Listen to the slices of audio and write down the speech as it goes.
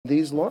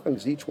these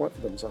lungs, each one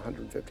of them is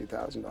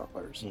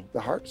 $150,000.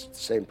 The heart's the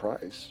same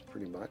price,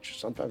 pretty much,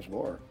 sometimes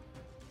more.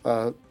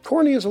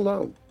 Corneas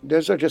alone,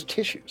 those are just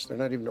tissues. They're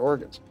not even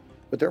organs,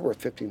 but they're worth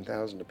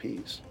 $15,000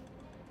 apiece.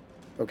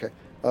 Okay,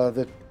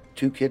 the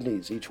 2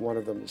 kidneys, each one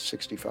of them is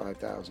 $65,000,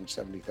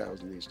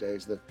 $70,000 these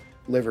days. The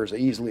liver's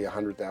easily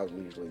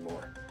 $100,000, easily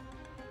more.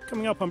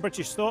 Coming up on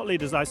British Thought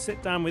Leaders, I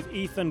sit down with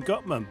Ethan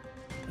Gutmann,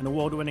 an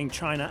award-winning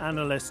China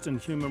analyst and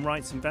human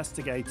rights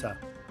investigator.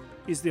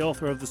 He's the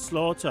author of The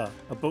Slaughter,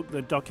 a book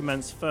that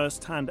documents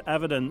first-hand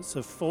evidence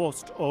of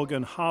forced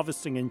organ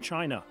harvesting in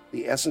China.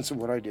 The essence of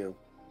what I do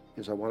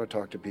is I want to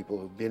talk to people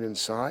who've been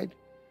inside,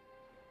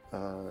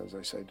 as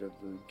I say, the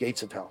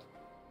gates of hell,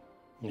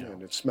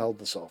 and have smelled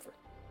the sulfur.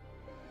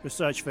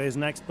 Research for his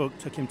next book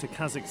took him to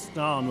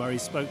Kazakhstan, where he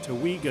spoke to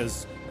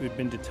Uyghurs who'd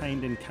been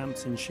detained in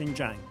camps in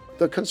Xinjiang.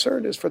 The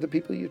concern is for the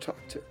people you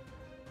talk to.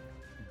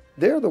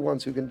 They're the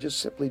ones who can just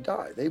simply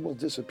die. They will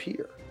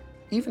disappear,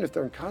 even if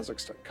they're in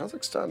Kazakhstan.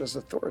 Kazakhstan is an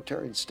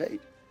authoritarian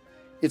state.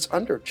 It's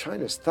under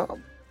China's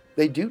thumb.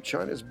 They do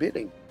China's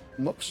bidding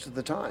most of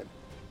the time.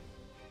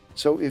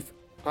 So if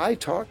I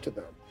talk to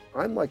them,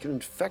 I'm like an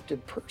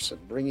infected person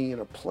bringing in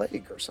a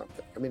plague or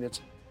something. I mean,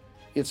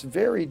 it's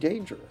very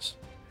dangerous.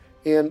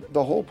 And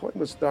the whole point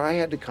was that I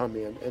had to come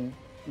in and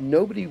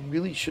nobody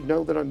really should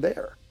know that I'm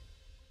there.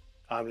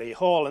 I'm Lee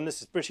Hall, and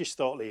this is British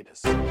Thought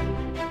Leaders.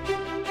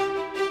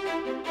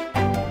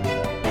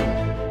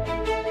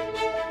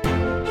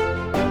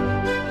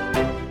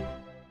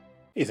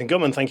 Ethan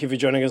Gutmann, thank you for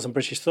joining us on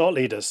British Thought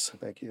Leaders.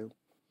 Thank you.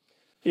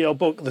 Your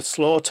book, The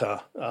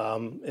Slaughter,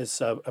 is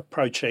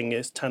approaching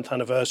its 10th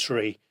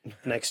anniversary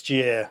next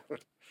year.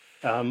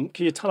 Can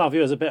you tell our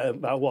viewers a bit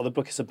about what the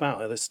book is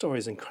about? The story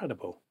is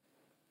incredible.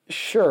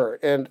 Sure,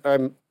 and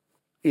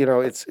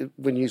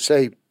when you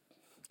say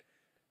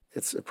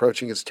it's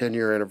approaching its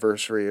 10-year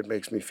anniversary, it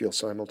makes me feel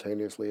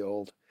simultaneously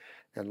old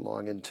and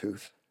long in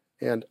tooth,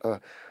 and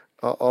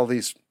all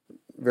these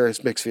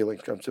various mixed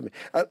feelings come to me.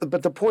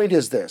 But the point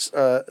is this: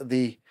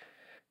 I'm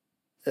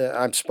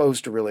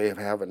supposed to really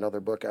have another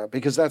book out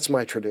because that's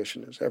my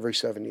tradition. Is every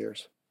 7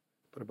 years,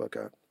 put a book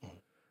out.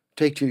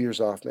 Take 2 years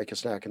off, make a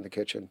snack in the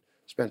kitchen.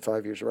 Spend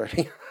 5 years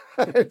writing,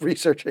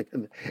 researching,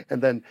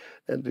 and then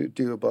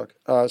do a book.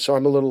 So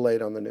I'm a little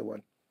late on the new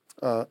one,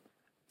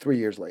 3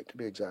 years late to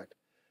be exact.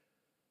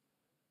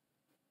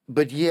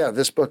 But yeah,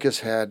 this book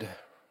has had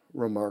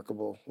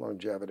remarkable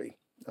longevity.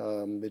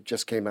 It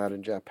just came out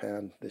in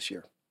Japan this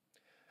year.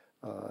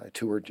 I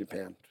toured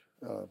Japan.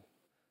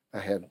 I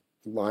had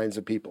lines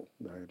of people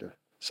I had to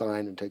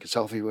sign and take a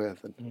selfie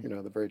with, and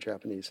the very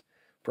Japanese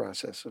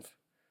process of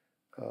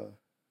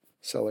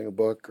selling a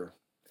book or.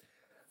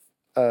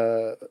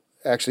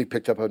 Actually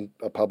picked up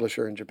a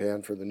publisher in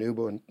Japan for the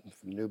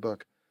new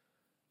book.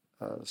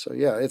 So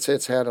yeah,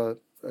 it's had a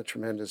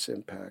tremendous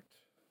impact,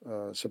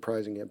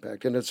 surprising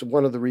impact, and it's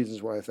one of the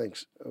reasons why I think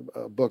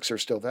books are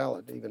still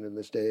valid even in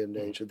this day and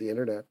age of the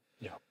internet.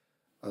 Yeah,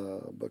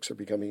 books are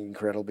becoming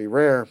incredibly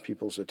rare.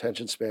 People's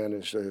attention span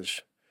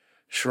is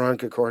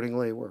shrunk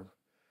accordingly. We're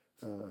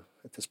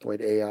at this point,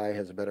 AI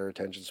has a better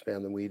attention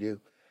span than we do,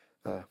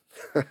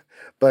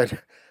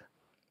 but.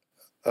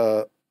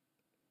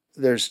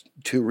 There's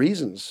 2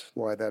 reasons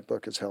why that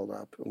book is held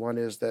up. One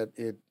is that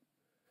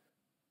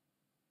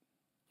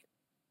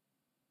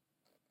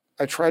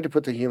I tried to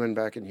put the human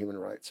back in human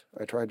rights.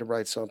 I tried to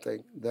write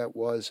something that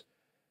was,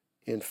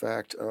 in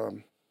fact,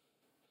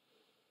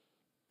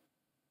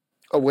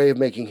 a way of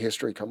making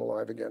history come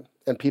alive again.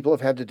 And people have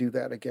had to do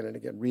that again and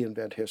again,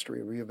 reinvent history,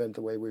 reinvent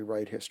the way we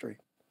write history.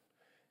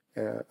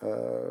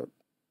 The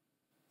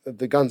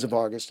Guns of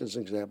August is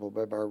an example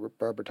by Barbara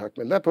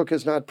Tuchman. That book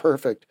is not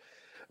perfect,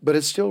 but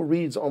it still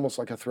reads almost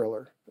like a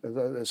thriller,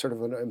 a sort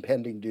of an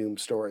impending doom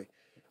story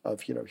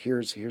of,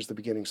 here's the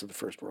beginnings of the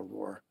First World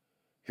War.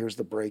 Here's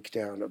the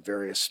breakdown of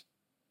various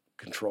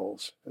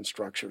controls and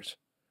structures,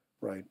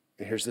 right?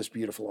 And here's this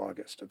beautiful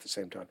August at the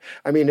same time.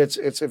 I mean,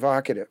 it's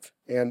evocative.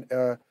 And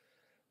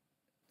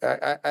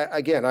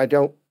I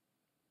don't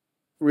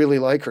really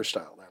like her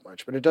style that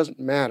much, but it doesn't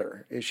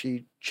matter.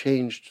 She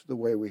changed the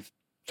way we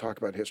talk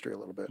about history a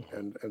little bit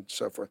and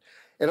so forth.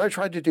 And I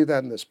tried to do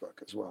that in this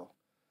book as well.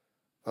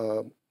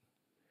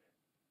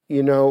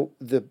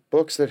 The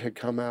books that had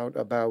come out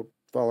about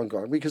Falun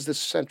Gong, because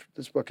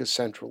this book is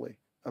centrally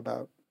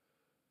about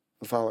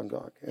the Falun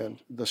Gong and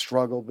the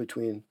struggle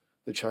between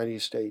the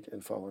Chinese state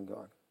and Falun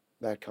Gong,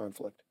 that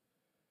conflict.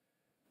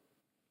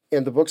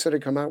 And the books that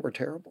had come out were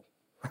terrible.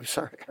 I'm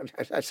sorry,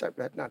 I said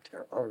not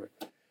terrible.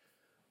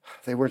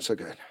 They weren't so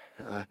good.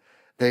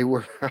 They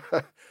were.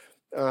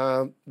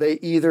 They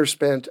either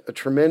spent a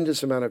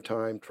tremendous amount of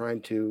time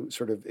trying to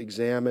sort of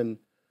examine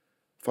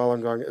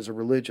Falun Gong as a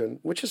religion,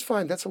 which is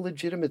fine. That's a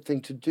legitimate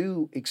thing to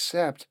do,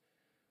 except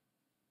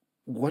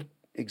what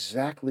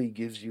exactly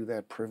gives you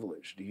that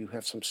privilege? Do you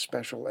have some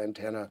special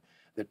antenna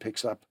that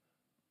picks up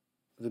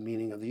the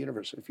meaning of the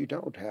universe? If you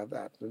don't have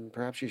that, then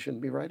perhaps you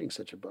shouldn't be writing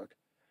such a book.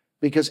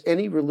 Because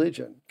any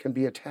religion can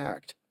be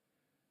attacked.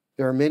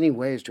 There are many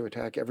ways to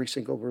attack every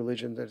single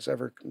religion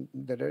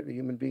that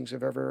human beings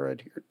have ever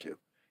adhered to,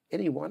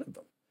 any one of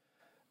them.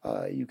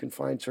 You can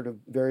find sort of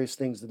various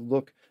things that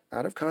look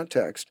out of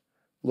context,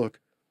 look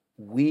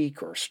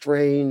weak or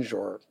strange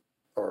or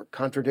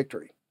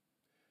contradictory.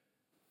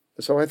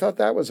 So I thought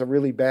that was a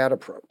really bad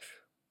approach.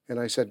 And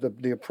I said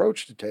the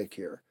approach to take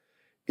here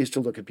is to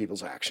look at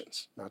people's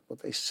actions, not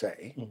what they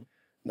say,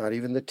 not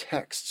even the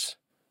texts,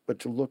 but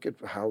to look at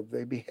how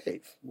they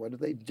behave. What do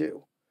they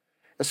do?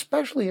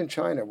 Especially in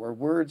China, where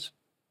words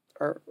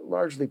are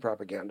largely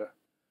propaganda.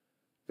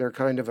 They're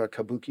kind of a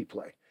kabuki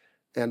play,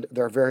 and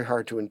they're very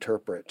hard to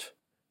interpret,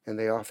 and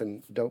they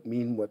often don't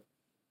mean what.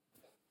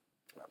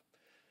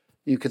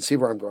 You can see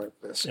where I'm going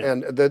with this. Yeah.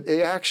 And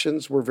the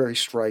actions were very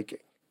striking.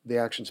 The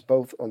actions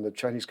both on the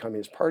Chinese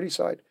Communist Party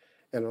side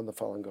and on the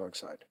Falun Gong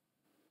side.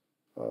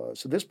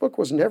 So this book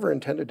was never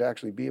intended to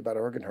actually be about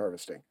organ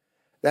harvesting.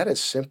 That is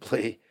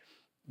simply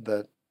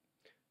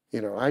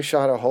I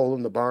shot a hole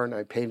in the barn,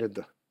 I painted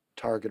the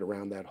target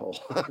around that hole,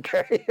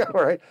 okay,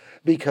 all right,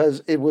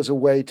 because it was a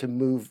way to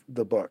move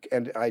the book.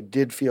 And I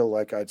did feel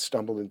like I'd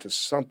stumbled into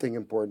something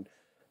important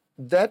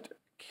that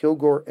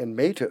Kilgore and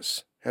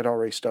Matus had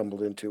already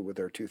stumbled into with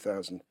their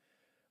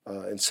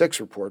 2006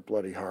 report,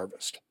 Bloody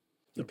Harvest.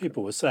 The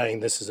people were saying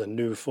this is a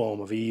new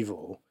form of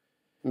evil.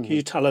 Mm-hmm. Can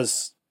you tell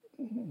us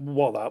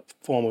what that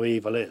form of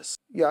evil is?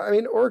 Yeah, I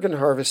mean, organ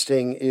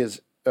harvesting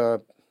is, if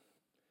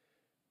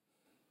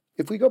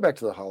we go back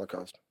to the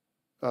Holocaust,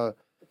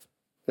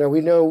 now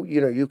we know,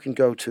 you can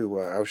go to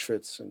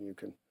Auschwitz and you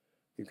can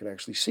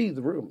actually see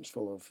the rooms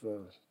full of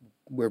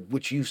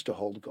which used to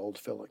hold gold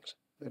fillings.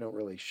 They don't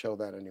really show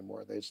that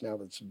anymore.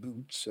 It's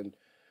boots and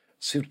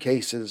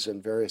suitcases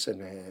and various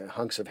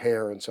hunks of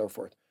hair and so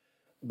forth.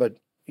 But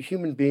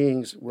human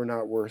beings were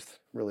not worth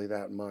really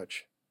that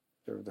much.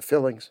 There were the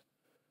fillings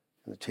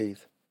and the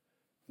teeth.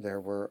 There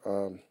were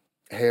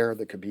hair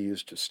that could be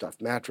used to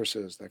stuff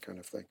mattresses, that kind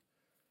of thing.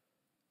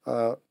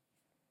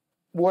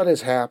 What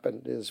has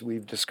happened is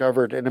we've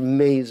discovered an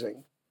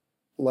amazing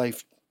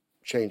life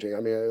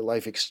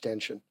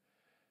extension,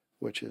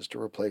 which is to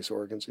replace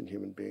organs in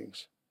human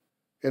beings.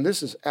 And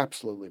this is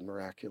absolutely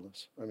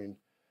miraculous. I mean,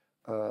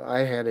 I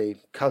had a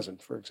cousin,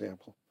 for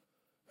example,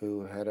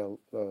 who had a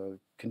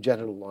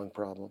congenital lung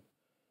problem.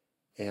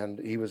 And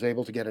he was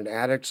able to get an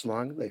addict's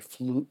lung.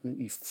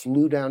 He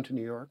flew down to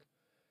New York.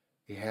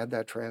 He had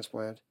that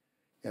transplant.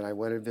 And I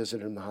went and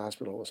visited him in the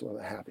hospital. It was one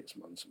of the happiest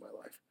months of my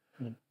life.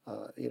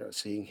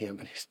 Seeing him,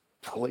 and he's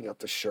pulling up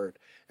the shirt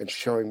and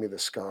showing me the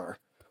scar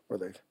where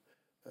they've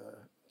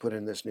put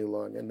in this new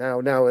lung. And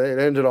now it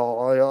ended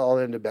all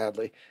ended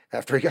badly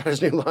after he got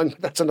his new lung.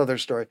 But that's another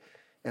story.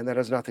 And that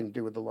has nothing to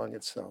do with the lung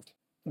itself.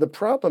 The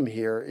problem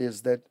here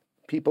is that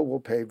people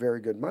will pay very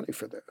good money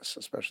for this,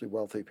 especially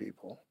wealthy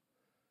people.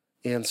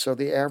 And so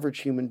the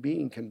average human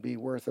being can be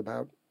worth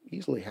about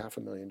easily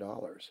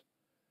 $500,000.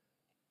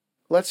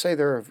 Let's say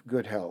they're of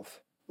good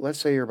health. Let's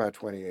say you're about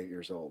 28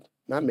 years old.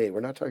 Not me.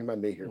 We're not talking about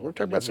me here. We're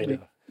talking about somebody.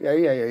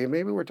 Yeah.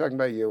 Maybe we're talking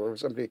about you or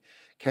somebody,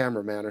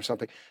 cameraman or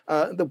something.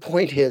 The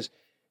point is,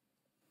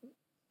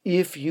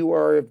 if you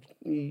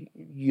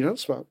don't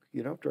smoke,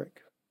 you don't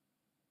drink.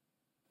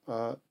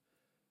 I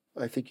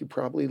think you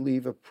probably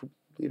lead a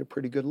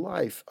pretty good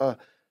life.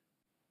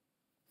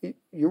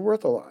 You're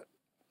worth a lot.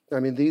 I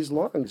mean, these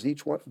lungs,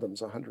 each one of them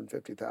is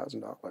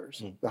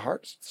 $150,000. The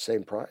heart's the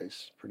same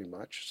price, pretty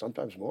much,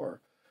 sometimes more.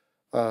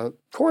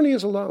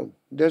 Corneas alone,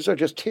 those are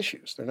just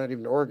tissues. They're not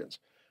even organs,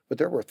 but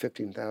they're worth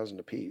 $15,000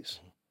 apiece.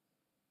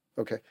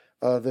 Okay,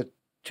 the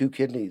two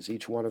kidneys,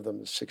 each one of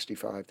them is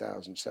 $65,000,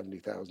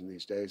 $70,000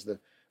 these days. The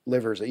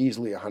liver's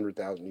easily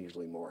 $100,000,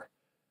 usually more.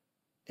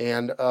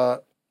 And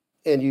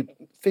you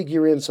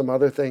figure in some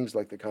other things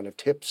like the kind of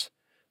tips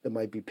that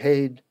might be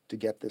paid to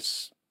get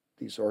these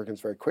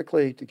organs very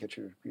quickly, to get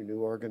your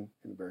new organ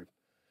to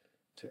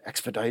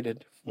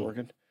expedited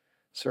organ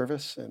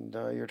service, and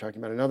you're talking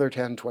about another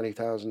 10,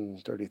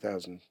 20,000,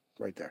 30,000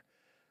 right there.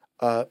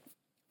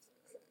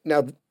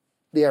 Now,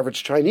 the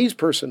average Chinese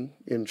person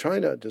in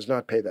China does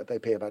not pay that. They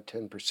pay about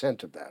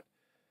 10% of that.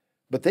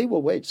 But they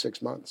will wait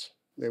 6 months.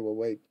 They will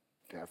wait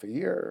half a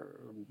year,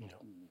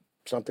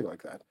 something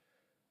like that.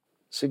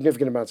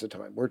 Significant amounts of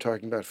time. We're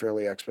talking about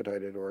fairly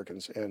expedited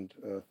organs,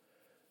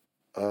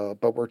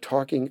 but we're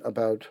talking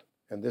about,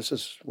 and this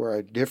is where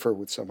I differ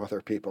with some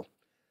other people,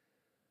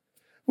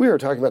 we are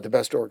talking about the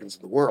best organs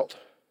in the world.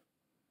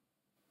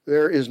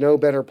 There is no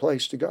better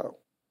place to go.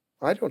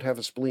 I don't have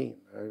a spleen.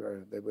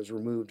 It was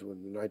removed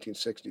in the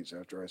 1960s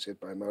after I was hit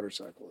by a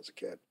motorcycle as a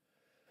kid.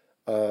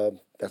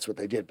 That's what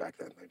they did back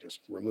then. They just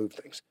removed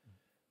things.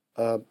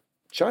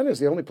 China is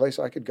the only place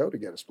I could go to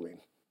get a spleen.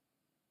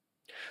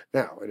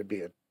 Now, it'd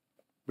be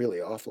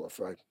really awful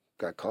if I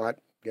got caught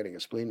getting a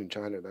spleen in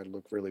China. That'd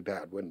look really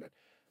bad, wouldn't it?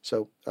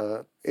 So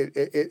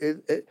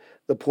the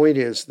point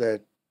is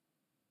that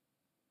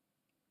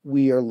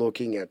we are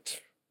looking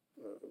at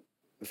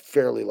a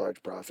fairly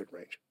large profit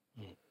range.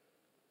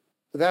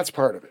 That's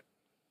part of it.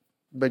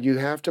 But you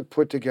have to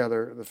put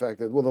together the fact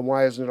that, well, then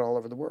why isn't it all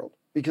over the world?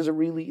 Because it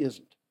really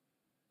isn't.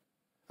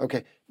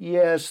 Okay,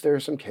 yes, there are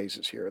some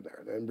cases here and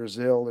there. In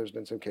Brazil, there's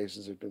been some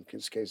cases. There's been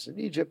cases in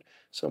Egypt,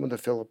 some in the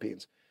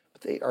Philippines.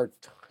 But they are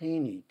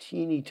tiny,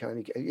 teeny,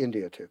 tiny,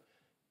 India too.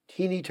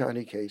 teeny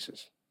tiny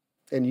cases.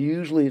 And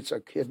usually it's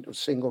a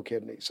single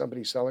kidney,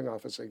 somebody selling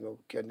off a single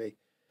kidney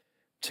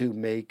to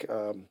make,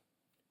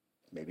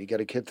 maybe get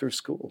a kid through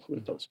school,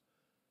 who knows.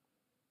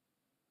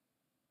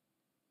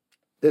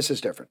 This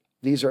is different.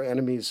 These are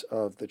enemies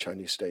of the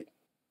Chinese state.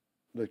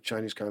 The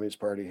Chinese Communist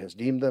Party has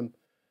deemed them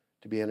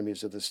to be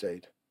enemies of the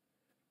state.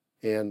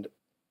 And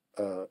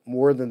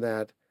more than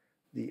that,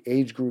 the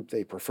age group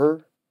they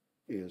prefer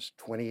is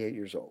 28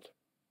 years old,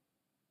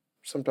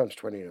 sometimes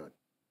 29,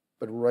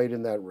 but right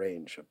in that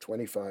range of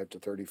 25 to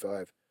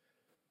 35,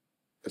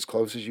 as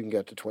close as you can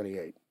get to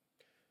 28.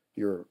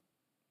 Your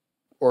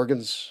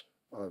organs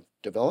have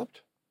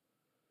developed,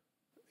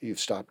 you've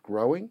stopped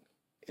growing,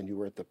 and you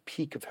were at the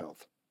peak of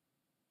health.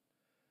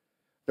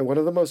 And one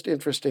of the most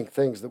interesting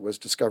things that was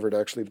discovered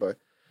actually by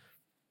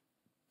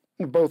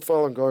both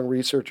Falun Gong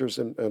researchers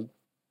and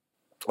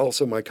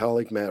also my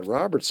colleague Matt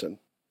Robertson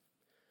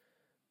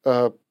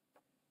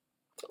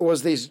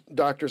was these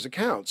doctors'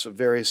 accounts of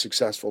very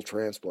successful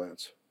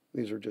transplants.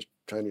 These are just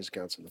Chinese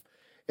accounts of them.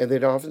 And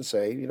they'd often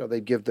say,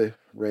 they'd give the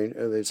range,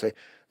 and they'd say,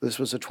 this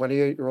was a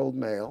 28-year-old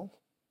male.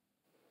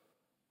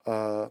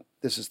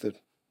 This is the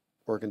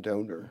organ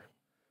donor.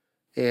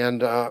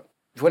 And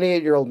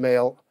 28-year-old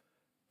male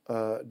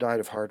died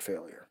of heart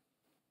failure.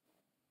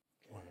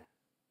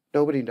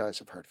 Nobody dies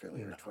of heart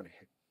failure at 28.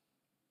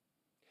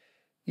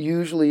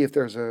 Usually, if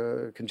there's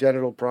a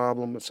congenital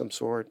problem of some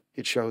sort,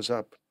 it shows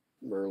up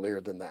earlier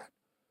than that.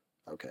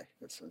 Okay,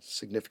 it's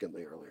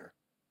significantly earlier.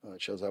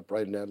 It shows up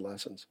right in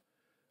adolescence,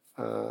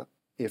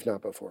 if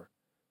not before.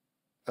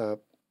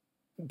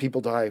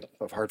 People die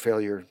of heart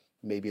failure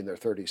maybe in their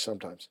 30s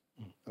sometimes.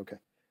 Okay,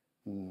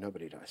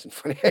 nobody dies in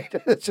 28.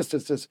 It's just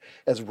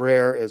as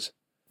rare as,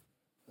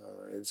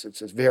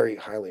 it's a very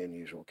highly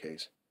unusual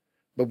case.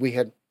 But we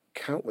had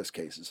countless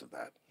cases of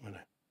that.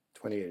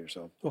 28 years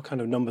old. What kind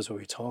of numbers were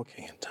we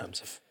talking in terms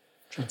of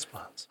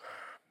transplants?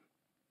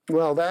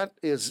 Well, that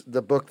is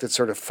the book that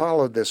sort of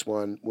followed this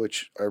one,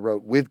 which I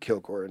wrote with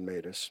Kilgore and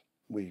Matus.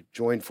 We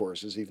joined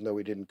forces, even though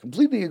we didn't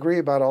completely agree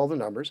about all the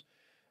numbers.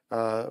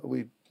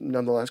 We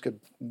nonetheless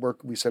could work.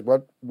 We said,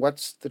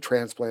 what's the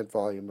transplant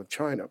volume of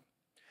China?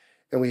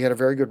 And we had a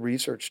very good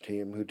research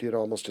team who did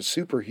almost a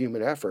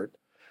superhuman effort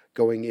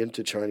going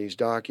into Chinese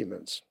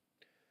documents.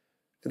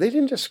 They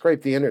didn't just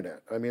scrape the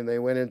internet. I mean, they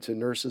went into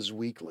Nurses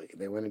Weekly.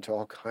 They went into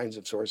all kinds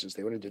of sources.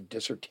 They went into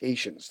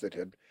dissertations that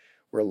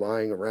were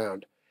lying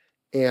around.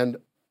 And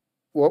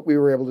what we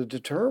were able to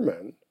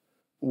determine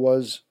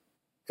was,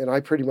 and I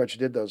pretty much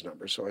did those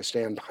numbers, so I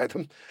stand by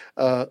them,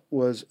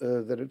 was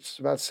that it's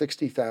about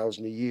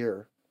 60,000 a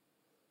year,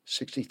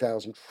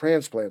 60,000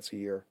 transplants a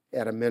year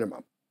at a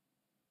minimum,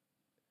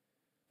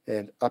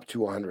 and up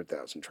to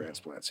 100,000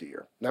 transplants a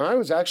year. Now, I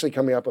was actually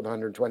coming up with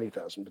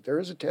 120,000, but there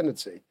is a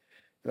tendency,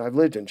 and I've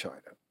lived in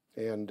China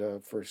and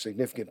for a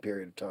significant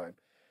period of time,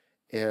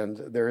 and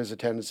there is a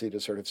tendency to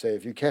sort of say,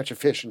 if you catch a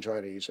fish in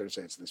China, you sort of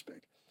say it's this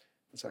big.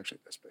 It's actually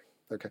this big.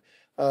 Okay.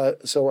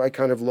 So I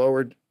kind of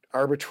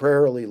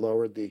arbitrarily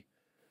lowered the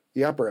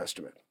upper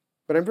estimate.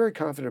 But I'm very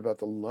confident about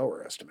the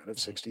lower estimate of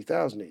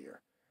 60,000 a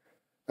year.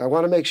 I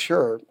want to make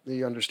sure that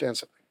you understand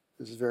something.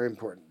 This is very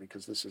important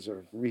because this is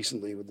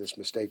recently when this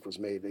mistake was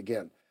made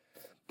again.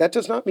 That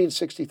does not mean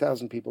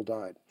 60,000 people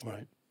died.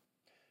 Right.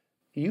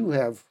 You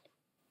have,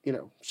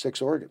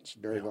 6 organs,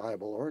 very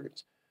viable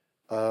organs.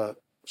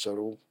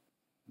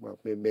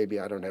 Maybe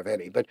I don't have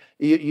any, but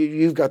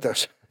you've got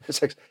those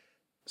 6.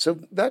 So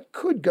that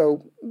could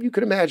go, you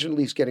could imagine at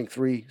least getting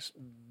 3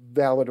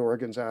 valid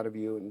organs out of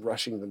you and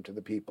rushing them to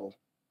the people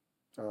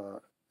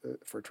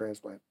for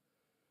transplant.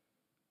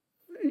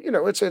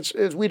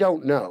 It's we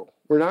don't know.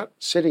 We're not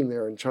sitting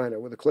there in China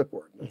with a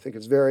clipboard. I think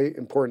it's very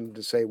important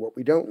to say what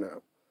we don't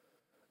know.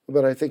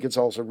 But I think it's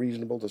also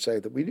reasonable to say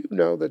that we do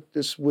know that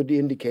this would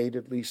indicate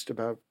at least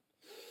about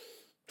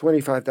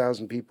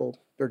 25,000 people,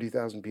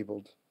 30,000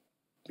 people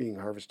being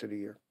harvested a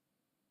year.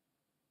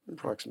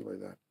 Approximately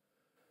that.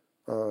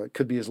 It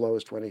could be as low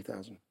as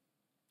 20,000.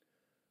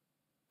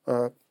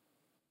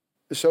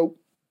 So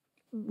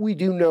we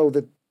do know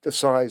that the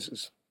size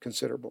is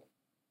considerable.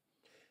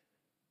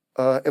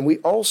 And we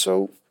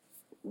also,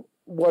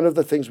 one of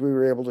the things we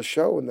were able to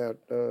show in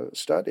that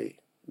study,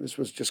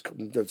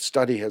 the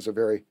study has a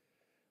very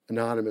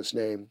anonymous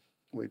name.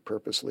 We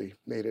purposely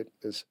made it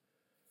as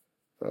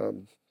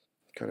kind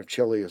of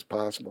chilly as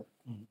possible.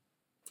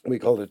 Mm-hmm. We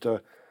called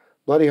it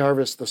Bloody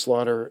Harvest, the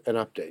Slaughter, and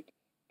Update.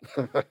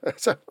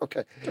 So,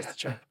 okay. Just a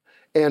check.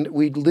 And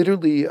we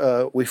literally,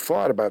 we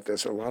fought about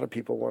this. A lot of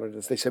people wanted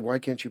us. They said, why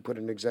can't you put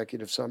an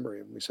executive summary?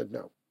 And we said,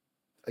 no.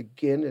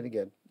 Again and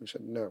again, we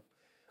said, no.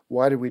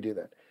 Why did we do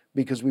that?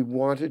 Because we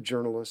wanted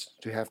journalists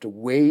to have to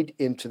wade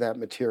into that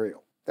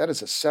material. That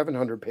is a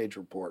 700-page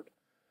report.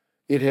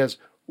 It has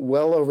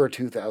well over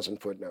 2,000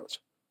 footnotes,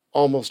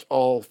 almost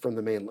all from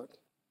the mainland,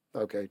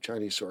 okay,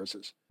 Chinese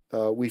sources.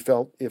 We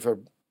felt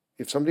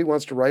if somebody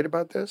wants to write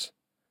about this,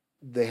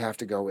 they have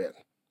to go in,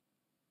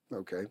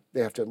 okay?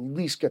 They have to at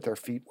least get their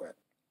feet wet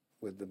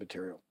with the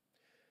material.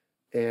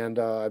 And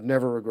I've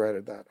never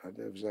regretted that.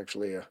 It was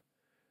actually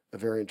a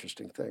very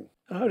interesting thing.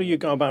 How do you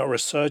go about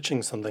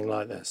researching something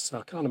like this?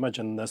 I can't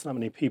imagine there's not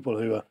many people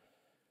who are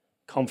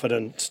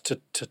confident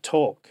to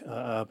talk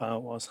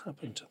about what's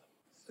happened to them.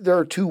 There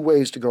are two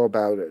ways to go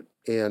about it,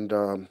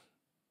 and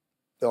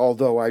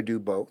although I do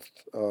both,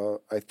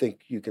 I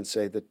think you can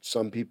say that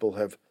some people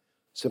have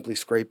simply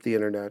scraped the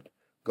internet,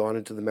 gone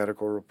into the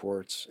medical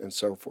reports, and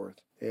so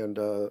forth. And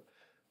the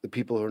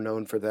people who are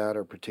known for that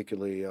are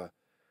particularly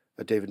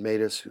David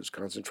Matus, who's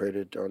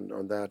concentrated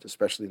on that,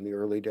 especially in the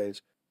early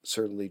days.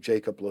 Certainly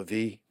Jacob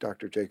Levy,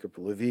 Dr. Jacob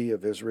Levy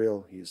of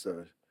Israel. He's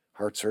the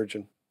heart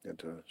surgeon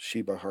at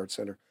Sheba Heart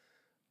Center.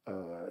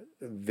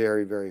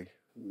 Very, very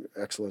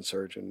excellent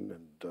surgeon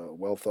and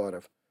well thought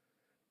of.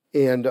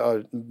 And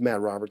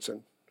Matt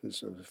Robertson,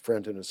 who's a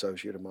friend and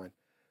associate of mine.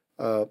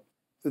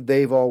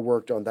 They've all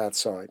worked on that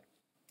side.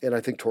 And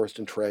I think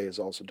Torsten Trey has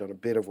also done a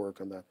bit of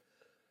work on that.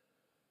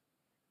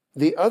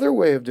 The other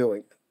way of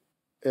doing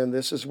it, and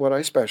this is what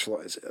I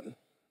specialize in,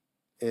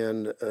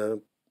 and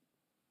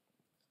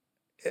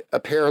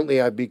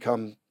apparently I've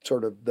become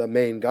sort of the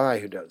main guy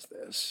who does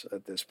this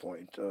at this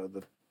point,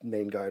 the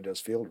main guy who does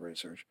field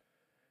research,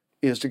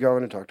 is to go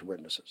in and talk to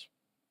witnesses.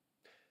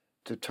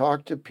 To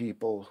talk to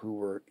people who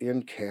were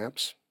in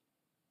camps,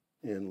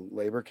 in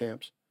labor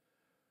camps,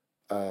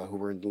 who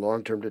were in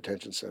long-term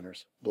detention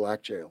centers,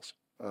 black jails,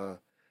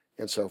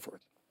 and so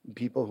forth,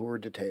 people who were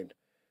detained.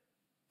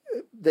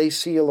 They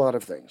see a lot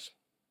of things.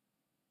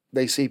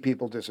 They see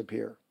people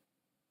disappear.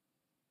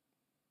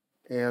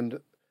 And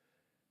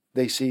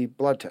they see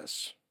blood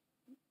tests.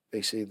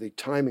 They see the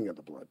timing of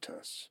the blood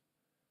tests.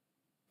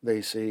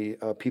 They see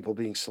people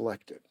being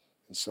selected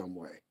in some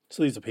way.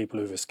 So these are people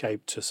who've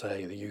escaped to,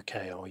 say, the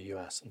UK or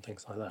US and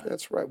things like that.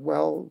 That's right.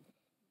 Well,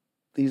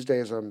 these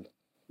days I'm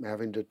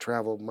having to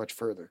travel much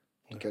further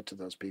to get to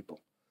those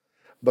people.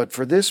 But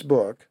for this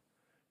book,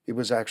 it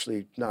was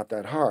actually not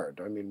that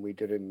hard. I mean, we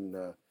did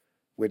in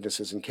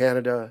witnesses in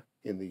Canada,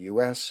 in the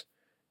US,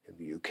 in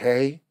the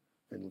UK,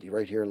 and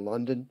right here in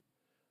London,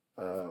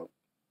 all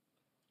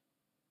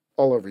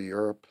over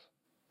Europe,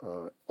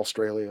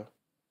 Australia,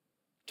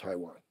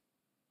 Taiwan.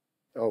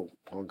 Oh,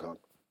 Hong Kong,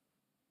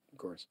 of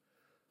course.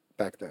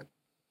 Back then,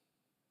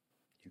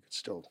 you could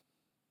still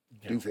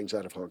do things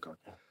out of Hong Kong.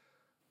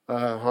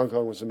 Hong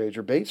Kong was a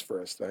major base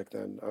for us back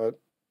then.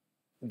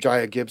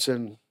 Jaya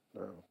Gibson,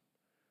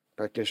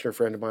 practitioner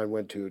friend of mine,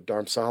 went to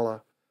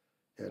Dharamsala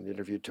and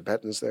interviewed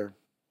Tibetans there,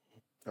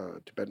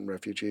 Tibetan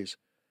refugees.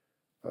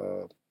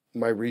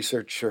 My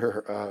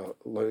researcher,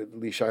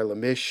 Lishai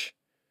Lamish,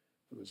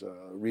 who was a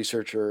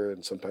researcher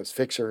and sometimes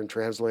fixer and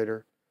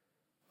translator,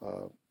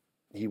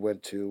 he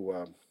went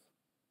to,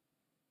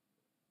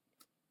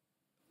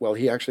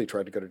 he actually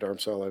tried to go to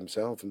Dharamsala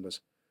himself and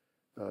was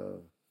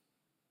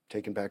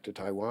taken back to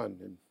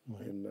Taiwan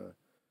in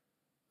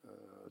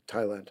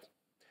Thailand.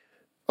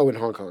 Oh, in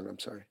Hong Kong, I'm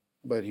sorry.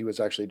 But he was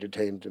actually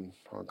detained in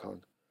Hong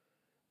Kong.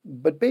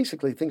 But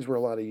basically, things were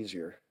a lot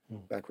easier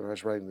back when I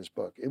was writing this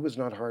book. It was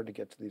not hard to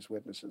get to these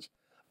witnesses.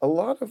 A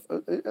lot of,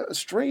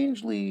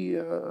 strangely,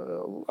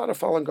 a lot of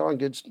Falun Gong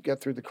did get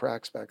through the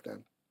cracks back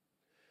then.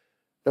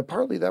 Now,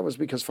 partly that was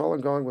because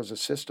Falun Gong was a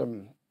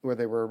system where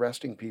they were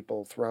arresting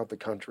people throughout the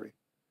country.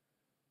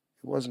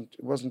 It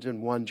wasn't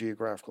in one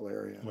geographical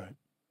area. Right.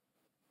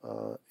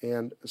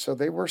 And so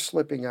they were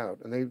slipping out,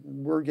 and they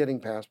were getting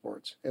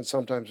passports, and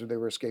sometimes they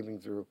were escaping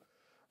through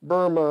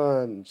Burma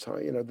and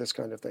this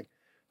kind of thing.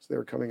 So they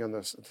were coming on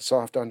the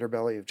soft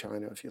underbelly of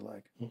China, if you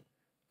like.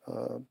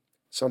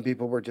 Some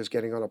people were just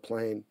getting on a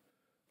plane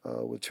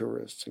with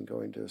tourists and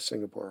going to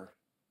Singapore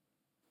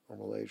or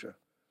Malaysia.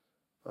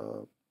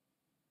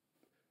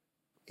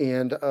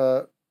 And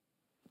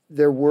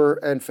there were,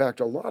 in fact,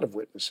 a lot of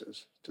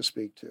witnesses to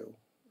speak to,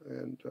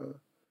 and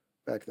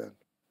back then.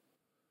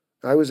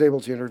 I was able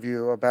to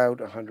interview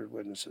about 100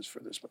 witnesses for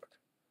this book.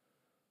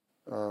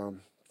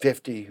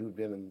 50 who'd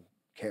been in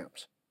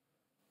camps.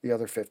 The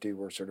other 50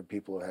 were sort of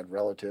people who had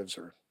relatives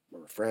or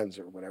friends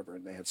or whatever,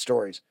 and they had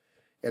stories,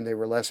 and they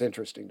were less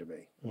interesting to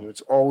me. And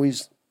it's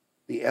always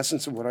the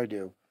essence of what I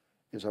do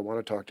is I want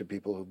to talk to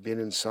people who've been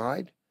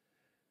inside,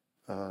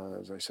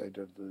 as I say,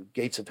 to the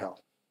gates of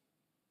hell,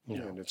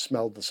 and have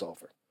smelled the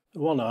sulfur. The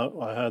one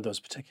I heard that was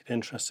particularly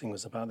interesting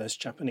was about this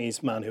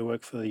Japanese man who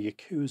worked for the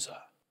Yakuza.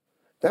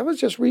 That was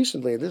just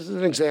recently. This is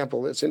an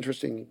example. It's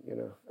interesting,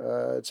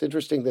 it's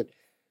interesting that,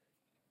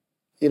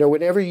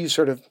 whenever you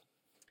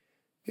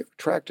you ever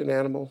tracked an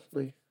animal,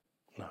 Lee?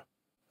 No.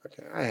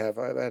 Okay, I have.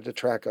 I had to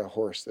track a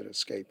horse that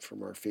escaped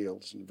from our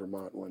fields in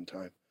Vermont one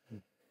time.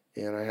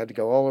 And I had to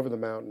go all over the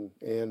mountain.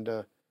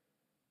 And,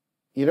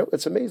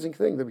 it's an amazing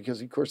thing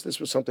because, of course, this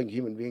was something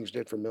human beings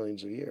did for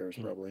millions of years,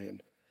 probably.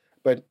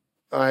 But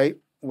I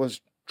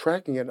was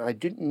tracking it, and I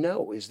didn't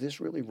know, is this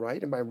really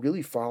right? Am I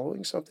really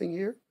following something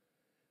here?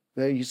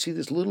 Now, you see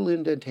this little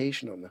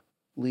indentation on the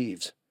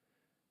leaves.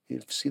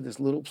 You see this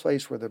little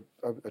place where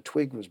a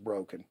twig was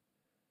broken.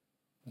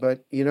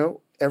 But,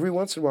 every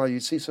once in a while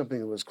you'd see something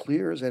that was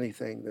clear as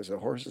anything. There's a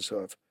horse's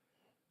hoof.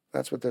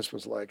 That's what this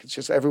was like. It's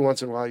just every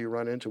once in a while you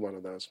run into one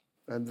of those.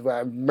 And I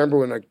remember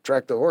when I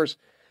tracked the horse,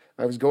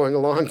 I was going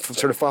along,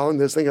 sort of following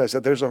this thing. And I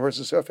said, "There's a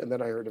horse's hoof," and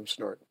then I heard him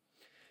snort,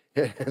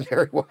 and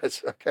there he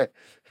was. Okay.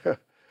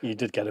 You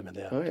did get him in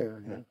the end. Oh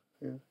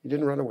yeah. He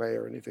didn't run away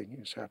or anything. He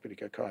was happy to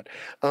get caught.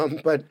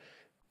 But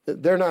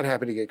they're not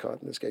happy to get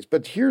caught in this case.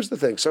 But here's the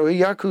thing. So a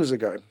Yakuza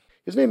guy,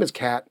 his name is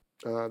Cat.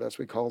 That's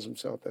what he calls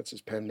himself. That's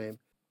his pen name.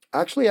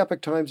 Actually,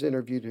 Epoch Times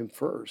interviewed him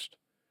first.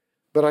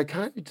 But I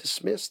kind of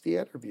dismissed the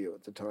interview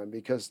at the time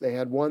because they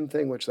had one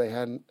thing which they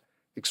hadn't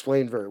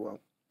explained very well.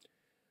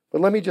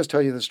 But let me just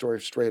tell you the story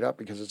straight up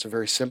because it's a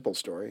very simple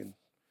story. And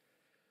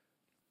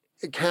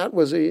Cat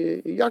was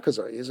a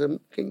Yakuza. He's a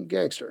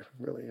gangster,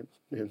 really,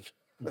 in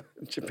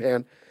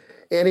Japan.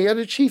 And he had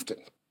a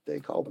chieftain. They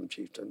called them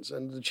chieftains.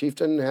 And the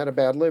chieftain had a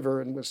bad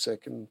liver and was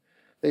sick. And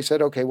they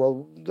said, okay,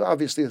 well,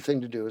 obviously the thing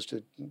to do is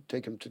to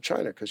take him to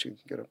China because you can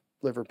get a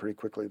liver pretty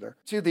quickly there.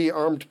 To the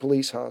armed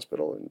police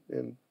hospital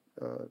in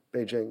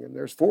Beijing. And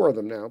there's 4 of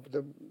them now.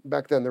 But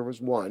back then there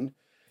was 1.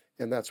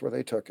 And that's where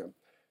they took him.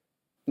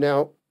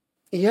 Now,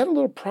 he had a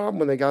little problem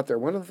when they got there.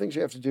 One of the things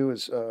you have to do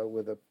is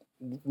with a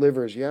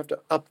liver is you have to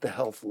up the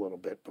health a little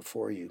bit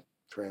before you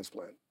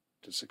transplant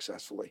to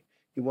successfully.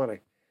 You want to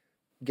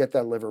get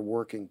that liver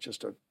working just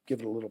to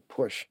give it a little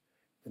push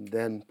and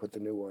then put the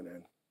new one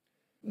in.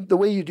 The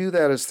way you do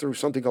that is through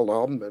something called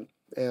albumin.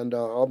 And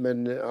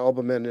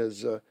albumin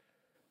is,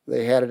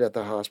 they had it at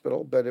the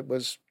hospital, but it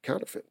was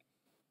counterfeit.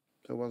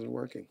 It wasn't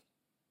working.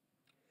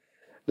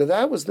 Now,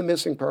 that was the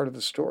missing part of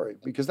the story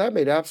because that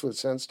made absolute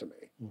sense to me.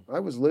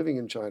 I was living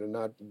in China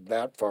not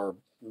that far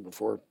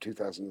before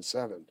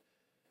 2007,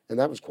 and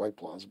that was quite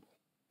plausible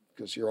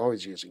because you're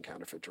always using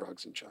counterfeit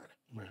drugs in China.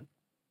 Right.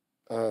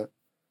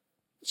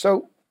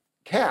 So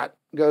Cat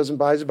goes and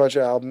buys a bunch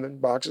of albumin,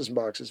 boxes and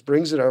boxes,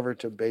 brings it over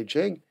to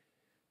Beijing,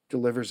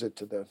 delivers it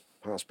to the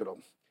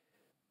hospital,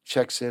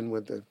 checks in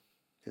with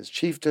his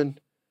chieftain,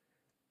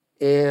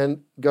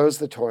 and goes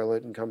to the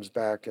toilet and comes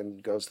back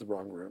and goes to the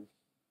wrong room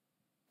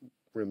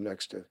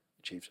next to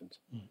chieftains.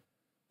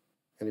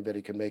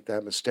 Anybody can make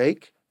that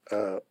mistake.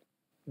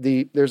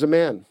 There's a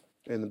man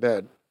in the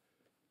bed,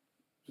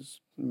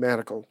 just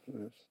manacle,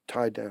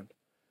 tied down.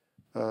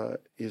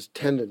 His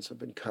tendons have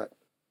been cut,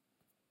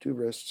 2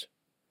 wrists,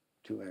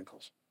 2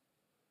 ankles.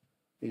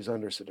 He's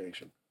under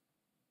sedation.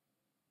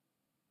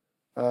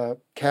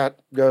 Cat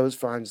goes,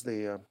 finds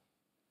the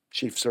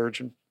chief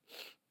surgeon,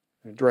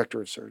 the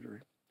director of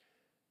surgery,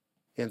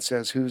 and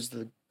says, "Who's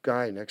the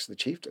guy next to the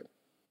chieftain?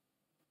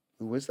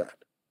 Who is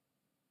that?"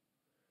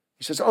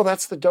 He says, "Oh,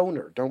 that's the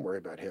donor. Don't worry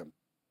about him."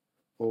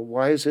 "Well,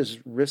 why are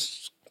his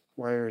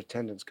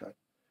tendons cut?"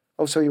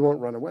 "Oh, so he won't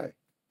run away."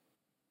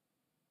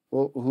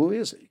 "Well, who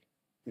is he?"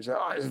 He said,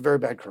 "Oh, he's a very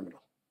bad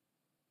criminal."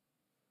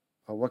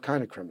 "Oh, what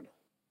kind of criminal?"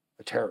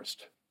 "A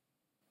terrorist."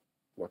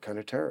 "What kind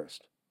of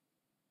terrorist?"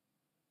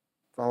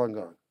 "Falun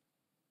Gong."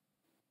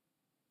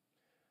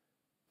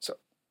 So,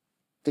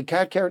 did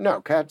Cat care?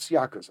 No, Cat's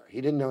Yakuza.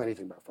 He didn't know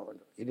anything about Falun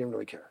Gong. He didn't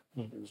really care.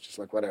 He was just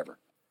like, whatever.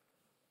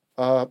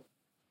 But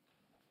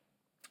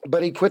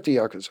he quit the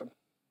Yakuza.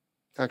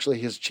 Actually,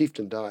 his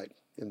chieftain died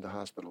in the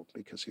hospital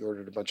because he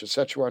ordered a bunch of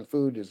Szechuan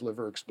food. His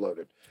liver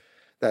exploded.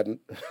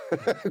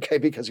 Okay,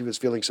 because he was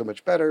feeling so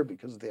much better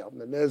because of the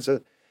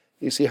albumin.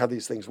 You see how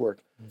these things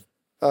work.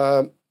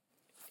 And,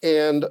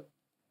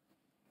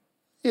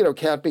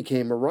 Cat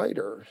became a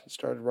writer,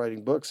 started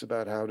writing books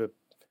about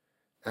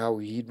how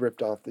he'd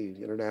ripped off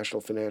the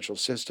international financial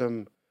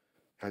system,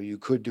 how you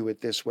could do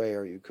it this way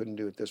or you couldn't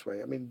do it this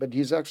way. But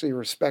he's actually a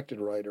respected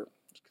writer.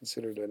 He's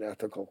considered an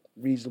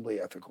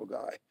reasonably ethical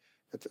guy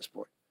at this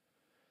point.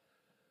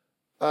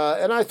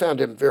 And I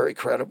found him very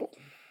credible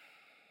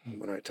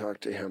when I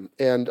talked to him.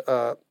 And,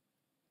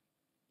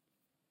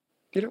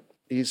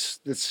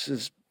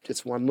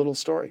 it's one little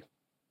story.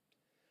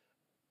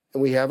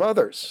 And we have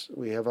others.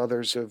 We have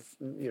others of,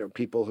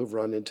 people who've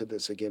run into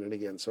this again and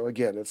again. So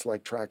again, it's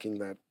like tracking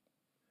that.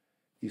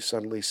 You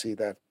suddenly see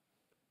that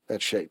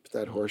shape,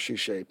 that horseshoe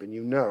shape, and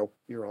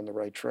you're on the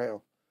right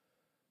trail.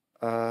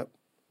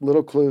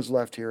 Little clues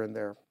left here and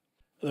there.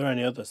 Are there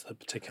any others that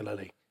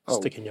particularly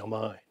stick in your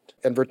mind?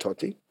 Enver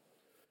Tohti.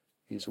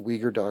 He's a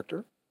Uyghur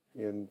doctor.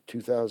 In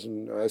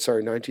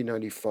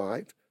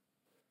 1995,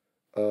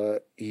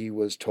 he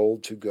was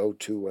told to go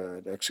to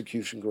an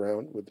execution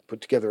ground,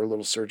 put together a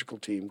little surgical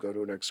team, go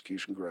to an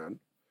execution ground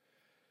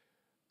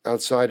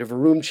outside of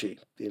Urumqi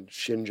in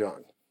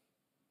Xinjiang.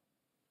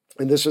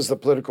 And this is the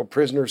political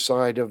prisoner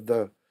side of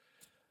the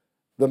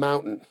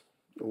mountain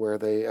where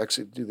they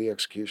do the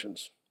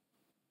executions.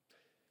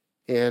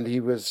 And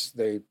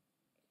they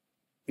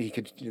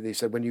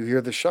said, when you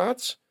hear the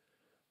shots,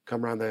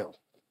 come around the hill.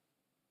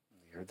 You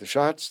hear the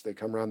shots, they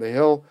come around the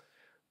hill,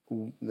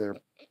 they're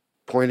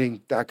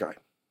pointing that guy.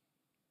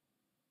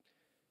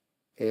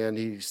 And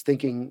he's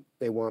thinking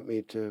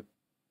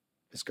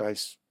this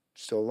guy's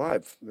still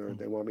alive, or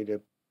they want me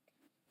to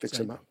fix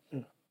him up.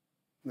 Yeah.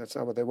 That's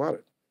not what they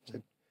wanted. They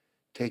said,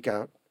 take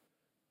out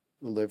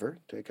the liver,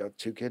 take out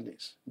 2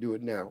 kidneys, do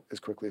it now as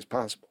quickly as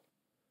possible.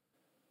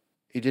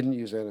 He didn't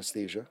use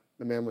anesthesia.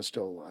 The man was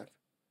still alive.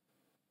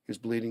 He was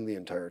bleeding the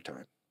entire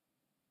time.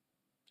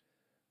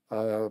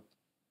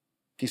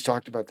 He's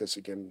talked about this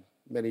again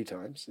many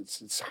times.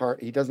 It's hard.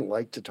 He doesn't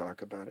like to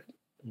talk about it.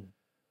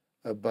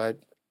 But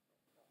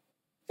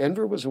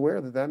Enver was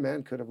aware that that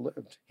man could have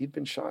lived. He'd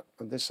been shot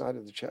on this side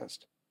of the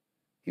chest.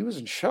 He was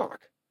in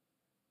shock,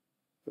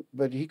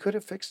 but he could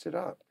have fixed it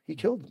up. He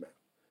killed the man.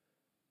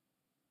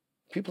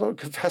 People don't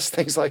confess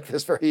things like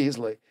this very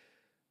easily.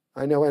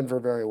 I know Enver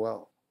very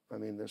well. I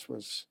mean, this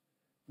was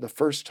the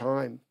first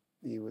time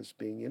he was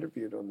being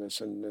interviewed on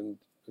this, and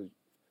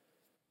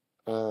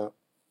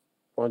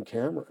on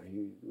camera,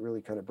 he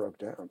really kind of broke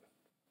down.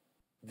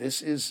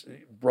 This is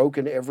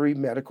broken every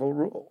medical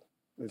rule.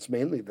 It's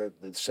mainly the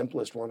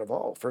simplest one of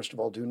all. First of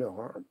all, do no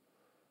harm.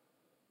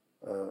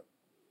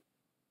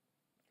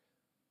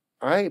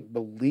 I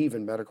believe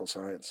in medical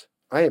science.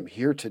 I am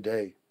here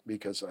today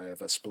because I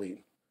have a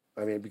spleen.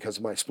 I mean, because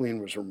my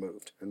spleen was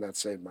removed, and that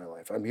saved my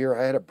life. I'm here.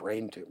 I had a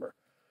brain tumor.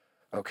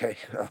 Okay.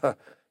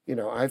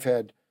 I've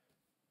had,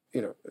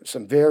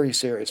 some very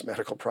serious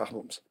medical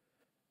problems.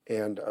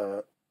 And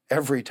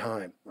every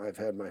time I've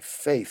had my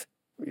faith,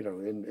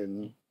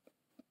 in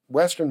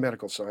Western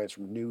medical science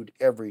renewed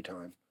every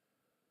time.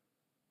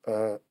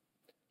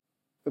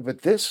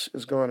 But this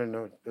has gone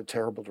in a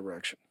terrible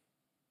direction.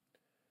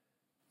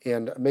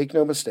 And make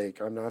no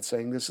mistake, I'm not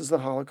saying this is the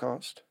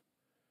Holocaust,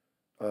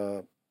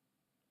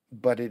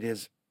 but it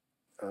is.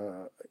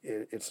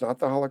 It's not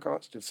the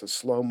Holocaust. It's a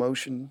slow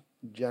motion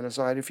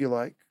genocide, if you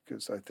like,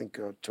 because I think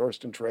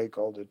Torsten Trey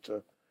called it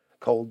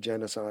cold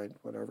genocide,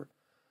 whatever.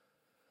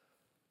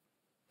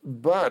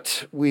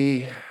 But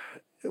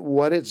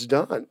what it's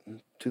done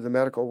to the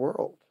medical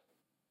world,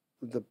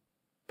 the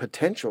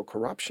potential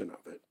corruption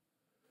of it,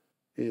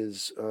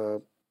 is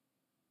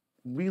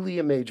really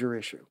a major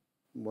issue,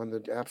 one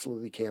that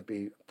absolutely can't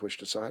be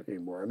pushed aside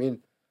anymore. I mean,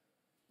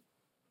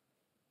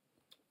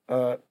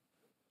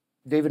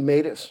 David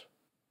Matus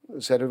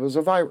said it was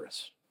a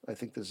virus. I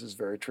think this is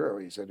very true.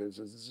 He said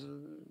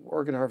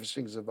organ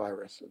harvesting is a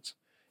virus,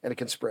 and it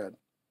can spread.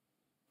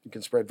 It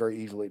can spread very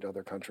easily to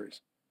other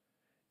countries.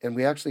 And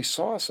we actually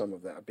saw some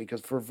of that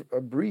because for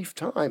a brief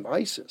time,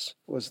 ISIS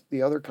was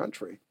the other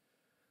country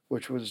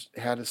which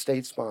had a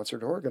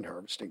state-sponsored organ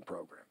harvesting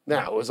program.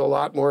 Now, it was a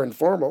lot more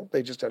informal.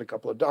 They just had a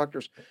couple of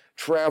doctors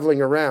traveling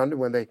around, and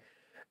when they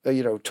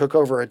took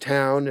over a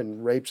town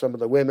and raped some of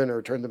the women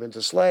or turned them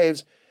into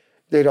slaves,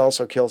 they'd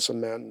also kill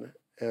some men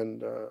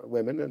and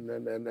women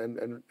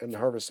and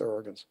harvest their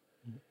organs.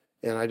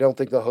 And I don't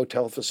think the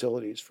hotel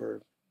facilities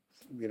for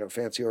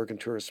fancy organ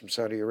tourists from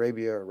Saudi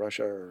Arabia or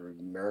Russia or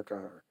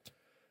America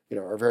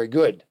are very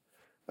good,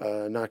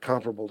 not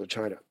comparable to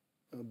China.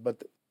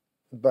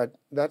 But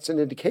that's an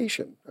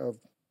indication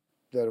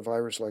that a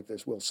virus like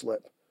this will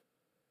slip.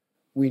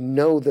 We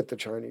know that the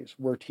Chinese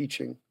were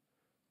teaching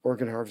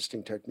organ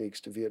harvesting techniques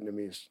to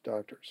Vietnamese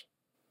doctors.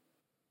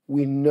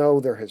 We know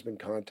there has been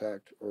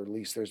contact, or at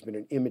least there's been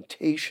an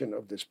imitation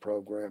of this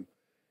program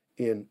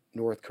in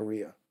North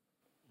Korea,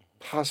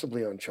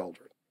 possibly on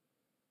children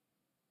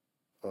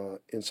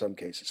in some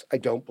cases. I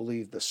don't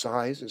believe the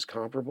size is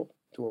comparable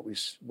to what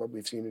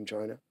we've seen in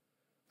China.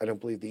 I don't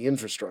believe the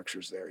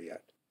infrastructure's there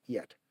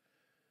yet.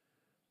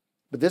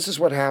 But this is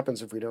what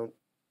happens if we don't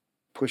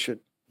push it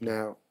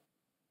now.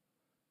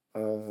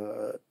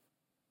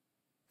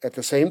 At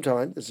the same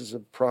time, this is a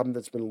problem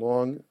that's been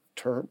long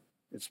term.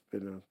 It's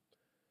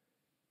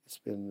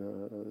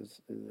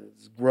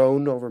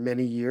grown over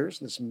many years.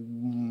 This is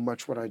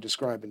much what I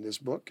describe in this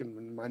book and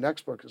in my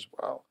next book as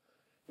well,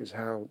 is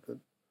how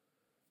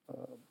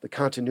the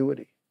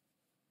continuity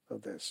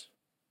of this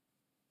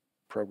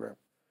program.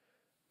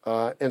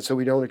 And so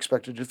we don't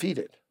expect to defeat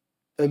it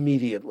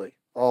immediately,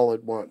 all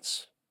at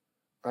once.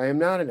 I am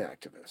not an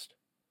activist.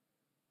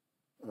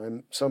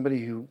 I'm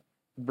somebody who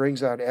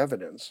brings out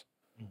evidence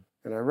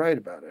and I write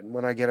about it. And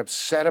when I get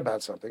upset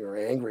about something or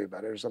angry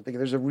about it or something,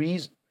 there's a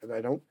reason.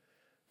 And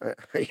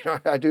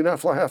I do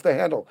not fly off the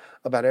handle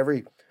about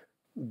every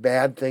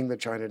bad thing that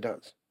China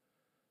does.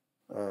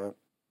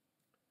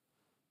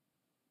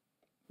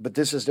 But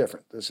this is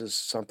different. This is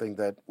something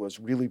that was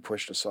really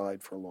pushed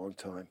aside for a long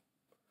time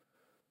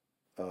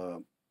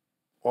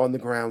on the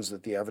grounds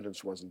that the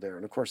evidence wasn't there.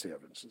 And of course the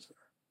evidence is there.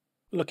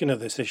 Looking at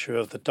this issue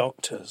of the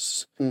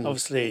doctors,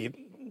 obviously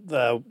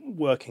they're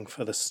working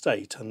for the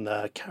state and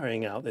they're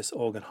carrying out this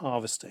organ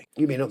harvesting.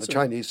 You mean on the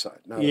Chinese side?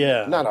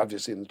 Not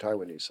obviously on the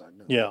Taiwanese side.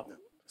 No, yeah. No.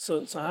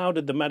 So how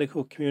did the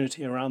medical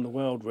community around the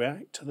world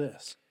react to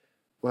this?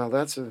 Well,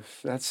 that's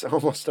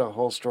almost a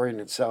whole story in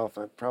itself.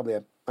 I'm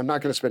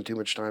not going to spend too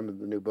much time in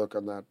the new book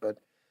on that, but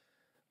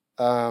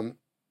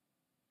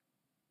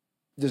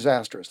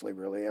disastrously,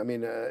 really. I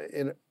mean,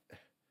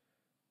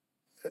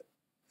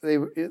 they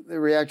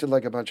reacted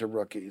like a bunch of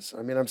rookies.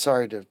 I mean, I'm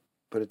sorry to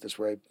put it this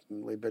way,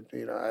 but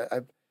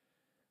I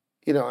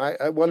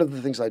one of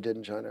the things I did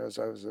in China is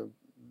I was a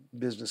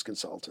business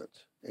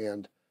consultant,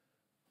 and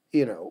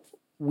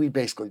we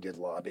basically did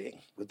lobbying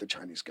with the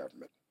Chinese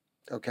government.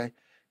 Okay,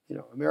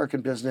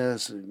 American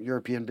business,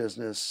 European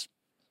business,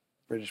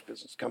 British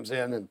business comes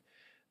in and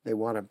they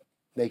want to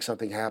make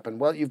something happen.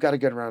 Well, you've got to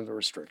get around the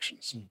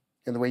restrictions,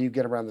 and the way you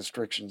get around the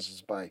restrictions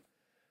is by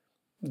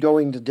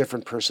going to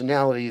different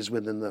personalities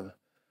within the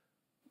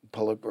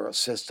Politburo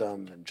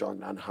system and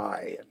Zhongnan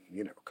High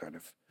and, kind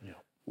of Yeah.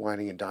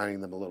 whining and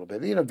dining them a little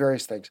bit,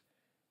 various things.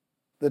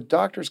 The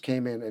doctors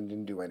came in and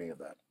didn't do any of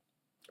that.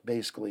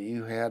 Basically,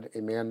 you had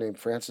a man named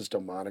Francis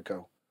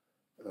Delmonico,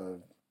 a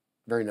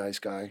very nice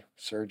guy,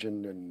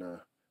 surgeon in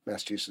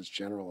Massachusetts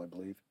General, I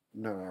believe,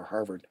 no,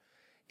 Harvard.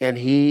 And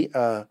he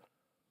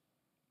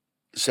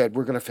said,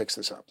 we're going to fix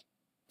this up.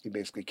 He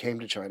basically came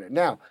to China.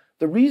 Now,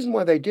 the reason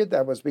why they did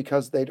that was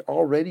because they'd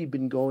already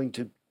been going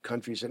to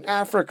countries in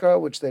Africa,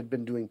 which they'd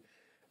been doing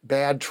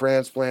bad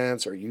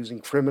transplants or using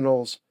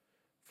criminals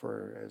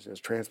as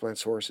transplant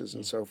sources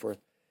and so forth.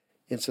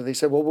 And so they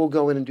said, well, we'll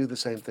go in and do the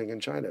same thing in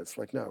China. It's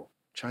like, no,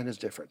 China's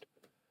different.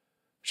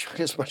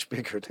 China's much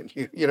bigger than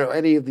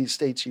any of these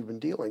states you've been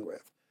dealing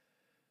with.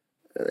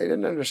 They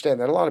didn't understand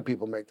that. A lot of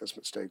people make this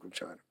mistake with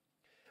China.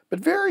 But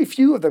very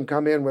few of them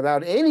come in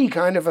without any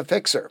kind of a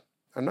fixer.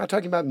 I'm not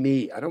talking about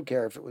me. I don't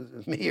care if it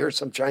was me or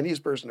some Chinese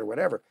person or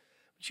whatever.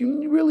 But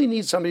you really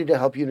need somebody to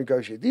help you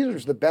negotiate. These are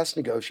the best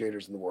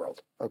negotiators in the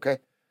world, okay?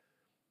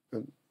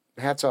 And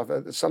hats off.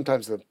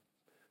 Sometimes the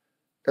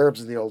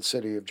Arabs in the old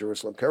city of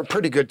Jerusalem are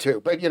pretty good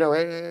too. But,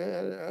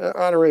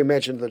 honorary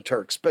mention to the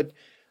Turks. But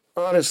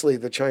honestly,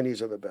 the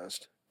Chinese are the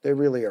best. They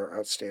really are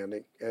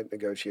outstanding at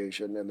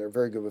negotiation, and they're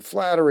very good with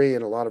flattery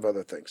and a lot of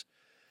other things.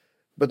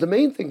 But the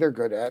main thing they're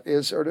good at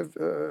is sort of,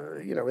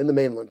 in the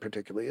mainland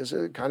particularly, is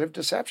a kind of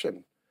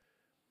deception.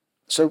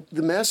 So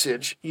the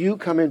message, you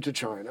come into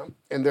China,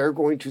 and they're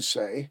going to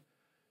say,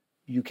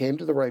 you came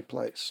to the right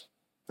place,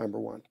 number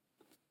one.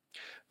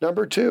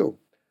 Number two,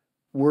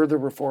 we're the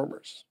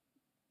reformers.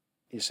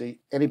 You see,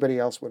 anybody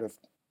else would have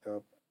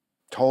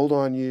told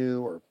on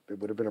you, or it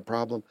would have been a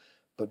problem,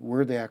 but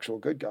we're the actual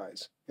good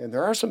guys. And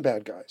there are some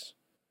bad guys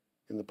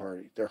in the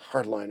party. They're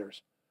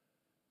hardliners.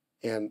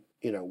 And,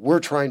 we're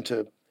trying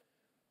to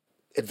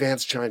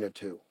advance China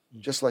too,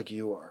 just like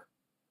you are.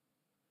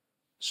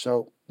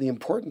 So the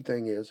important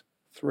thing is,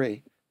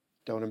 3,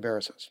 don't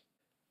embarrass us.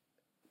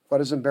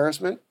 What is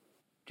embarrassment?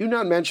 Do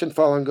not mention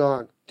Falun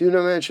Gong. Do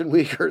not mention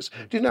Uyghurs.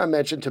 Do not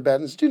mention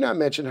Tibetans. Do not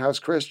mention House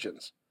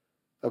Christians.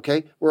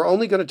 Okay? We're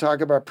only going to talk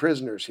about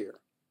prisoners here.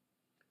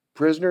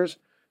 Prisoners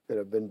that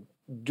have been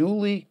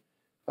duly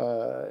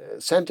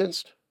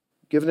sentenced,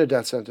 given a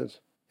death sentence,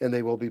 and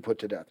they will be put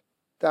to death.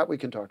 That we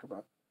can talk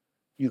about.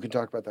 You can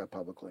talk about that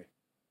publicly.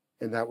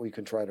 And that we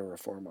can try to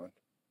reform on.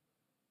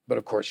 But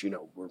of course,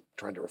 we're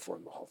trying to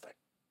reform the whole thing.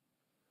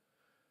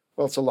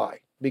 Well, it's a lie,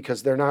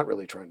 because they're not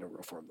really trying to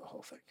reform the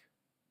whole thing.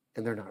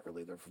 And they're not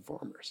really the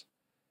reformers.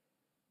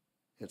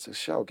 It's a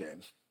shell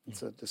game.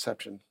 It's a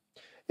deception.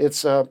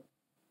 It's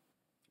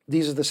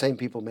these are the same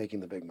people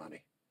making the big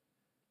money.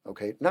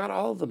 Okay? Not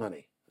all of the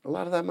money. A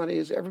lot of that money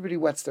is, everybody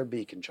wets their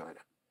beak in China.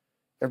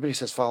 Everybody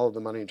says, follow the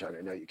money in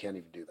China. No, you can't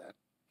even do that.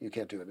 You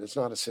can't do it. It's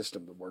not a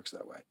system that works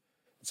that way.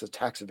 It's a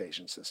tax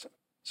evasion system.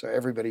 So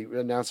everybody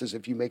announces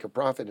if you make a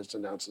profit, it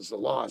announces a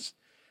loss,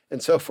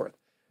 and so forth.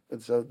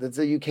 And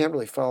so you can't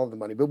really follow the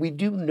money. But we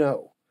do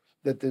know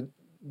that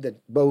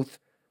both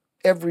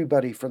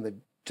everybody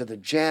to the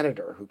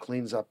janitor who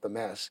cleans up the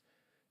mess,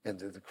 and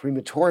to the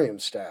crematorium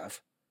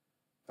staff,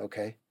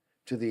 okay,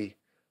 to the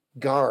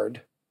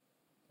guard,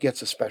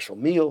 gets a special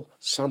meal,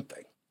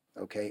 something,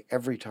 okay,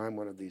 every time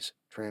one of these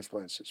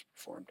transplants is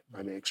performed.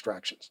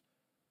 Extractions,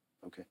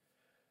 okay.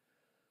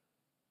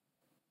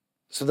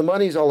 So the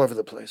money's all over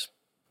the place.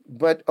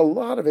 But a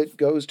lot of it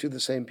goes to the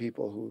same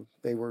people who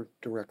they were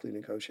directly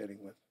negotiating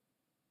with.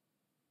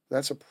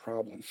 That's a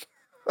problem.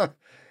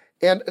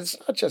 And it's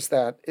not just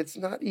that. It's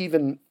not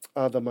even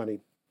the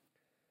money.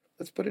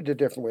 Let's put it a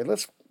different way.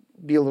 Let's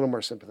be a little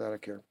more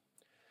sympathetic here.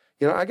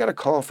 I got a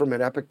call from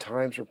an Epoch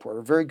Times reporter,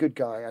 a very good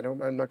guy.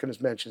 I'm not going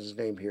to mention his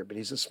name here, but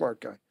he's a smart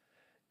guy.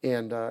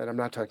 And I'm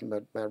not talking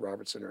about Matt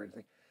Robertson or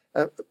anything,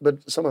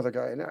 but some other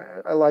guy. And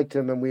I liked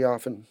him, and we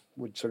often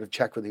would sort of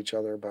check with each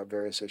other about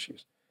various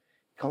issues.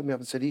 Called me up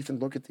and said, Ethan,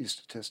 look at these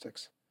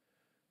statistics.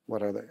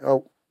 What are they?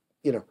 Oh,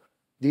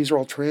 these are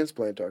all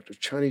transplant doctors,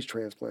 Chinese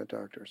transplant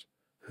doctors,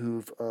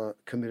 who've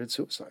committed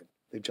suicide.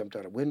 They jumped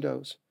out of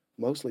windows,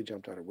 mostly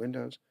jumped out of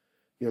windows.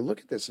 Look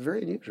at this, it's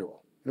very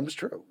unusual. And it was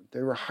true.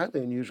 They were highly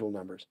unusual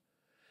numbers.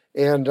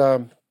 And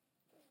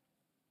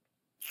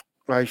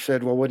I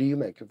said, well, what do you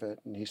make of it?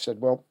 And he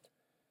said,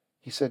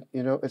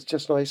 it's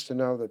just nice to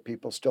know that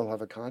people still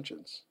have a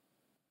conscience.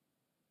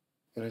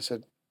 And I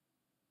said,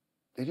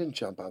 they didn't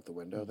jump out the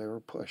window, they were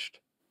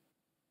pushed.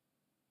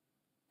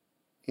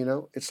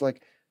 It's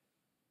like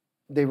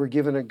they were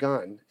given a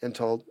gun and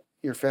told,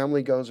 your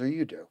family goes or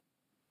you do.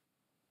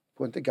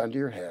 Point the gun to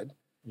your head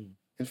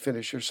and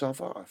finish yourself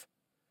off.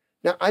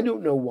 Now, I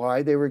don't know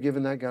why they were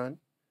given that gun.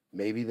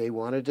 Maybe they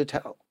wanted to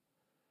tell.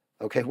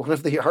 Okay, one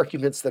of the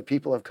arguments that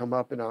people have come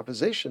up in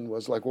opposition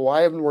was like, well,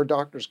 why haven't more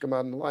doctors come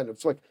out in the line?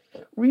 It's like,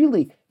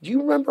 really? Do you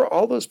remember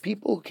all those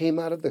people who came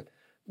out of the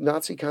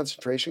Nazi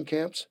concentration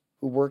camps,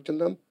 who worked in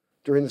them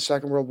during the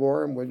Second World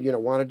War and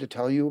wanted to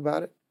tell you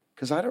about it?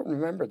 Because I don't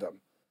remember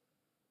them.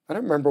 I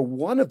don't remember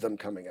one of them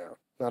coming out.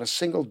 Not a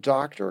single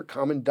doctor,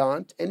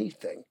 commandant,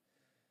 anything.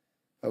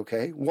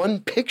 Okay? One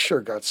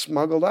picture got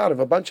smuggled out of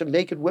a bunch of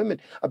naked women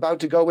about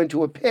to go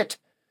into a pit.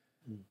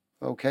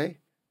 Okay?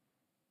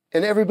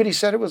 And everybody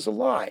said it was a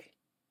lie.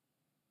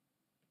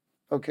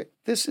 Okay,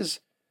 this is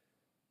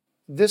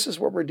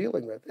what we're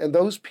dealing with. And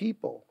those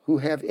people who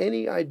have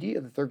any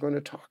idea that they're going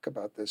to talk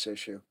about this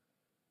issue,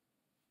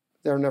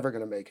 they're never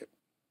going to make it.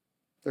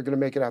 They're going to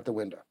make it out the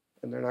window,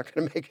 and they're not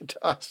going to make it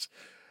to us.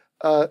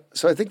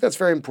 So I think that's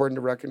very important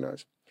to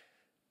recognize.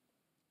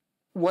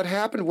 What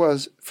happened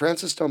was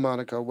Francis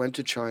Delmonico went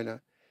to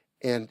China,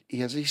 and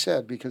as he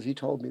said, because he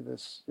told me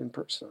this in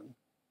person,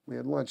 we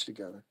had lunch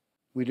together.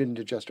 We didn't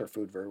digest our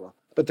food very well,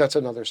 but that's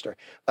another story.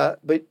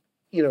 But,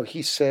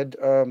 he said,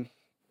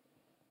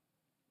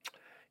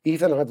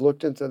 Ethan, I've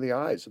looked into the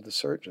eyes of the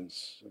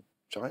surgeons of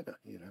China,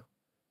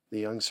 the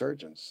young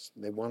surgeons.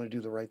 They want to do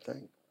the right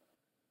thing.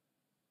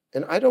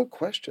 And I don't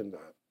question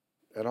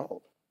that at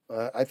all.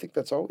 I think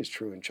that's always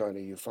true in China.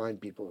 You find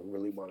people who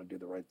really want to do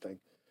the right thing.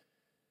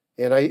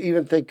 And I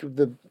even think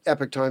the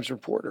Epoch Times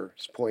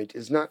reporter's point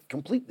is not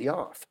completely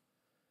off.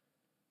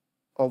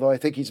 Although I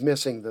think he's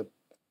missing the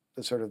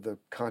sort of the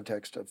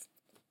context of,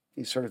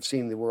 he's sort of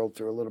seeing the world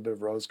through a little bit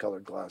of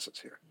rose-colored glasses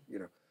here.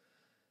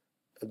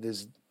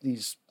 There's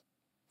these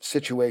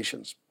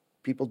situations.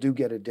 People do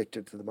get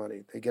addicted to the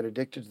money. They get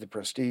addicted to the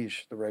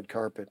prestige, the red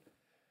carpet,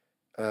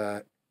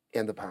 and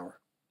the power.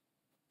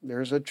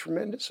 There's a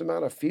tremendous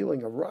amount of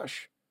feeling, a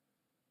rush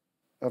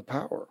of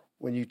power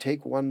when you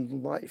take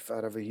one life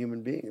out of a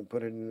human being and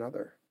put it in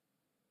another.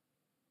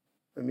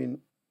 I mean,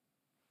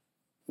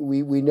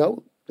 we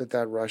know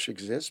that rush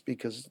exists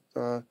because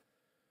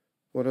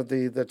one of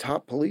the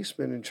top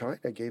policemen in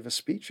China gave a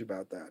speech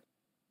about that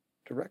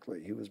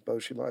directly. He was Bo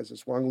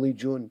Xilai's Wang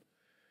Lijun.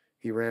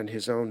 He ran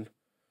his own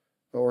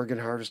organ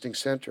harvesting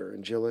center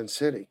in Jilin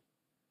City.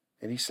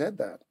 And he said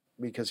that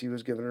because he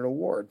was given an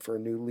award for a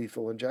new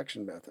lethal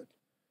injection method.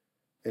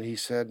 And he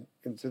said,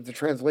 the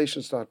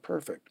translation's not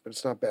perfect, but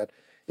it's not bad.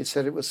 It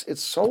said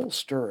it's soul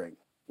stirring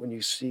when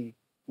you see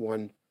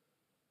the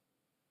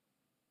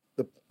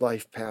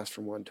life pass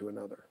from one to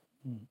another.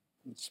 Mm.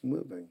 It's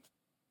moving.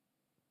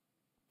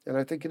 And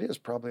I think it is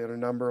probably on a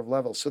number of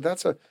levels. So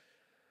that's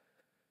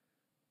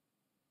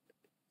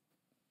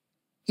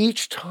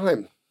each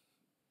time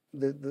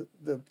the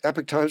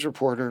Epoch Times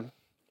reporter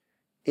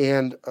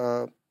and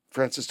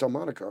Francis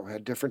Delmonico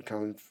had different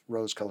kind of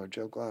rose-colored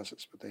Joe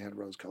glasses, but they had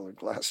rose-colored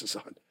glasses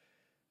on.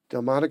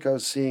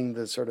 Delmonico's seeing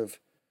the sort of,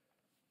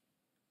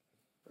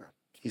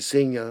 he's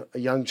seeing a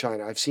young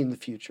China. I've seen the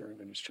future,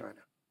 and it is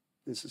China.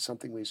 This is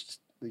something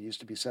that used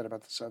to be said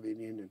about the Soviet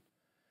Union.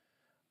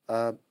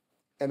 And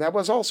that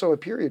was also a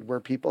period where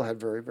people had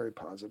very, very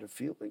positive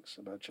feelings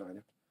about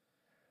China.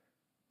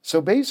 So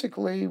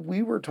basically,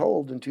 we were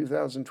told in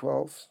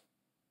 2012,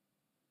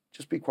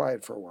 just be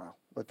quiet for a while.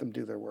 Let them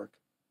do their work.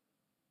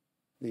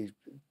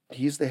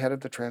 He's the head of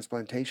the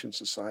Transplantation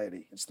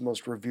Society. It's the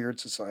most revered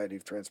society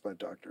of transplant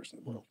doctors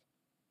in the world.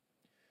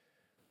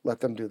 Let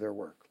them do their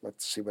work.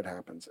 Let's see what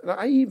happens. And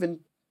I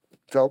even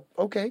felt,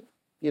 okay,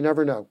 you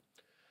never know.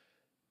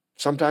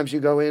 Sometimes you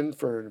go in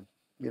for,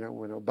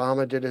 when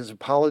Obama did his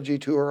apology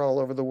tour all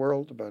over the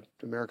world about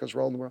America's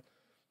role in the world,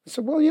 I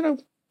said, well,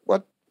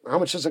 what? How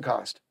much does it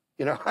cost?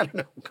 I don't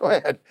know. Go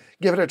ahead.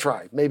 Give it a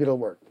try. Maybe it'll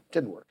work.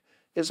 Didn't work.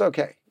 It's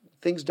okay.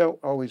 Things don't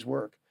always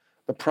work.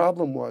 The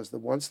problem was that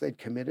once they'd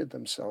committed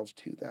themselves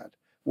to that,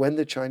 when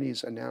the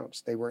Chinese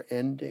announced they were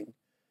ending,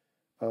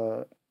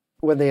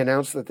 when they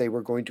announced that they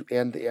were going to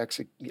end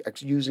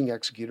using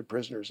executed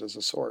prisoners as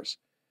a source,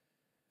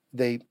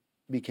 they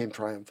became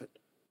triumphant.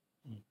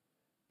 Mm.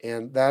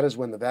 And that is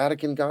when the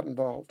Vatican got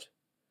involved.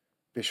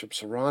 Bishop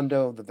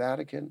Serrando of the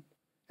Vatican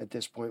at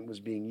this point was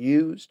being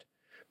used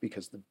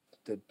because the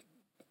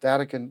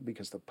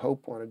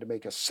Pope wanted to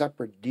make a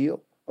separate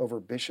deal over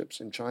bishops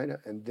in China,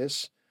 and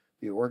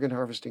the organ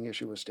harvesting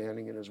issue was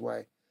standing in his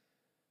way.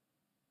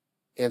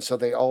 And so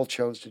they all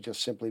chose to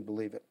just simply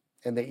believe it.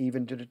 And they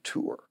even did a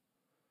tour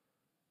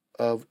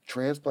of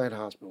transplant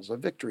hospitals, a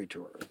victory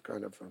tour,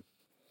 kind of.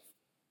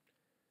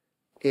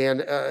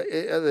 And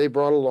they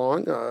brought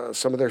along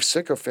some of their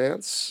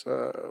sycophants,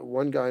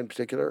 one guy in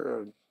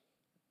particular,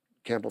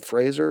 Campbell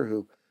Fraser,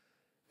 who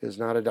is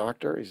not a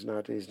doctor. He's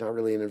not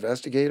really an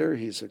investigator.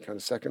 He's a kind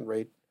of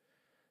second-rate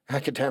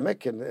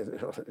academic in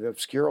an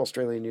obscure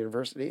Australian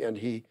university, and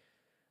he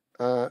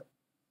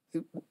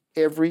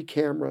every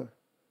camera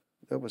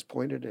that was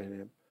pointed at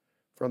him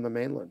from the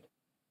mainland,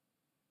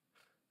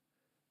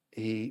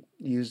 he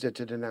used it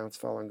to denounce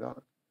Falun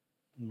Gong.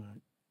 Right.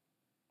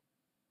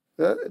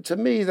 To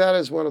me, that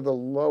is one of the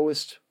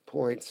lowest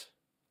points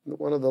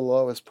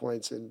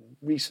in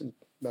recent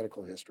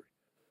medical history.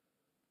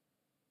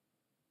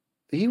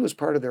 He was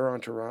part of their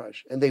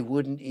entourage, and they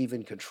wouldn't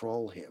even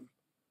control him.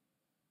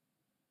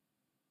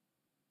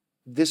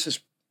 This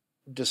is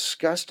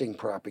disgusting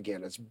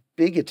propaganda. It's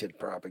bigoted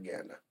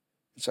propaganda.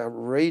 It's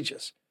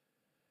outrageous.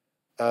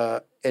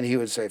 And he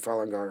would say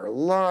Falun Gong are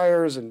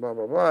liars and blah,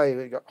 blah, blah. He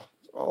would go,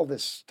 all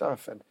this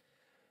stuff. And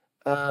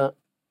I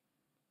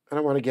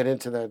don't want to get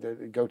into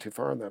that, go too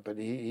far on that, but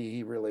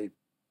he really,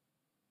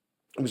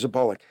 it was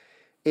appalling.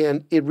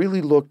 And it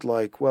really looked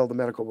like, the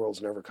medical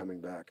world's never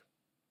coming back.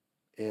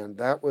 And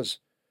that was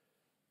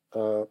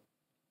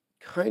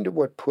kind of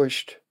what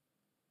pushed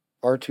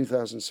our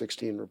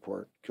 2016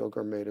 report,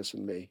 Kilgore, Matus,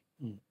 and me.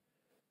 Mm.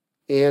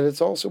 And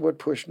it's also what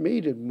pushed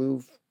me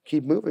to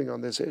keep moving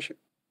on this issue.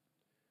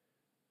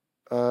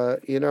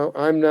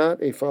 I'm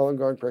not a Falun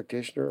Gong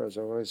practitioner, as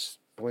I always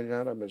pointed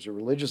out. I'm as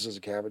religious as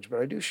a cabbage, but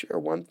I do share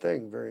one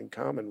thing very in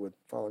common with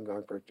Falun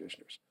Gong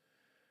practitioners.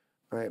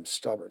 I am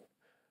stubborn.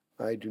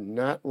 I do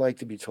not like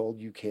to be told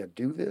you can't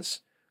do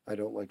this. I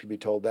don't like to be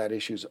told that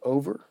issue's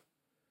over.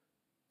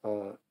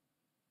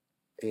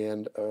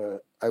 And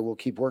I will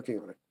keep working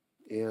on it.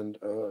 And,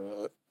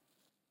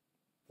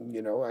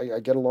 I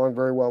get along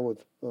very well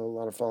with a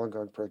lot of Falun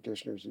Gong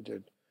practitioners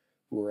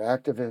who were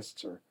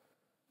activists or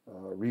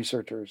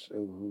researchers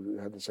who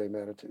had the same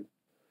attitude.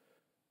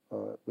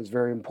 It was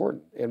very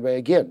important. And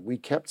again, we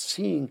kept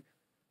seeing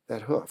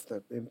that hoof,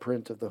 that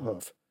imprint of the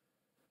hoof.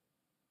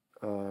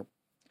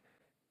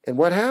 And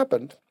what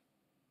happened?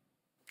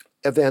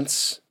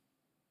 Events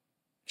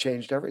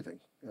changed everything,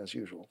 as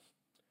usual.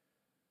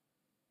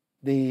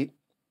 The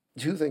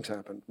two things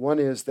happened. One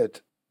is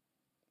that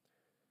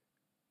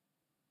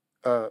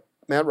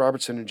Matt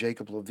Robertson and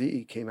Jacob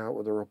Levy came out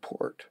with a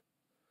report.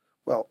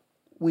 Well,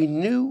 we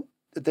knew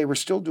that they were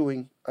still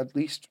doing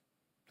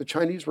the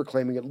Chinese were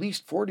claiming at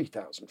least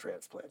 40,000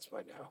 transplants by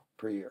now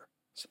per year.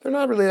 So they're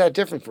not really that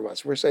different from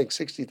us. We're saying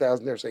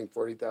 60,000, they're saying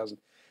 40,000.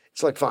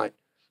 It's like, fine.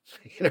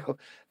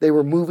 They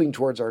were moving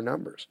towards our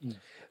numbers. Mm.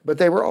 But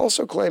they were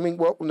also claiming,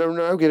 well, they're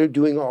now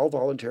doing all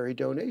voluntary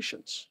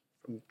donations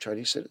from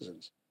Chinese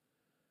citizens.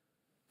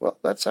 Well,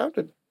 that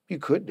sounded, you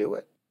could do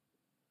it.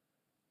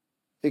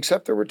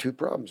 Except there were two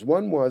problems.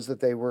 One was that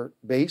they were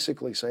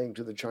basically saying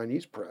to the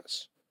Chinese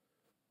press,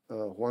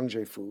 Huang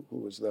Zhefu, who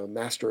was the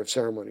master of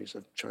ceremonies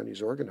of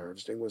Chinese organ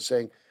harvesting, was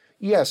saying,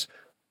 yes,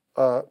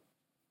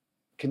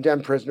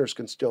 condemned prisoners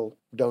can still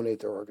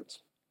donate their organs.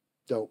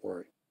 Don't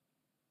worry.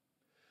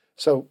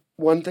 So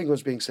one thing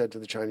was being said to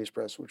the Chinese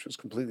press, which was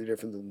completely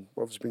different than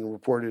what was being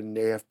reported in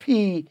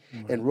AFP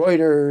and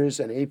Reuters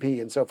and AP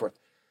and so forth.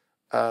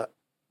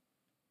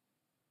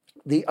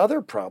 The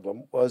other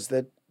problem was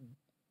that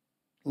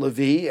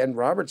Levy and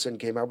Robertson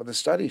came out with a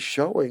study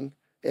showing,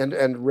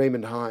 and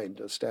Raymond Hind,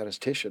 a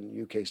statistician,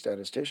 UK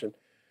statistician,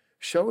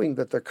 showing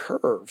that the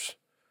curves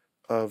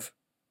of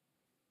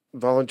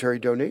voluntary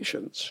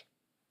donations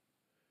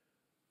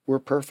were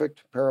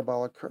perfect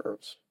parabolic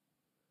curves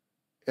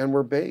and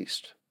were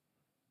based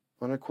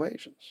on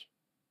equations,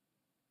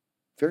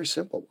 very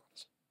simple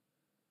ones.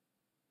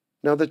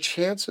 Now, the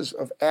chances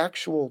of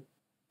actual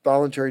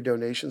voluntary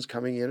donations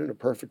coming in a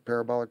perfect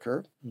parabolic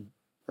curve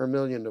are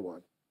 1,000,000 to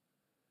 1.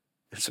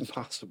 It's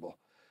impossible.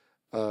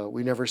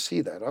 We never see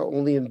that.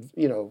 Only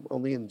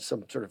in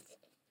some sort of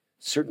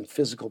certain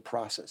physical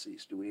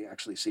processes do we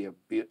actually see a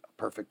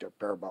perfect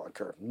parabolic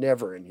curve.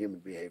 Never in human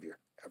behavior,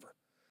 ever.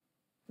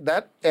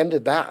 That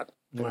ended that.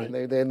 Right. I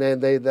mean,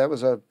 that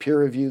was a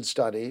peer-reviewed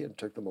study. It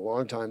took them a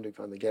long time to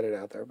finally get it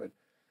out there, but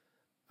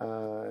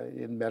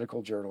in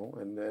medical journal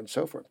and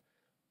so forth.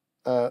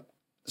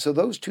 So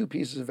those two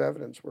pieces of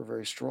evidence were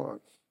very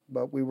strong,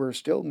 but we were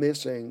still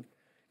missing.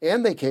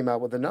 And they came out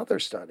with another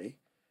study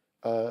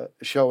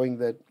showing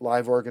that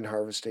live organ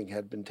harvesting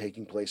had been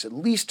taking place at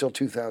least till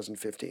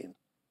 2015,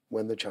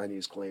 when the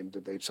Chinese claimed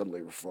that they'd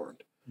suddenly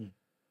reformed.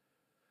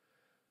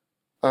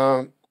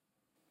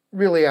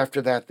 Really,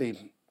 after that,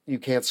 you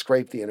can't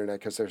scrape the internet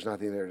because there's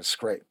nothing there to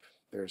scrape.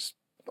 There's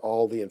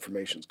all the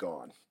information's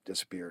gone,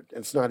 disappeared. And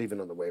it's not even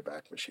on the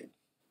Wayback Machine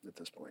at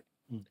this point.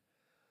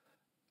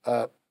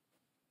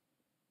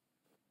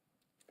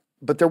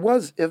 But there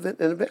was an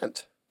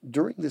event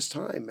during this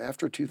time,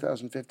 after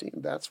 2015.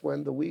 That's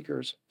when the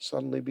Uyghurs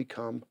suddenly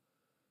become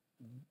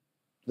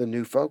the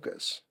new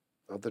focus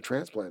of the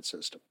transplant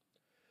system.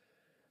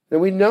 And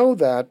we know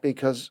that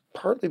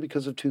partly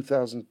because of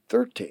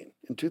 2013.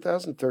 In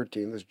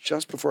 2013, this was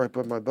just before I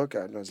put my book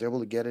out, and I was able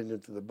to get it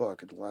into the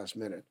book at the last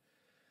minute.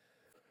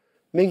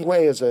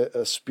 Minghui is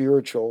a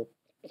spiritual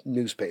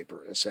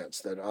newspaper, in a sense,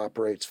 that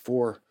operates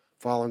for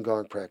Falun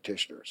Gong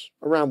practitioners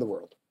around the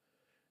world.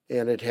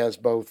 And it has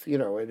both,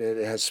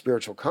 it has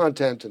spiritual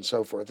content and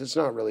so forth. It's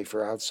not really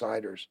for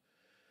outsiders.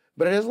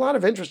 But it has a lot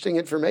of interesting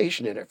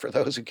information in it for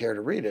those who care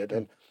to read it.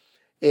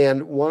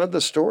 And one of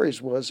the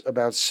stories was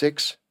about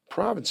 6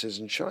 provinces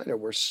in China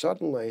where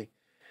suddenly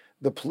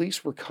the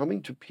police were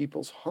coming to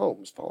people's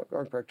homes, Falun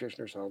Gong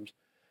practitioners' homes,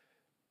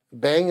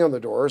 banging on the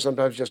door,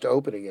 sometimes just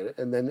opening it,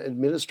 and then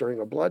administering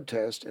a blood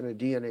test and a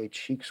DNA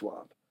cheek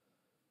swab.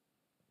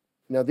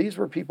 Now, these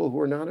were people who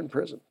were not in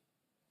prison.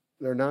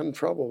 They're not in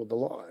trouble with the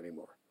law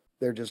anymore.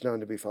 They're just known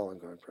to be Falun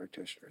Gong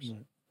practitioners.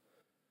 Right.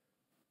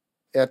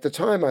 At the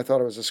time, I thought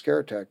it was a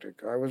scare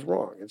tactic. I was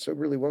wrong. It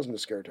really wasn't a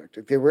scare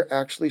tactic. They were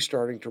actually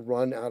starting to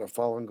run out of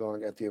Falun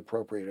Gong at the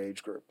appropriate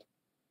age group.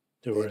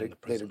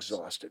 They'd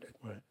exhausted it.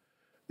 Right.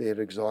 They had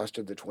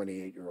exhausted the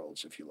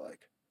 28-year-olds, if you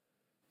like.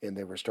 And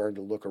they were starting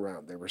to look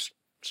around. They were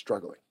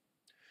struggling.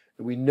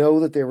 And we know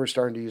that they were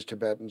starting to use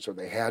Tibetans, or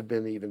they had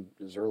been even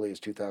as early as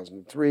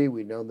 2003.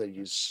 We know they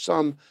used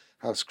some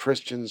House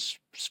Christians,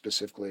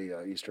 specifically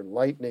Eastern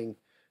Lightning.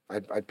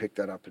 I picked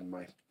that up in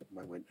my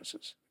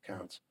witnesses'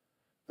 accounts.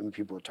 I mean,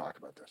 people would talk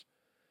about this.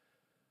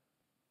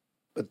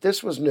 But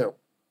this was new.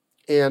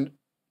 And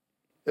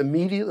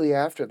immediately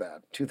after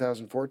that,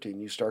 2014,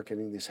 you start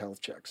getting these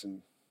health checks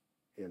in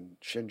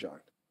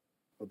Xinjiang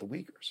of the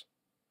Uyghurs.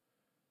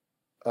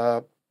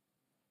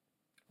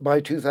 By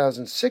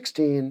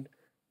 2016,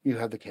 you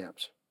had the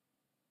camps.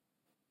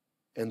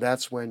 And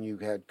that's when you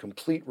had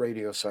complete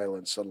radio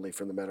silence suddenly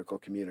from the medical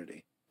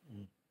community.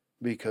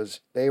 Because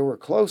they were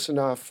close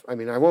enough. I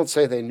mean, I won't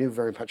say they knew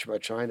very much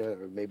about China,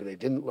 or maybe they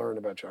didn't learn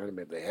about China,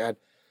 maybe they had.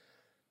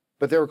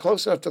 But they were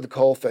close enough to the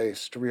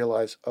coalface to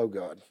realize, oh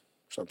God,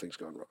 something's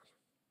gone wrong.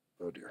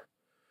 Oh dear.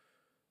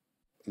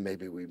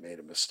 Maybe we made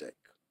a mistake.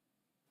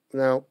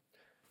 Now,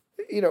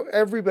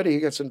 everybody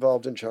who gets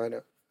involved in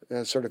China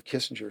has sort of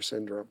Kissinger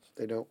syndrome.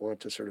 They don't want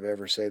to sort of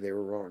ever say they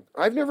were wrong.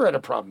 I've never had a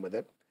problem with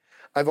it.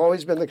 I've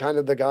always been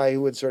the guy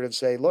who would sort of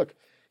say, look,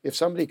 if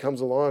somebody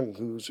comes along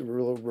who's a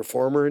real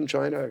reformer in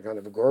China, kind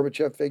of a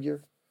Gorbachev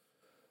figure,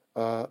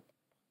 I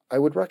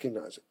would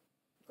recognize it.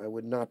 I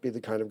would not be the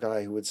kind of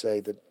guy who would say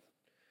that,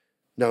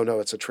 no,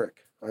 it's a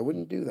trick. I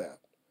wouldn't do that.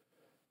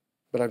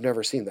 But I've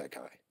never seen that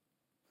guy.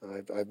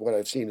 What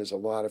I've seen is a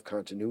lot of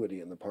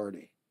continuity in the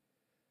party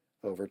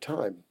over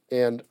time.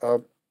 And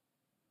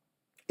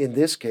in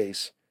this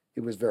case,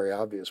 it was very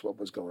obvious what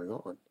was going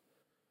on.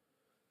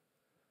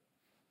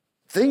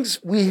 Things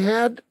we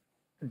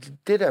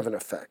did have an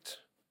effect.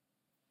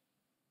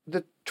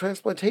 The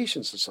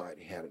Transplantation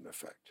Society had an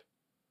effect.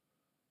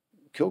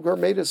 Kilgore,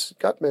 Matus,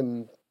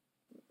 Gutmann,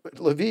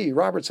 Levy,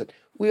 Robertson,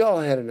 we all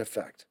had an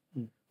effect.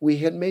 We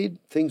had made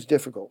things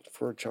difficult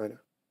for China,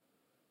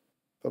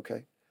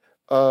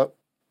 for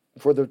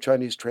the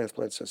Chinese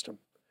transplant system.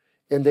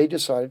 And they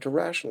decided to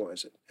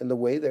rationalize it. And the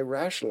way they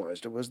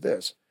rationalized it was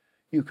this.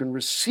 You can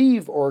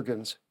receive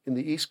organs in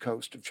the east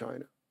coast of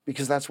China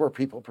because that's where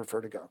people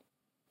prefer to go,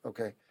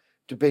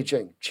 to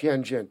Beijing,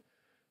 Tianjin,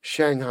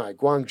 Shanghai,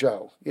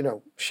 Guangzhou,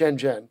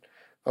 Shenzhen,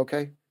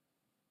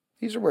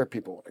 These are where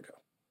people want to go.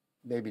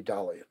 Maybe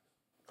Dalian,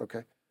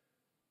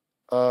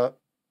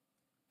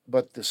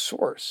 But the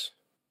source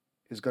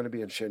is going to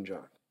be in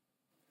Xinjiang.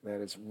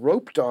 That is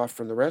roped off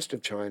from the rest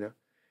of China.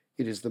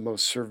 It is the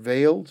most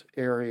surveilled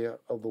area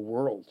of the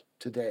world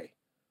today.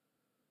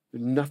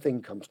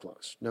 Nothing comes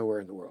close. Nowhere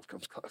in the world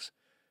comes close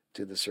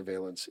to the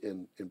surveillance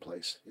in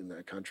place in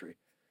that country.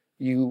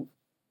 You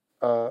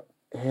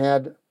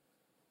had,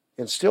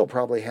 and still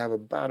probably have,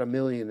 about 1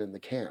 million in the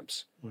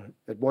camps. Right.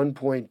 At one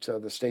point,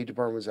 the State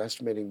Department was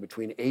estimating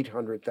between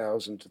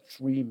 800,000 to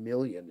 3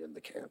 million in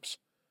the camps.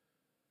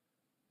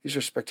 These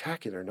are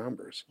spectacular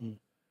numbers.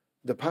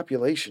 The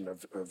population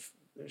of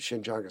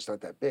Xinjiang is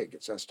not that big.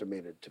 It's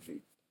estimated to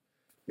be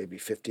maybe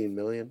 15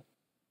 million.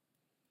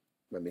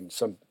 I mean,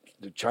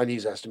 the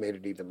Chinese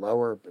estimated even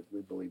lower, but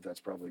we believe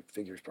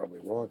figure's probably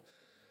wrong.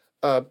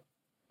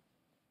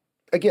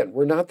 Again,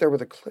 we're not there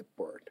with a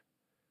clipboard,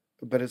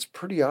 but it's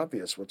pretty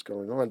obvious what's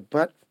going on.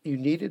 But you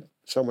needed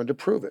someone to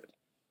prove it.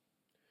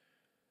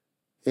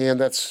 And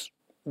that's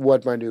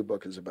what my new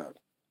book is about.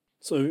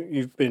 So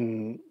you've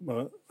been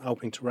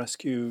helping to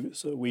rescue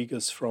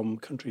Uyghurs from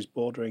countries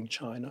bordering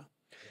China.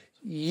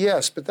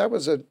 Yes, but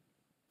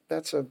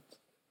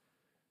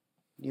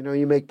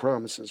you make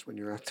promises when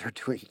you're out there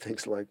doing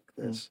things like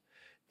this.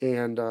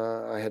 And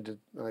I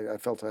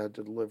felt I had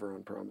to deliver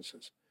on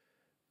promises.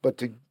 But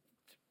the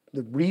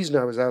reason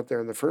I was out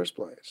there in the first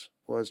place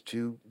was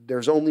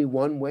there's only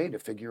one way to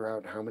figure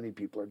out how many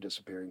people are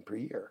disappearing per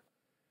year.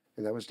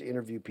 And that was to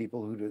interview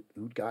people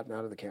who'd gotten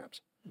out of the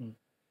camps.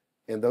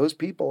 And those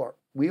people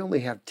we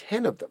only have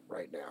 10 of them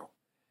right now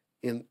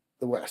in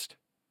the West,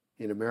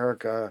 in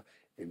America,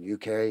 in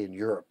UK, in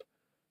Europe,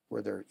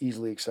 where they're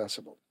easily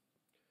accessible.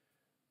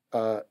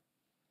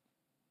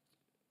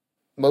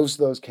 Most of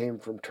those came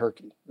from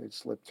Turkey. They'd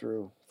slipped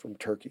through from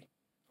Turkey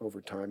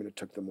over time, and it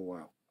took them a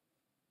while.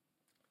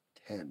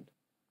 10.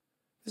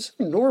 This is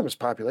an enormous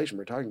population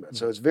we're talking about.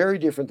 So it's very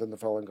different than the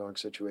Falun Gong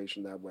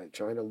situation that way.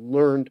 China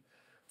learned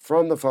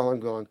from the Falun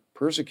Gong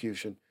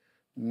persecution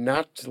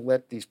not to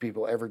let these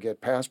people ever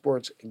get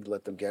passports and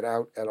let them get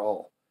out at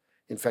all.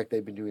 In fact,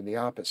 they've been doing the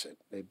opposite.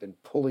 They've been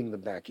pulling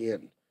them back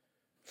in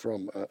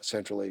from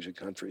Central Asian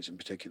countries in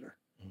particular,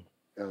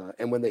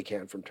 and when they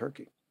can, from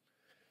Turkey.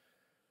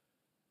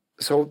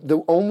 So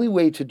the only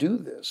way to do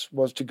this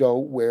was to go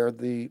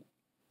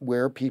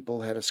where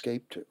people had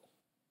escaped to.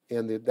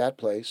 And that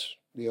place,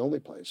 the only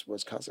place,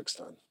 was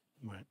Kazakhstan.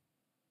 Right.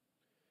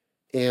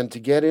 And to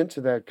get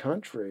into that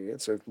country,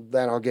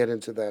 I'll get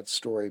into that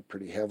story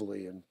pretty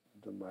heavily in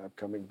my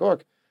upcoming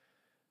book.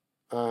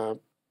 I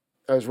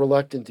was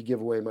reluctant to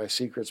give away my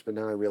secrets, but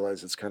now I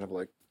realize it's kind of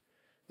like,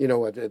 you know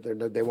what,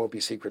 they won't be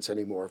secrets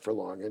anymore for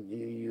long, and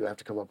you have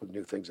to come up with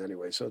new things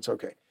anyway, so it's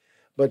okay.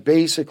 But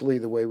basically,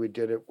 the way we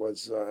did it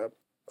was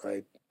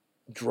I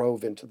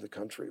drove into the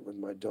country with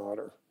my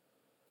daughter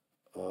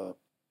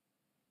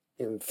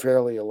in a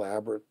fairly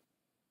elaborate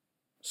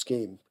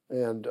scheme,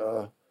 and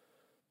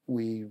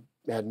we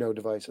had no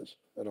devices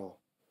at all.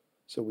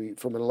 So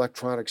from an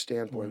electronic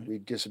standpoint, we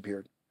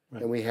disappeared.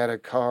 Right. And we had a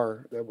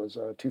car that was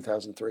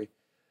 2003,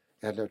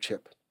 had no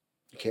chip.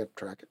 You can't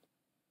track it.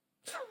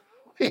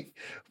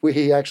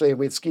 we actually,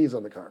 we had skis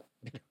on the car.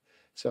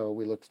 So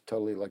we looked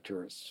totally like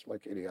tourists,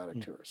 like idiotic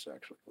Mm. tourists,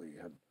 actually. We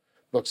had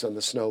books on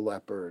the snow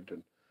leopard,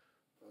 and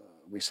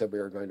we said we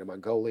were going to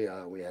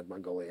Mongolia. We had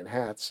Mongolian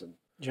hats. And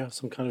Do you have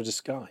some kind of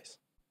disguise?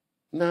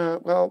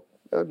 no, well,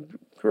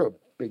 grew a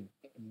big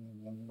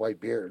white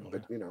beard,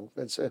 but,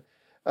 it's,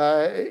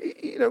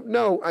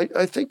 no,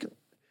 I think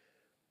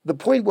the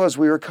point was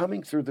we were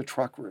coming through the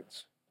truck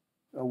routes,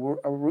 a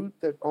route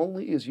that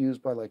only is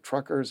used by like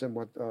truckers and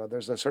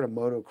there's a sort of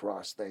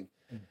motocross thing.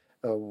 Mm.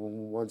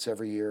 Once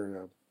every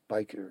year,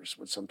 bikers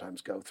would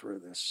sometimes go through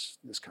this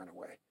kind of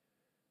way.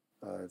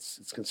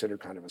 It's considered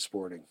kind of a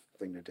sporting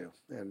thing to do,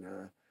 and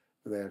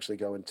they actually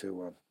go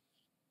into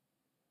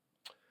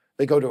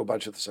they go to a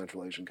bunch of the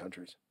Central Asian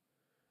countries.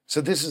 So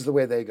this is the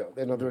way they go.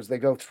 In other words, they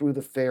go through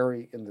the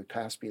ferry in the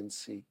Caspian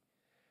Sea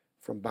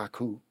from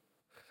Baku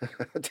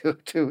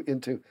to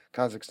into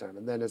Kazakhstan,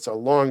 and then it's a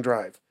long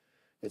drive.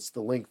 It's the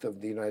length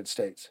of the United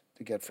States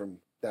to get from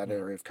that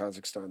area of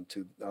Kazakhstan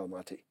to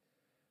Almaty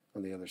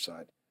on the other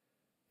side.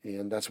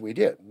 And that's what we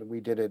did. We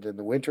did it in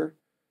the winter.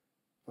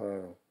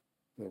 The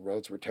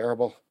roads were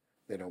terrible.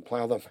 They don't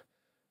plow them.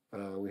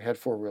 We had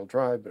four-wheel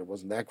drive, but it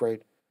wasn't that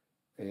great.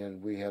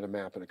 And we had a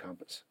map and a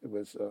compass. It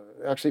was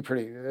actually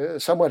pretty,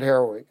 somewhat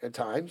harrowing at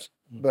times,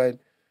 but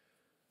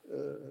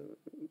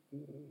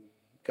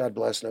God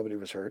bless, nobody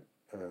was hurt.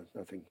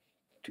 Nothing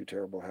too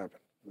terrible happened.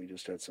 We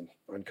just had some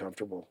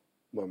uncomfortable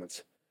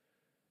moments.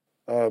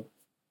 My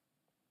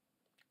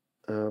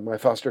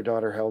foster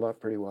daughter held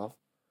up pretty well.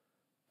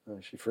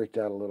 She freaked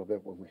out a little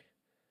bit when we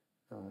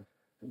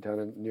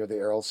down near the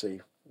Aral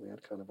Sea. We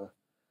had kind of a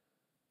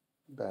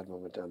bad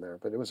moment down there,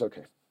 but it was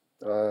okay.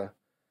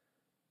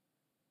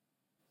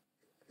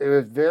 It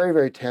was very,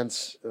 very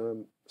tense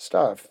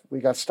stuff. We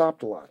got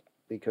stopped a lot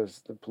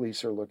because the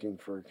police are looking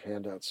for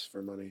handouts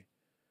for money,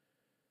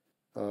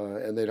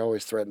 and they'd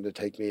always threatened to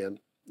take me in.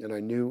 And I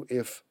knew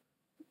if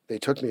they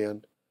took me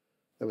in,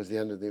 that was the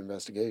end of the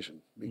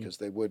investigation because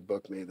they would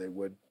book me, they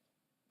would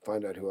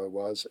find out who I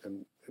was,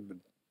 and it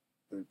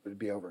would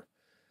be over.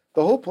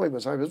 The whole point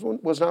was I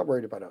was not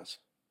worried about us.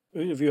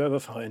 Have you ever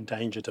felt in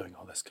danger doing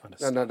all this kind of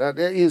stuff? No,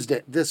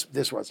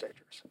 this was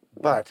dangerous,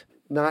 but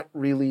not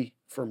really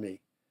for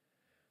me.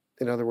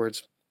 In other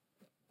words,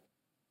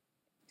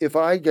 if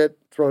I get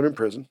thrown in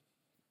prison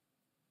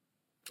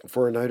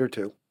for a night or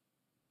two,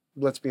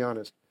 let's be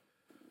honest,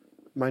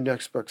 my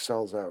next book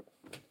sells out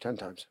 10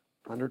 times,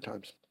 100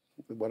 times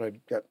what I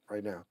get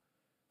right now.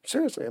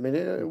 Seriously, I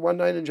mean, one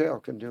night in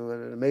jail can do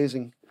an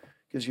amazing,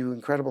 gives you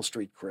incredible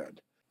street cred.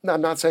 Now,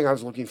 I'm not saying I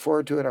was looking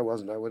forward to it. I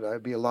wasn't.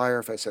 I'd be a liar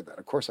if I said that.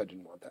 Of course, I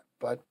didn't want that.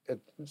 But at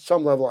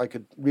some level, I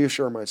could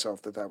reassure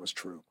myself that that was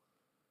true.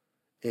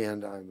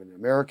 And I'm an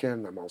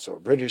American. I'm also a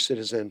British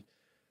citizen.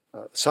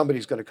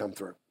 Somebody's going to come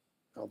through.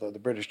 Although the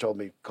British told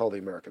me, call the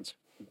Americans.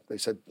 They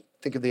said,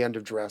 think of the end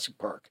of Jurassic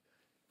Park.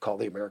 Call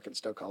the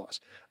Americans, don't call us.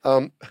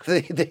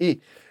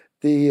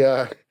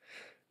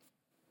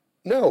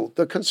 No,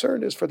 the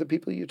concern is for the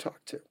people you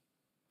talk to.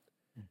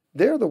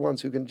 They're the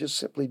ones who can just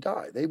simply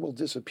die. They will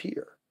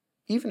disappear,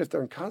 even if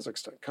they're in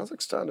Kazakhstan.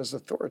 Kazakhstan is an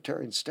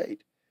authoritarian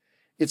state.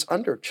 It's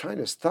under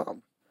China's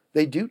thumb.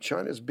 They do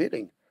China's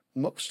bidding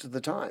most of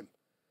the time.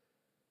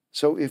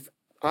 So if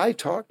I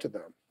talk to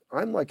them,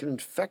 I'm like an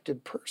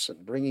infected person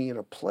bringing in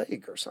a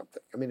plague or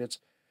something. I mean,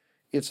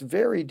 it's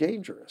very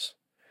dangerous.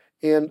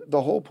 And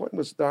the whole point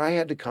was that I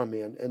had to come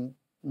in and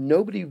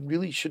nobody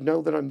really should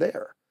know that I'm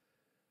there.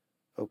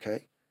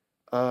 Okay.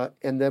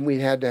 And then we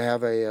had to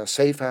have a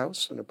safe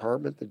house, an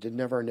apartment that didn't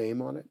have our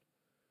name on it,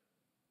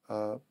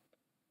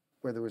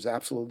 where there was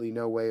absolutely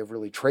no way of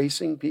really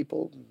tracing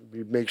people.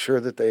 We'd make sure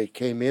that they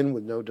came in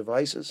with no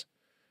devices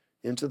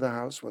into the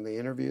house when they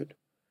interviewed,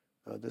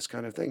 this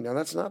kind of thing. Now,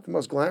 that's not the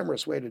most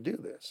glamorous way to do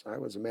this. I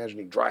was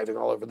imagining driving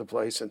all over the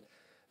place and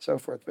so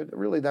forth, but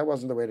really that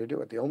wasn't the way to do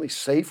it. The only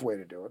safe way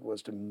to do it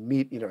was to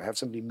meet, have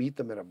somebody meet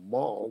them at a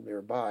mall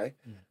nearby,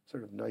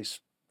 sort of nice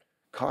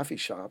coffee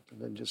shop,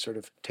 and then just sort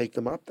of take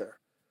them up there.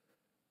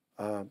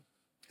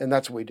 And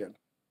that's what we did.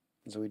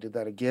 And so we did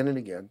that again and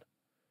again.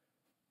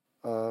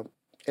 And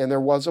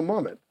there was a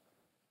moment,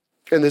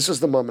 and this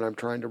is the moment I'm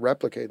trying to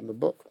replicate in the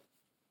book.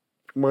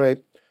 My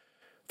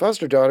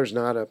foster daughter's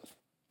not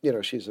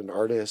she's an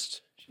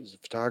artist, she's a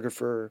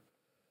photographer,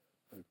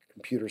 a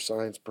computer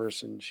science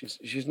person.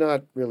 She's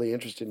not really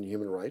interested in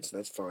human rights,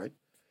 that's fine.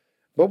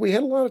 But we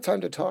had a lot of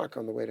time to talk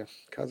on the way to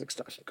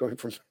Kazakhstan, going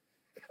from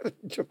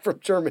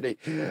Germany,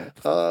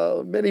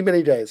 many,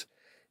 many days.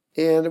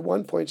 And at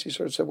one point she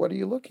sort of said, what are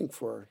you looking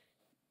for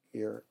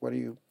here? What are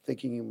you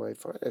thinking you might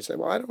find? I said,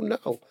 well, I don't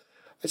know.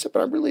 I said,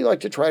 but I'd really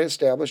like to try to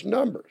establish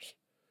numbers.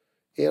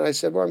 And I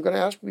said, what I'm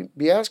going to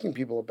be asking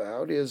people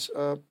about is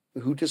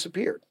who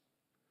disappeared.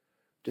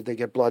 Did they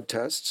get blood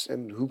tests?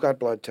 And who got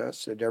blood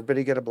tests? Did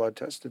everybody get a blood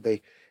test? Did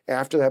they,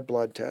 after that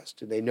blood test,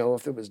 did they know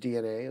if it was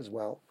DNA as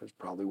well? It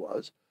probably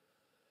was.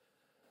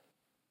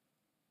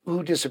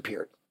 Who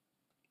disappeared?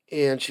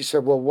 And she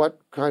said, well,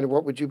 what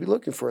would you be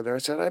looking for there? I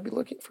said, I'd be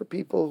looking for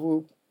people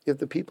who, if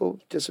the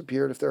people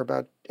disappeared, if they're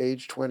about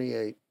age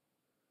 28,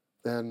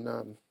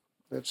 then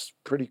It's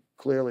pretty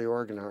clearly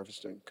organ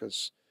harvesting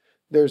because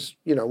there's,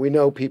 we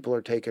know people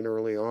are taken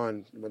early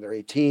on when they're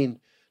 18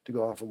 to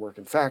go off and work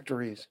in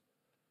factories,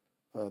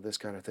 this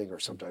kind of thing, or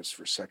sometimes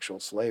for sexual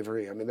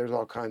slavery. I mean, there's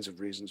all kinds of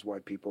reasons why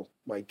people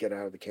might get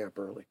out of the camp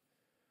early.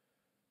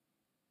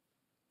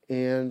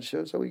 And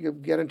so we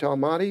get into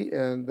Almaty,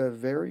 and the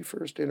very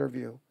first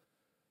interview,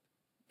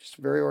 just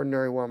a very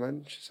ordinary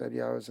woman. She said,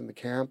 yeah, I was in the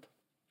camp,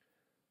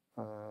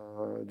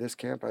 this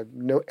camp. I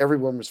know every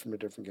woman was from a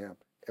different camp,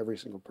 every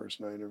single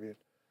person I interviewed.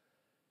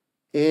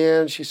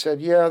 And she said,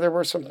 yeah, there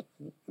were some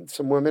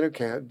women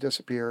who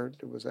disappeared.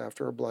 It was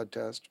after a blood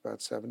test,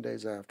 about 7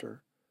 days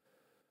after.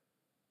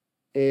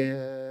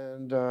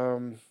 And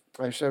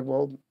I said,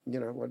 well,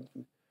 what,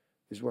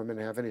 these women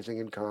have anything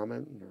in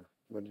common? Or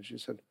what did she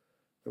said?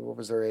 What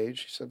was their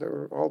age? She said they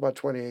were all about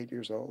 28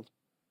 years old.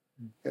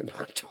 And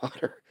my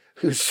daughter,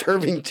 who's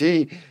serving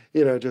tea,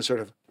 just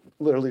sort of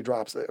literally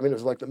drops it. I mean, it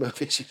was like the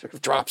movie. She sort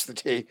of drops the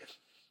tea,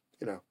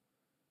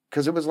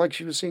 because it was like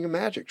she was seeing a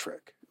magic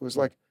trick. It was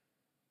like,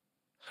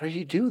 how did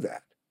he do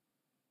that?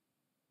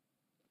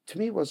 To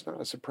me, it was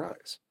not a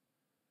surprise.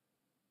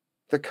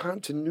 The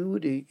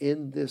continuity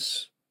in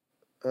this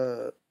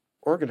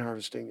organ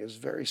harvesting is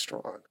very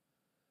strong.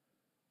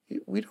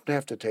 We don't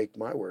have to take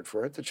my word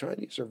for it. The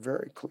Chinese are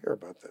very clear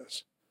about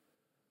this.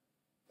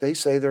 They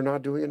say they're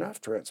not doing enough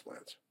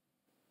transplants.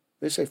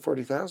 They say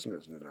 40,000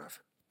 isn't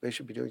enough. They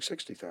should be doing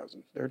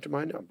 60,000. They're to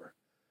my number.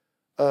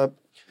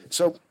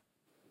 So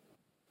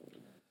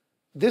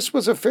this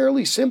was a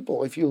fairly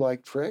simple, if you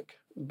like, trick.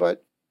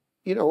 But,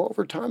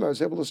 over time I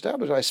was able to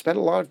establish, I spent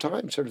a lot of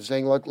time sort of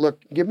saying,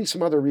 look, give me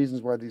some other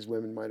reasons why these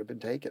women might have been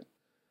taken.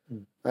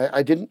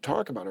 I didn't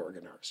talk about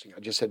organ harvesting.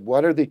 I just said,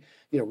 what are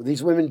were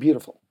these women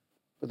beautiful?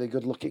 Were they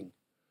good looking?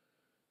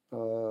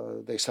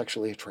 They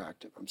sexually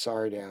attractive? I'm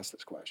sorry to ask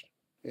this question.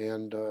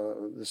 And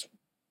there's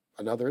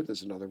another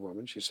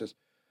woman. She says,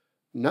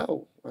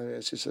 no.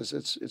 She says,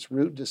 it's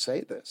rude to say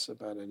this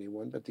about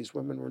anyone, but these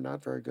women were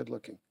not very good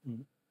looking.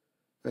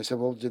 I said,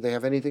 well, did they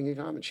have anything in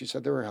common? She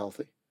said they were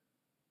healthy.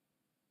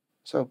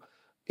 So,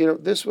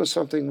 this was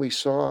something we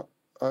saw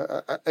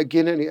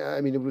again.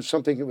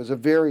 It was a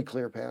very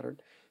clear pattern.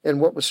 And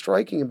what was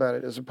striking about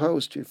it, as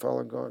opposed to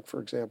Falun Gong,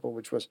 for example,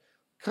 which was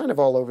kind of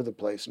all over the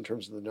place in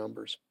terms of the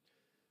numbers,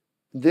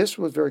 this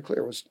was very clear.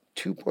 It was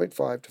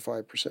 2.5 to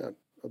 5%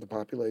 of the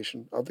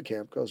population of the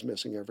camp goes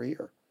missing every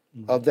year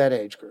of that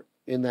age group,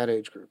 in that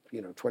age group,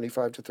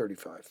 25 to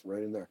 35,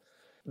 right in there.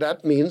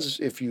 That means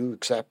if you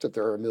accept that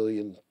there are 1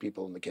 million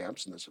people in the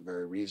camps, and that's a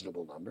very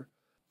reasonable number,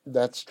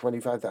 that's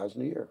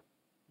 25,000 a year.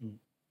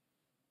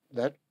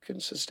 That can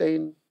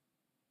sustain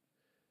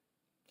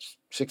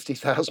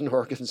 60,000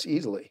 organs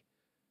easily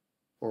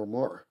or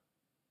more.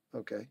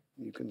 Okay,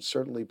 you can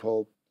certainly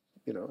pull,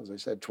 as I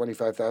said,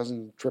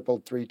 25,000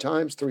 tripled 3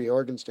 times, 3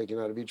 organs taken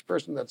out of each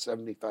person, that's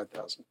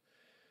 75,000.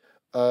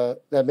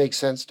 That makes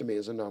sense to me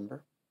as a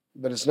number,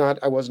 but it's not,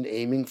 I wasn't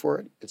aiming for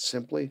it. It's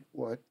simply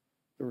what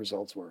the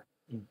results were.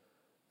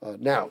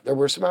 Now, there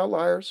were some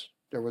outliers.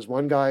 There was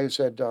one guy who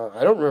said,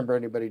 I don't remember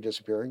anybody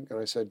disappearing. And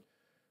I said,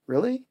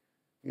 really?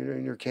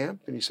 In your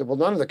camp? And he said, well,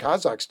 none of the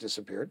Kazakhs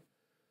disappeared.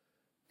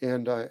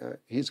 And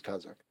he's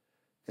Kazakh.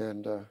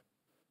 And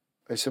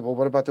I said, well,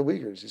 what about the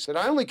Uyghurs? He said,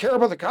 I only care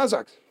about the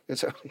Kazakhs. And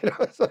so,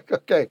 it's like,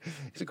 okay.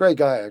 He's a great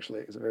guy,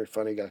 actually. He's a very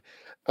funny guy.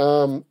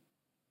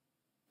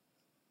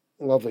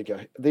 Lovely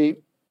guy.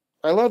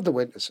 I love the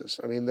witnesses.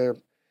 I mean,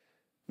 the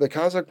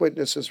Kazakh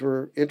witnesses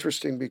were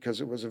interesting because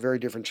it was a very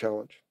different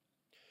challenge.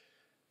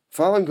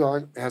 Falun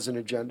Gong has an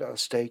agenda, a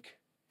stake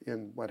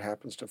in what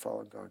happens to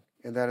Falun Gong.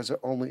 And that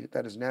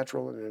is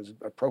natural and it is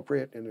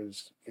appropriate and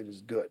it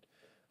is good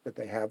that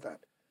they have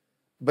that.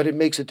 But it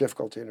makes it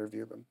difficult to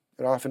interview them.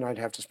 And often I'd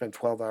have to spend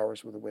 12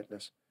 hours with a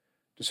witness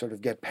to sort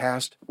of get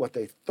past what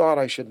they thought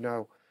I should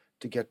know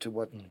to get to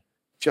what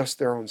just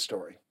their own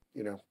story,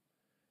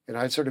 And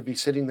I'd sort of be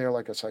sitting there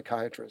like a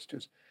psychiatrist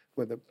who's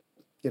with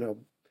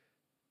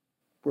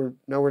we're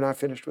not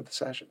finished with the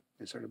session.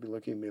 They sort of be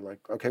looking at me like,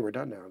 okay, we're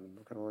done now. And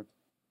I'm kind of like,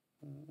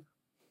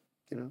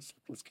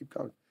 let's keep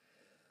going.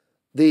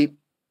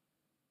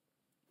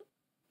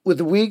 With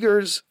the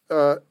Uyghurs,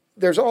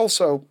 there's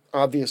also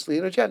obviously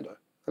an agenda.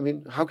 I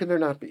mean, how can there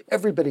not be?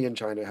 Everybody in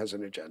China has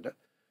an agenda.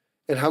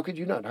 And how could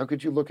you not? How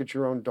could you look at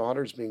your own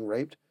daughters being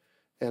raped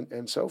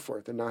and so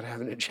forth and not have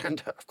an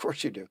agenda? Of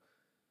course you do.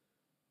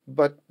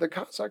 But the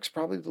Kazakhs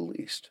probably the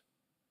least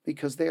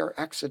because they are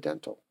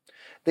accidental.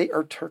 They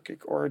are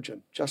Turkic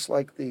origin, just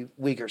like the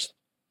Uyghurs.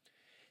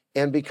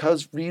 And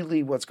because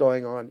really what's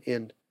going on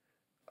in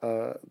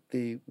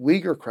the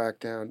Uyghur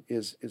crackdown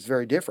is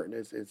very different.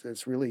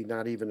 It's really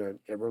not even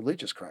a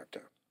religious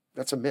crackdown.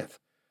 That's a myth.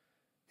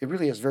 It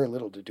really has very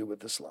little to do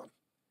with Islam.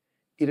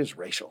 It is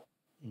racial,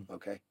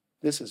 okay?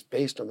 This is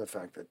based on the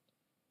fact that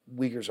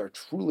Uyghurs are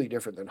truly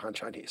different than Han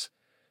Chinese,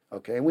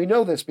 okay? And we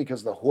know this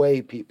because the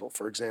Hui people,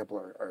 for example,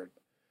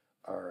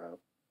 are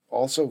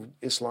also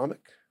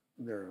Islamic.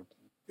 They're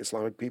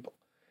Islamic people.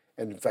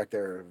 And in fact,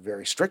 they're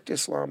very strict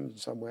Islam in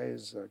some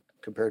ways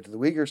compared to the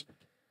Uyghurs.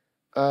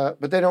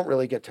 But they don't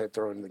really get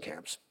thrown in the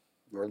camps,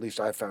 or at least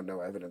I found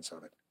no evidence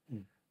of it.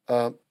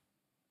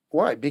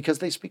 Why? Because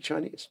they speak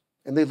Chinese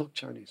and they look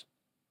Chinese.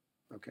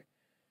 Okay.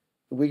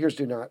 The Uyghurs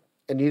do not,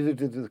 and neither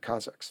do the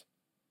Kazakhs.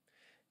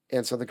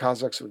 And so the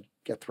Kazakhs would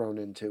get thrown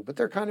in too, but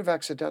they're kind of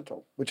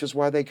accidental, which is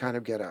why they kind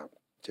of get out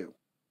too.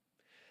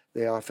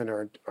 They often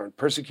aren't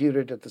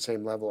persecuted at the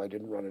same level. I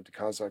didn't run into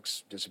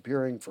Kazakhs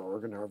disappearing for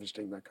organ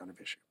harvesting, that kind of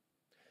issue.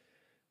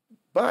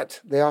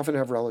 But they often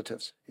have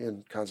relatives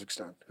in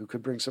Kazakhstan who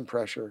could bring some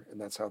pressure,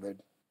 and that's how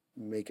they'd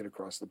make it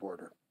across the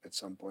border at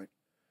some point.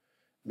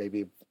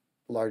 Maybe a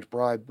large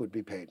bribe would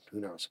be paid,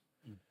 who knows.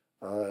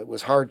 It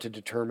was hard to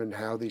determine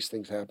how these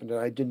things happened, and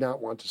I did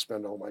not want to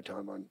spend all my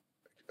time on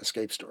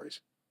escape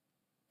stories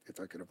if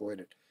I could avoid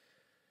it.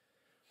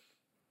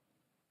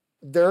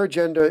 Their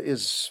agenda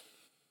is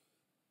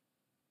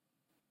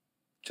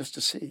just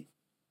to see.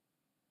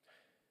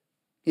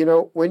 You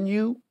know, when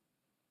you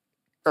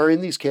are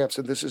in these camps,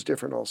 and this is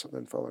different also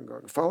than Falun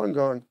Gong. Falun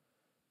Gong,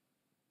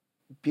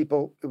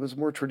 people, it was a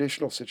more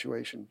traditional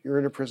situation. You're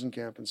in a prison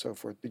camp and so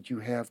forth, but you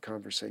have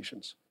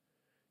conversations.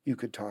 You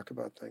could talk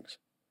about things.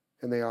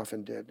 And they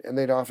often did. And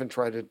they'd often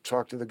try to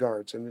talk to the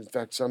guards. And in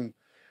fact, some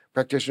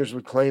practitioners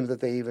would claim that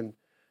they even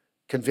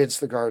convinced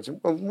the guards.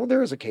 Well,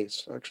 there is a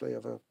case, actually,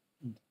 of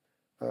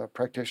a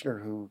practitioner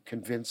who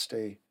convinced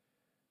a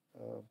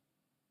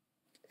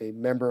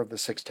member of the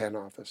 610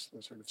 office,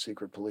 the sort of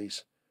secret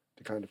police,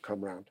 to kind of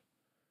come around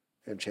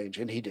and change.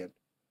 And he did.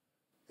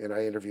 And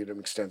I interviewed him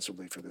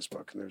extensively for this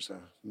book. And there's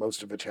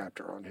most of a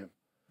chapter on him.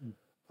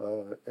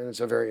 And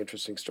it's a very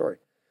interesting story.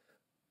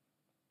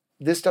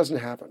 This doesn't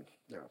happen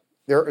now.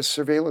 There is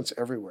surveillance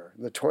everywhere,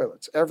 in the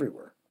toilets,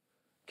 everywhere.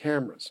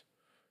 Cameras,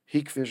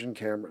 Hikvision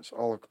cameras,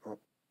 all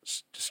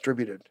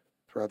distributed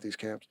throughout these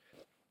camps.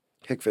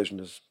 Hikvision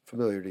is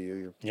familiar to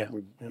you.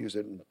 We use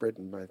it in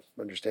Britain,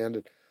 I understand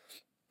it.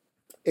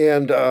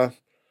 And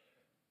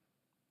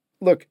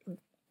look,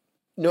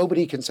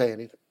 nobody can say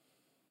anything.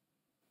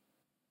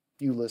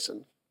 You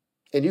listen.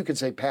 And you can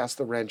say, pass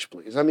the wrench,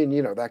 please. I mean,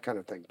 you know, that kind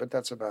of thing, but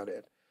that's about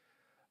it.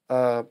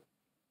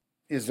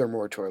 Is there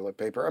more toilet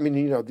paper? I mean,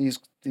 you know, these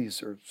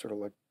are sort of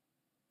like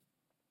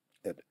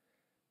it.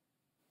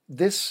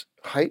 This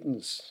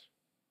heightens,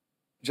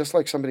 just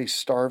like somebody's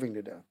starving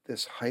to death,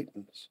 this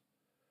heightens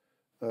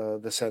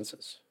the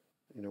senses.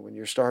 You know, when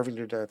you're starving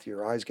to death,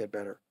 your eyes get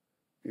better.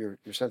 Your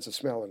sense of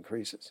smell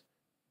increases.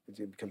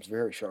 It becomes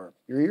very sharp.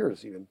 Your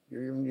ears even,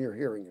 your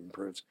hearing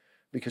improves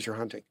because you're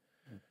hunting.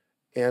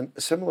 And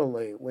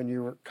similarly, when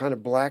you're kind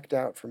of blacked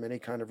out from any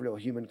kind of real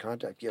human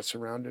contact, yet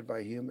surrounded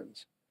by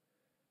humans,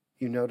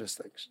 you notice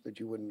things that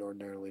you wouldn't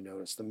ordinarily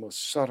notice, the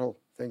most subtle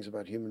things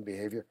about human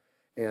behavior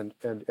and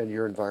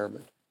your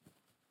environment,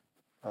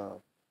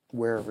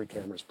 where every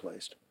camera is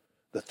placed,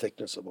 the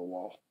thickness of a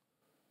wall.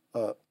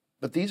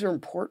 But these are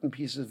important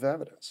pieces of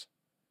evidence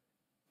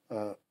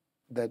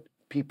that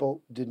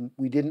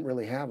we didn't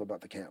really have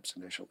about the camps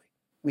initially.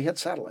 We had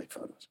satellite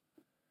photos.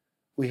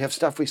 We have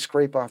stuff we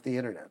scrape off the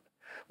internet.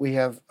 We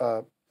have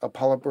a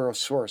Politburo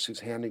source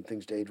who's handing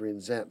things to Adrian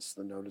Zentz,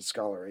 the noted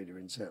scholar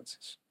Adrian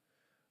Zentz,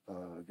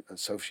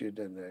 associate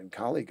and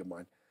colleague of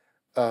mine.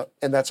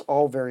 And that's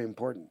all very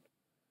important.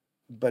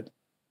 But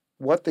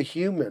what the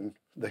human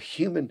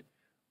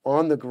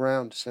on the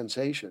ground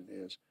sensation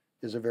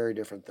is a very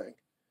different thing.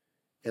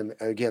 And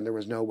again, there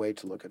was no way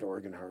to look at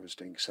organ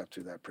harvesting except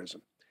through that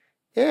prism.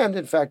 And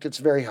in fact, it's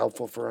very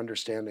helpful for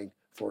understanding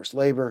forced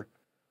labor,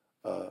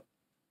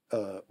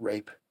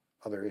 rape,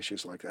 other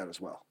issues like that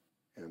as well.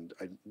 And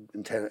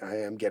I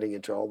am getting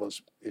into all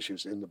those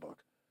issues in the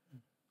book,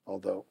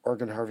 although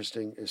organ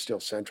harvesting is still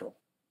central.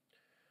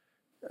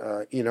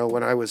 You know,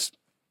 when I was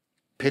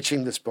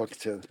pitching this book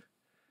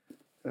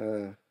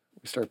we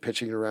started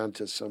pitching it around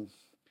to some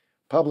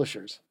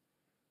publishers.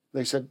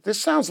 They said,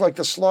 "This sounds like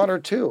The Slaughter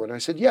too." And I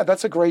said, "Yeah,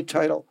 that's a great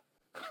title."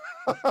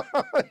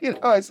 You know,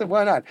 I said,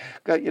 "Why not?"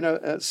 You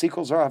know,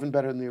 sequels are often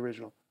better than the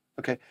original.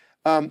 Okay.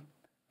 I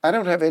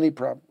don't have any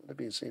problem with it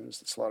being seen as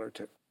The Slaughter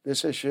too.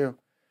 This issue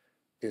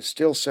is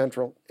still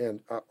central,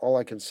 and all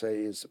I can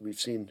say is that we've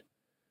seen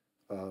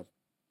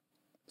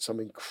some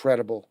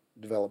incredible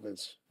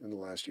developments in the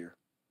last year.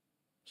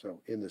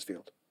 So in this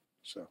field.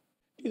 So.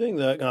 Do you think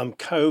that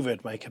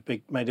COVID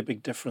made a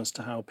big difference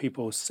to how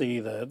people see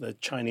the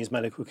Chinese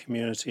medical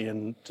community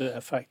and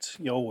affect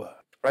your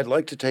work? I'd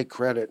like to take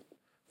credit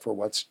for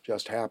what's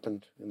just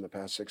happened in the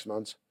past 6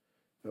 months,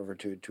 over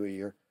to a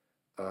year,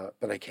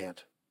 but I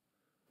can't.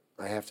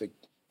 I have to.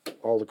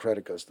 All the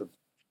credit goes to the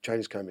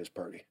Chinese Communist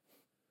Party.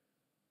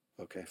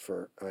 Okay,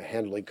 for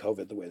handling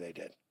COVID the way they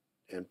did,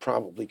 and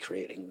probably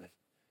creating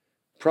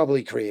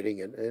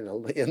it in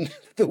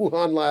the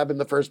Wuhan lab in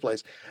the first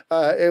place.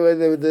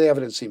 The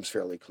evidence seems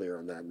fairly clear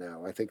on that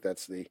now. I think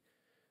that's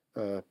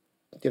we're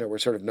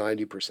sort of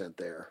 90%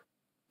 there.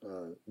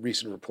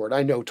 Recent report.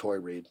 I know Toy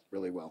Reed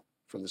really well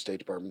from the State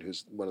Department,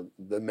 who's one of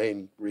the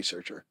main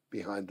researcher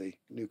behind the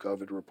new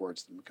COVID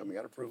reports that are coming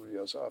out of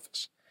Rubio's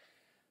office.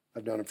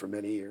 I've known him for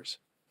many years,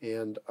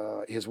 and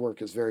his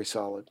work is very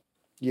solid.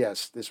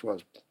 Yes, this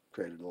was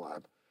created in a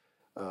lab.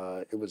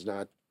 It was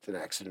not an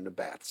accident of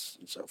bats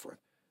and so forth.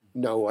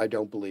 No, I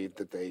don't believe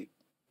that the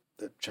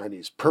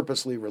Chinese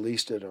purposely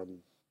released it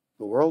on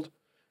the world.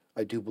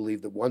 I do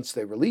believe that once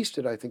they released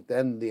it, I think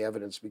then the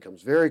evidence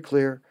becomes very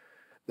clear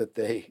that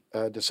they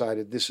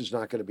decided this is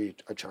not going to be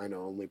a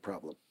China-only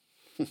problem.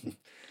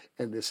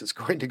 And this is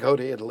going to go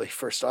to Italy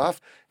first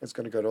off. It's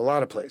going to go to a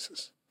lot of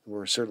places.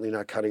 We're certainly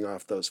not cutting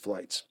off those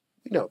flights.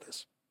 We know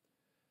this.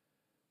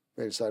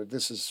 They decided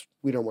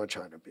we don't want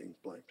China being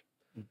blamed.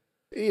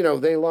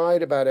 They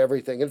lied about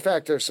everything. In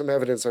fact, there's some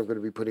evidence I'm going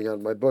to be putting out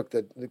in my book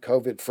that the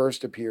COVID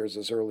first appears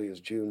as early as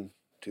June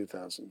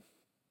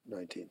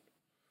 2019,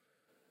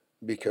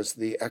 because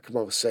the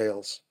ECMO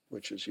sales,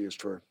 which is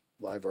used for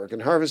live organ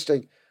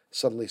harvesting,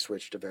 suddenly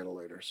switched to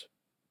ventilators.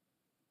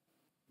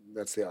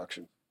 That's the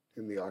auction,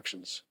 in the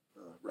auctions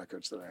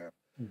records that I have.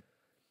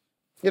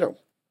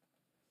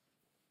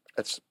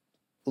 That's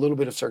a little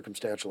bit of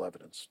circumstantial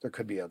evidence. There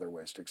could be other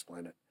ways to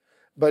explain it.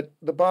 But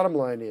the bottom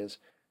line is,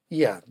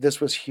 yeah, this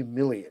was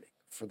humiliating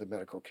for the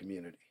medical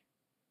community.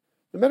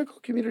 The medical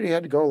community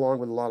had to go along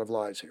with a lot of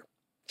lies here.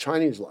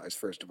 Chinese lies,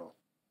 first of all.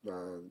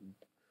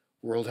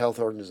 World Health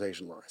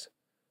Organization lies.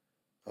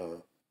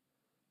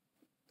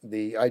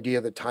 The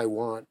idea that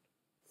Taiwan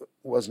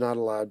was not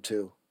allowed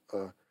to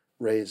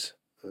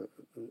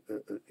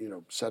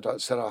set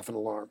off an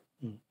alarm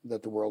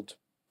that the world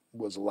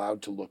was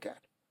allowed to look at.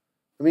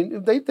 I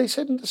mean, they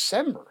said in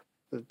December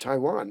that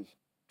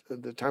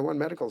the Taiwan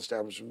medical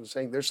establishment was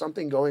saying there's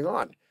something going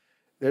on.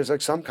 There's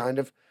like some kind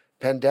of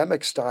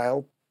pandemic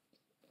style,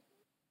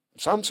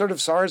 some sort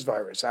of SARS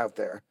virus out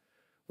there,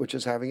 which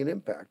is having an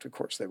impact. Of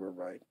course, they were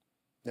right.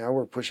 Now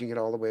we're pushing it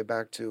all the way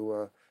back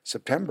to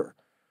September.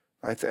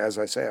 As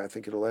I say, I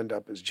think it'll end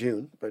up as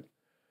June, but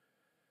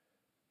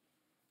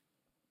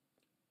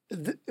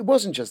it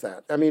wasn't just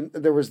that. I mean,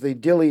 there was the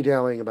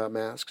dilly-dallying about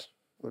masks.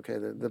 Okay,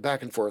 the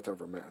back and forth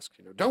over masks.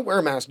 Don't wear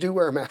a mask, do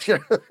wear a mask.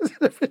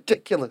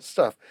 Ridiculous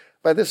stuff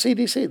by the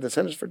CDC, the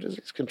Centers for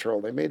Disease Control.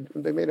 They made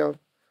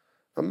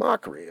a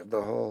mockery of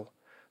the whole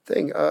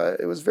thing.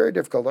 It was very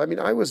difficult. I mean,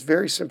 I was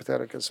very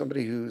sympathetic as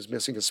somebody who's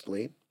missing a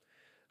spleen.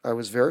 I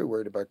was very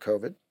worried about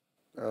COVID,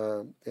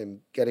 and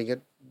getting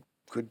it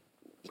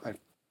I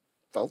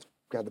felt,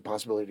 had the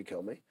possibility to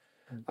kill me.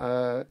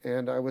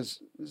 And I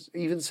was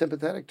even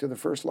sympathetic to the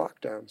first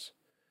lockdowns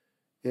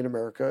in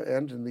America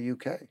and in the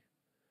UK.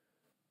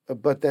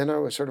 But then I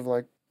was sort of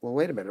like, well,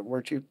 wait a minute,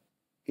 weren't you,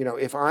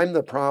 if I'm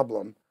the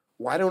problem,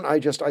 why don't I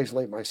just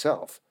isolate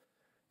myself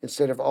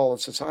instead of all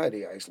of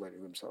society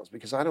isolating themselves?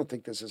 Because I don't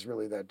think this is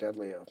really that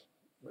deadly.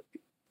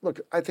 Look,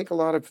 I think a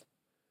lot of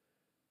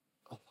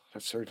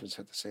surgeons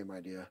had the same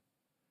idea.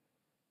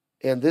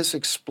 And this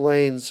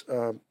explains,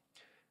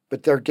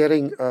 but they're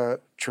getting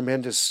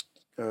tremendous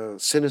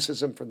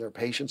cynicism from their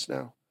patients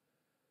now,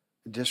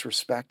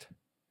 disrespect.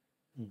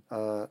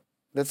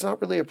 That's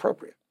not really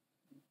appropriate.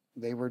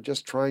 They were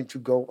just trying to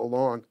go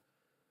along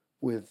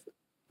with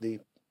the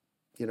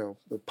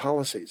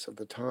policies of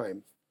the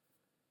time.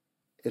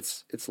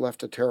 It's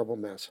left a terrible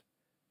mess.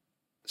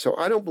 So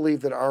I don't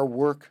believe that our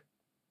work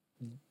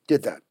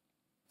did that.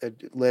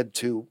 It led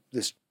to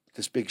this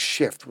big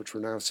shift, which we're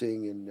now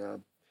seeing in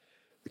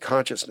the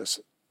consciousness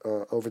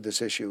over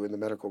this issue in the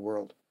medical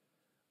world.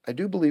 I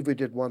do believe we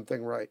did one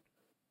thing right,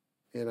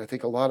 and I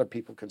think a lot of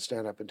people can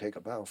stand up and take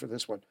a bow for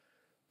this one.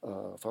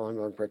 Falun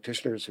Gong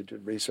practitioners who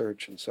did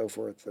research and so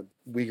forth, the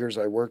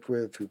Uyghurs I worked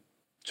with who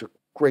took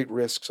great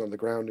risks on the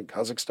ground in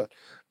Kazakhstan,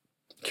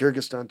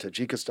 Kyrgyzstan,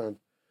 Tajikistan,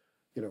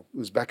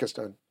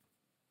 Uzbekistan.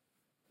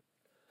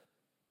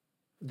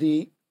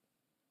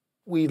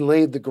 We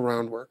laid the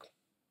groundwork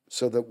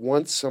so that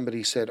once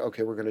somebody said,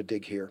 okay, we're going to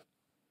dig here,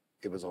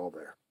 it was all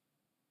there.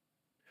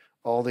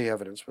 All the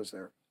evidence was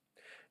there.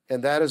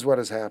 And that is what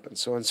has happened.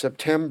 So in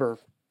September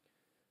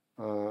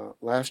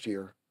last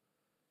year,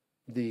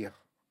 the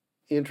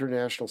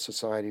International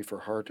Society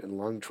for Heart and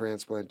Lung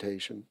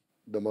Transplantation,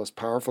 the most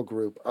powerful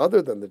group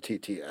other than the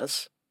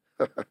TTS,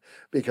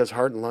 because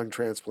heart and lung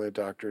transplant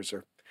doctors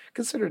are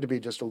considered to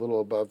be just a little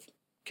above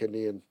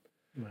kidney and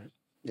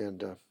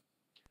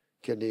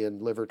kidney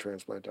and liver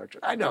transplant doctors.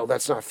 I know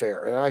that's not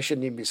fair, and I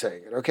shouldn't even be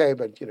saying it. Okay,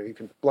 but you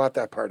can blot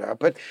that part out.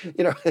 But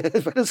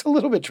but it's a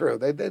little bit true.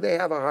 They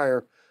have a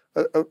higher,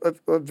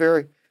 a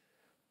very,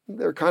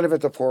 they're kind of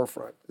at the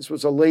forefront. This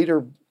was a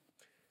later.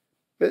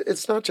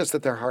 It's not just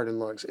that they're heart and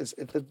lungs.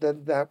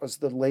 That was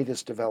the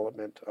latest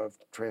development of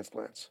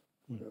transplants.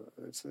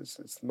 It's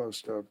the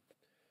most.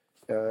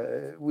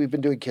 We've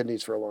been doing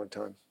kidneys for a long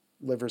time.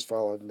 Livers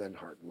followed, and then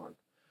heart and lung.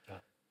 Yeah.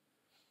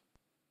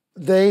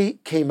 They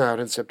came out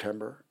in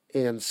September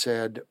and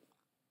said,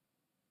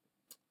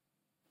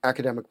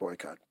 academic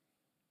boycott.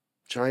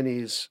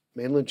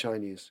 Mainland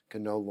Chinese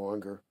can no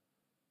longer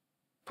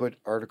put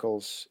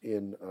articles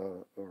in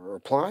or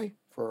apply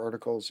for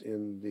articles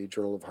in the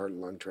Journal of Heart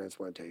and Lung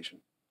Transplantation.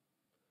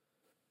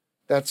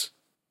 That's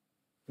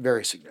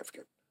very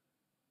significant.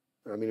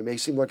 I mean, it may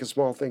seem like a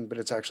small thing, but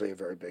it's actually a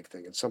very big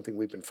thing. It's something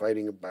we've been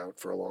fighting about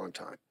for a long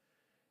time,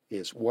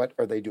 is what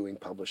are they doing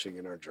publishing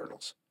in our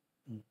journals?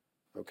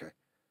 Okay.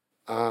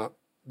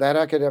 That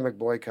academic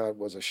boycott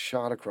was a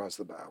shot across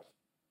the bow,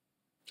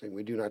 saying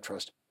we do not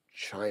trust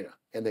China.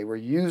 And they were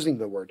using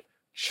the word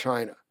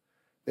China.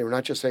 They were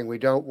not just saying we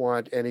don't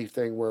want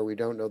anything where we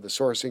don't know the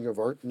sourcing of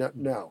art. No,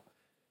 no.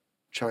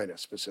 China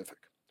specific.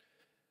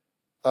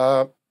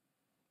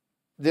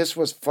 This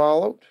was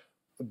followed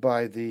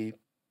by the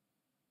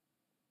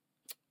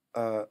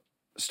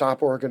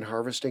Stop Organ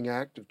Harvesting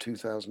Act of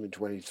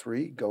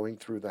 2023 going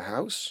through the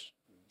House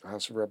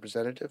of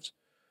Representatives.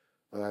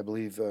 I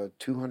believe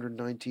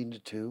 219 to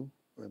 2,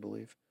 I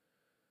believe.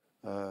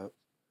 The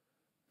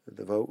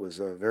vote was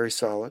very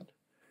solid.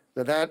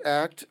 Now, that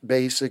act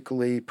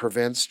basically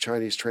prevents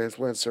Chinese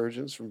transplant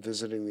surgeons from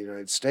visiting the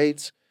United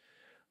States.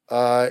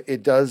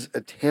 It does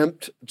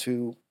attempt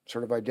to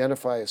sort of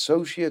identify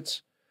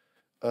associates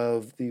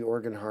of the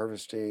organ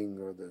harvesting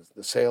or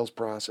the sales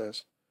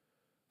process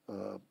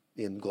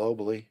in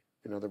globally.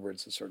 In other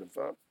words, the sort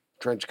of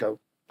trench coat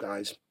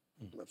guys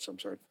of some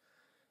sort.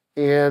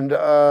 And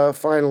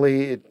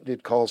finally,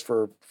 it calls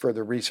for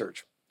further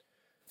research.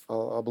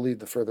 I'll believe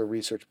the further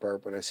research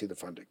part when I see the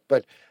funding.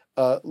 But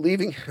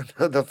leaving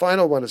the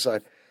final one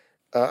aside,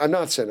 I'm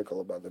not cynical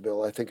about the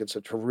bill. I think it's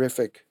a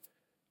terrific,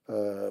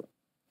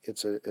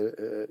 it's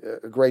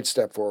a great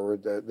step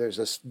forward. There's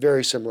a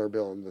very similar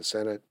bill in the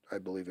Senate. I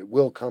believe it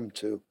will come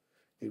to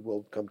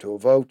a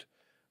vote.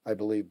 I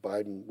believe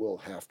Biden will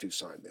have to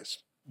sign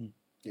this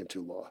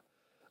into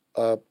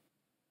law.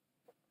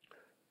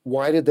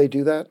 Why did they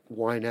do that?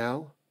 Why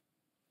now?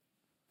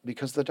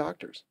 Because the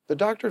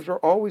doctors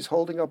were always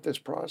holding up this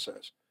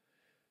process.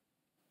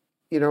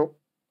 You know,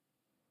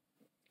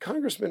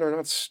 congressmen are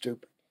not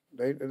stupid.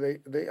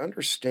 They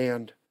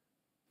understand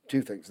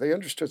two things. They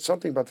understood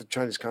something about the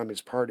Chinese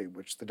Communist Party,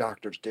 which the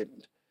doctors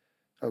didn't.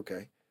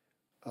 Okay,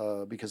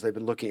 because they've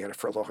been looking at it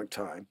for a long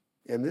time.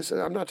 And this,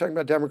 I'm not talking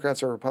about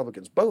Democrats or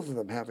Republicans. Both of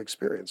them have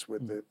experience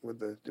with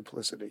the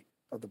duplicity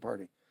of the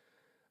party.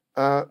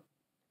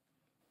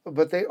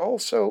 But they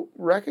also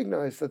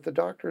recognize that the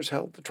doctors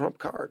held the trump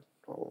card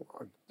all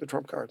along, the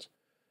trump cards.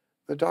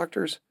 The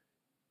doctors,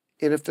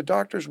 and if the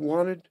doctors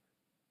wanted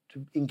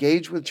to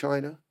engage with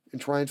China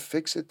and try and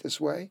fix it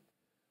this way,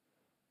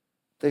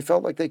 they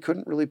felt like they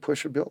couldn't really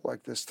push a bill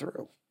like this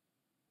through.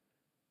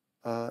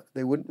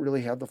 They wouldn't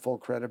really have the full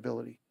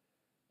credibility.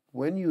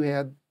 When you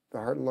had the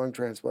heart and lung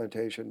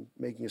transplantation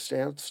making a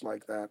stance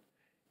like that,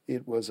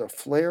 it was a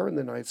flare in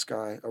the night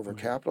sky over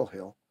Capitol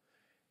Hill,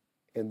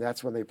 and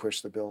that's when they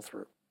pushed the bill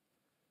through.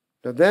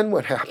 Now, then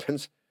what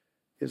happens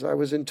is I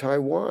was in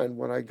Taiwan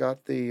when I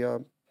got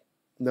the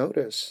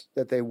notice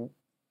that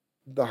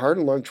the heart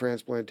and lung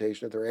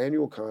transplantation at their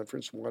annual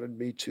conference wanted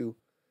me to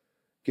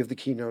give the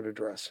keynote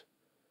address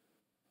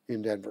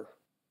in Denver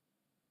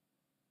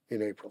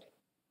in April.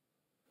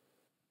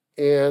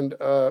 And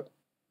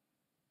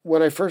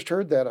when I first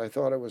heard that, I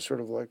thought it was sort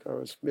of like I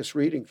was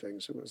misreading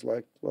things. It was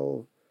like,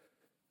 well,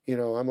 you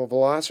know, I'm a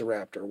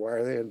velociraptor. Why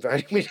are they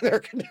inviting me to their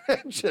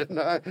convention?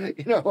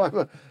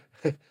 I'm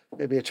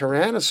maybe a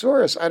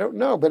Tyrannosaurus. I don't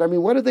know. But I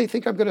mean, what did they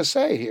think I'm going to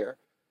say here?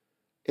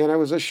 And I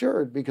was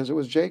assured, because it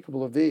was Jacob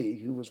Levy,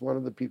 who was one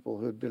of the people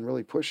who had been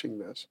really pushing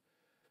this.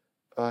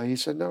 He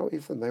said, no,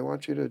 Ethan, they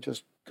want you to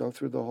just go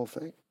through the whole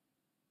thing.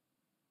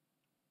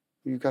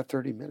 You've got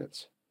 30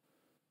 minutes.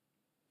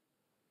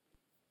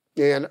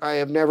 And I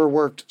have never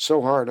worked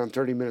so hard on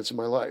 30 minutes in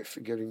my life,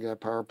 getting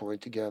that PowerPoint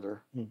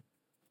together.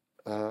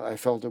 I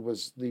felt it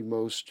was the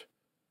most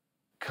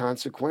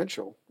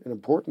consequential and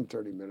important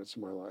 30 minutes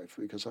of my life,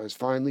 because I was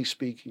finally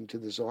speaking to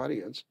this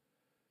audience,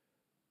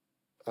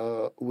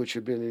 which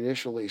had been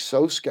initially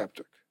so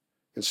skeptic.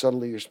 And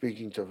suddenly you're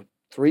speaking to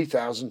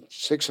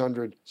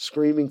 3,600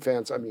 screaming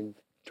fans, I mean,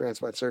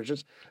 transplant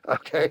surgeons,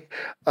 okay,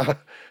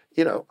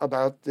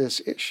 about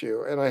this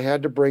issue. And I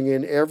had to bring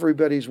in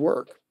everybody's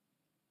work.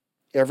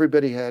 All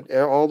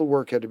the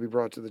work had to be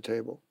brought to the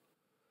table.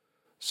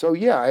 So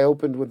yeah, I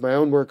opened with my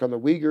own work on the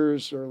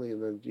Uyghurs early,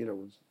 and then,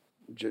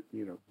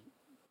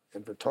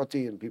 Enver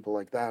Tohti and people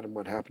like that, and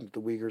what happened to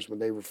the Uyghurs when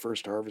they were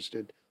first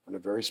harvested on a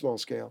very small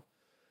scale.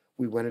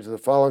 We went into the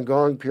Falun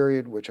Gong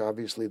period, which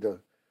obviously the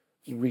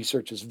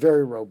research is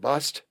very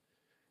robust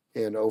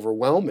and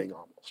overwhelming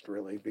almost,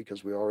 really,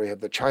 because we already have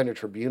the China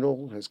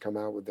Tribunal has come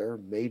out with their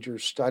major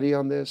study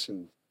on this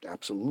and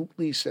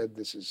absolutely said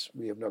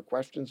we have no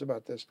questions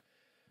about this.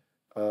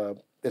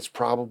 It's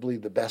probably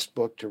the best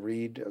book to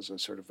read as a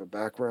sort of a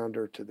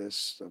backgrounder to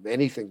this, of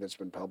anything that's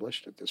been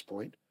published at this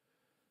point.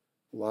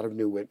 A lot of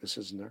new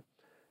witnesses in there.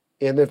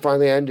 And then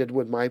finally I ended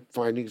with my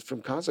findings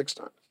from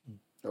Kazakhstan,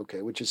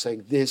 okay, which is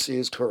saying this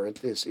is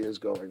current, this is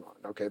going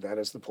on. Okay, that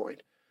is the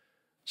point.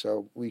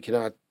 So we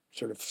cannot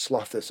sort of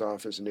slough this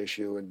off as an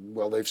issue, and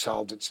well, they've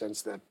solved it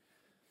since then.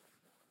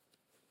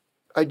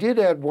 I did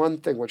add one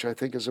thing which I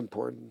think is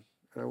important,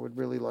 and I would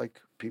really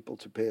like people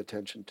to pay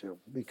attention to,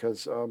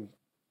 because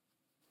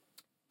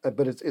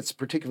but it's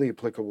particularly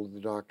applicable to the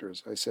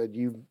doctors. I said,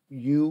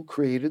 you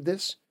created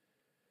this.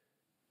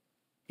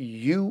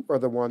 You are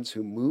the ones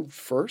who moved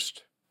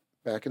first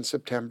back in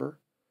September.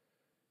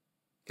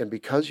 And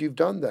because you've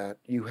done that,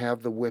 you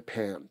have the whip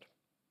hand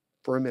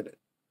for a minute.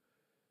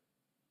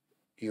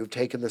 You've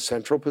taken the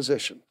central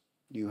position.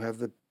 You have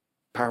the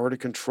power to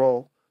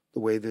control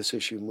the way this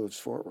issue moves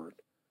forward.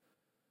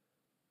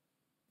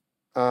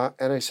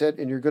 And I said,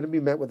 and you're going to be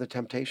met with a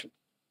temptation.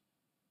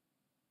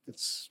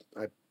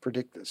 I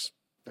predict this.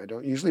 I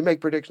don't usually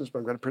make predictions, but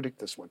I'm going to predict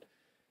this one.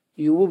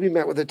 You will be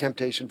met with a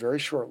temptation very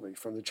shortly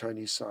from the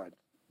Chinese side.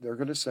 They're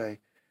going to say,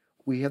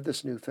 we have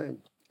this new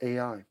thing,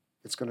 AI.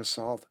 It's going to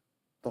solve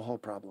the whole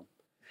problem.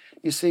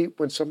 You see,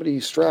 when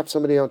you strap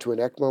somebody onto an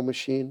ECMO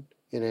machine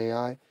in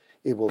AI,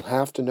 it will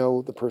have to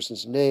know the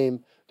person's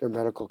name, their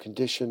medical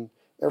condition,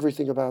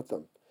 everything about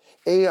them.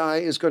 AI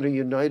is going to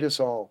unite us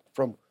all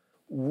from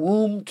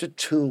womb to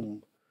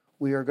tomb.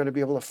 We are going to be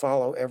able to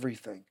follow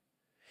everything.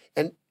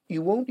 And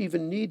you won't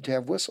even need to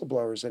have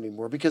whistleblowers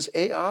anymore because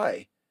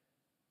AI,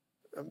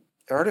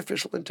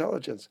 artificial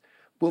intelligence,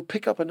 will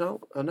pick up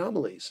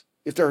anomalies.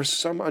 If there are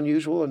some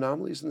unusual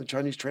anomalies in the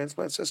Chinese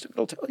transplant system,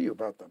 it'll tell you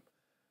about them,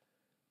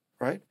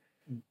 right?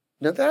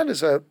 Now, that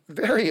is a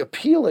very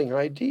appealing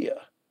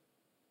idea.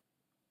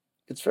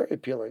 It's very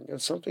appealing.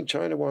 It's something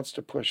China wants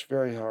to push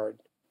very hard.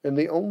 And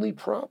the only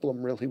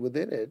problem really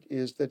within it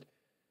is that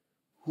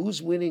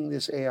who's winning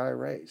this AI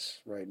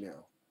race right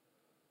now?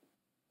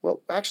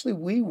 Well, actually,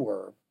 we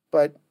were,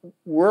 but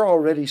we're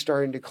already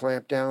starting to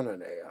clamp down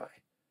on AI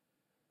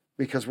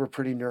because we're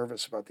pretty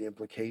nervous about the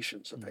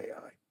implications of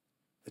AI.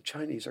 The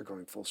Chinese are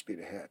going full speed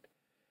ahead.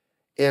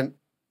 And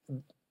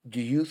do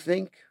you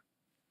think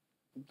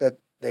that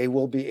they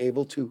will be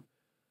able to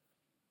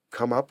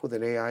come up with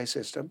an AI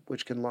system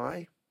which can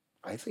lie?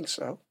 I think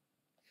so.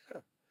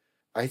 Yeah.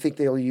 I think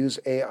they'll use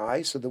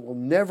AI so that we'll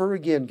never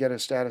again get a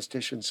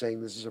statistician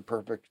saying this is a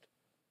perfect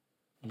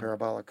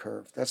parabolic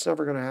curve. That's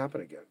never going to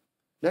happen again.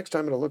 Next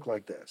time it'll look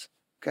like this,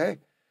 okay?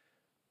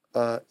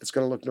 It's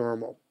going to look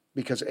normal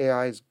because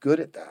AI is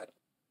good at that,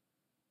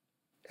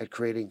 at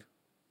creating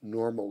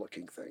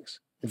normal-looking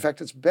things. In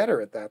fact, it's better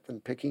at that than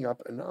picking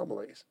up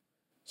anomalies.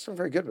 It's not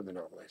very good with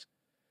anomalies.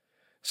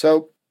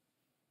 So,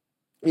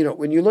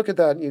 when you look at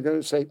that, you're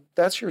going to say,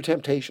 that's your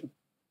temptation.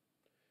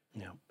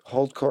 Yeah.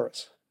 Hold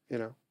chorus,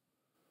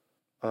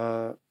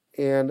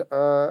 And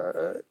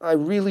I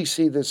really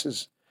see this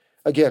as,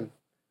 again,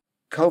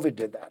 COVID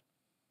did that,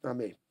 not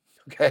me,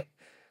 okay?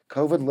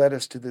 COVID led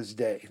us to this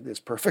day, this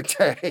perfect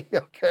day,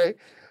 okay?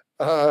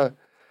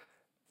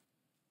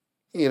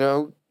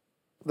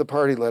 The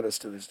party led us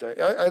to this day.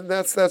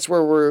 That's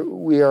where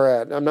we are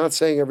at. I'm not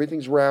saying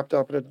everything's wrapped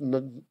up in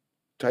a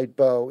tight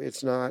bow.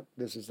 It's not.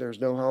 There's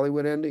no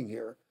Hollywood ending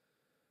here.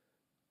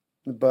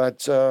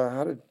 But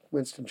how did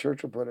Winston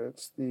Churchill put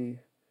it? It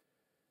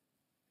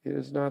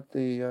is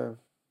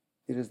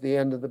the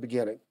end of the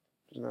beginning.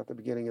 It's not the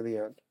beginning of the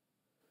end.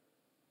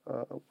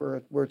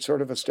 We're at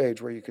sort of a stage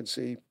where you can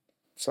see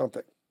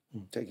something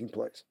taking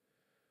place.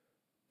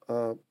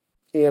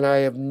 And I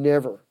have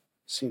never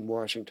seen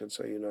Washington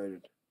so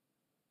united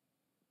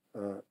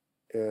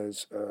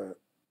as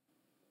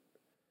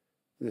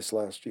this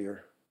last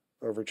year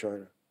over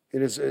China.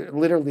 It is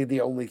literally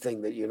the only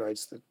thing that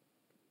unites the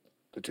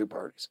two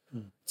parties.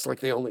 It's like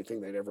the only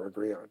thing they'd ever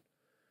agree on.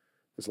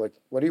 It's like,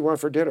 what do you want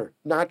for dinner?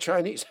 Not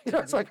Chinese.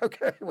 It's like,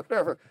 okay,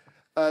 whatever.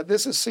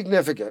 This is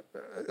significant,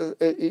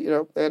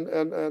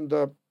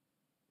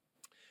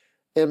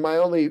 and my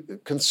only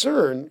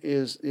concern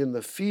is in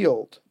the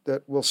field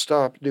that we'll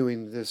stop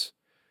doing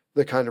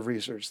the kind of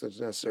research that's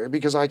necessary,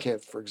 because I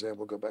can't, for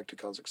example, go back to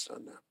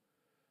Kazakhstan now.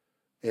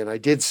 And I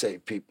did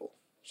save people,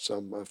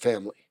 some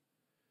family.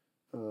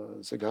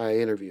 There's a guy I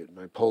interviewed, and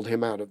I pulled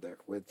him out of there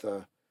with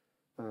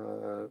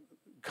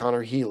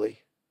Connor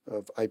Healy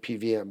of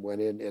IPVM,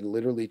 went in and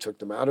literally took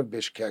them out of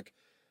Bishkek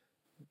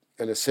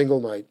in a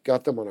single night,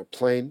 got them on a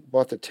plane,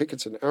 bought the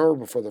tickets an hour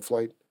before the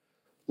flight,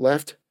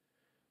 left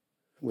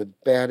with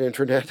bad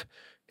internet,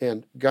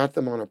 and got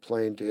them on a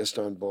plane to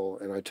Istanbul,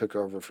 and I took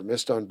over from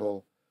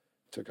Istanbul.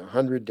 It took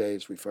 100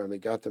 days. We finally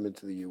got them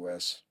into the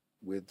U.S.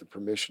 with the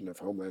permission of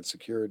Homeland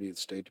Security, the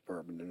State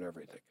Department, and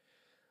everything.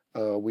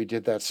 We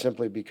did that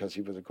simply because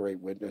he was a great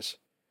witness,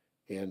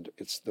 and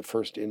it's the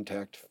first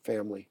intact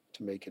family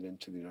to make it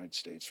into the United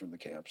States from the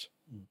camps.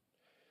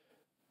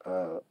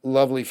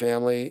 Lovely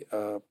family.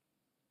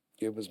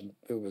 It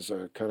was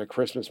a kind of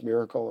Christmas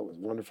miracle. It was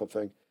a wonderful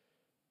thing.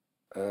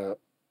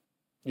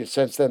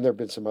 Since then, there have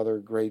been some other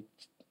great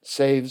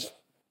saves.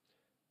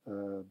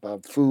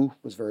 Bob Fu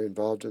was very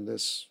involved in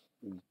this,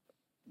 in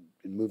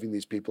moving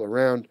these people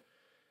around.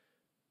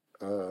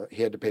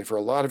 He had to pay for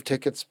a lot of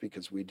tickets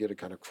because we did a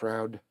kind of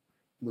crowd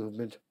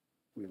movement.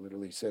 We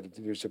literally said,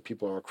 these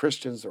people are all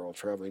Christians, they're all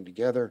traveling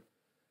together.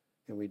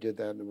 And we did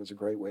that, and it was a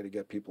great way to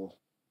get people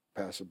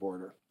past the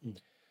border.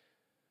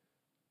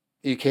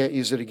 You can't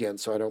use it again,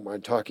 so I don't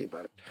mind talking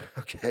about it.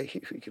 Okay,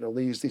 you can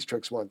only use these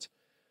tricks once.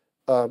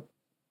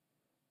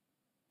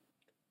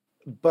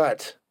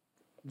 But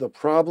the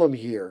problem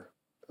here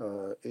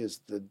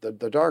is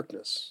the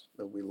darkness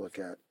that we look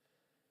at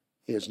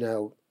is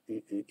now,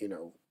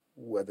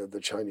 whether the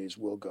Chinese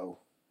will go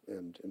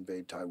and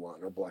invade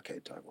Taiwan or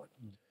blockade Taiwan.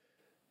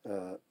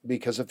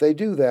 Because if they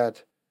do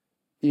that,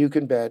 you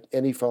can bet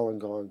any Falun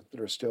Gong that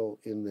are still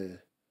in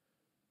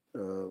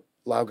the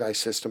Laogai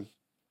system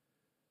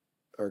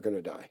are going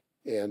to die.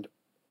 And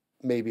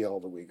maybe all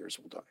the Uyghurs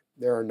will die.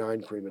 There are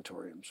 9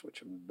 crematoriums which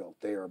have been built.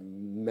 They are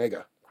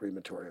mega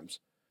crematoriums,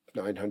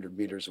 900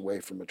 meters away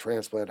from a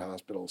transplant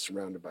hospital,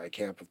 surrounded by a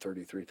camp of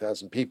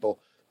 33,000 people.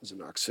 It was in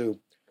Aksu.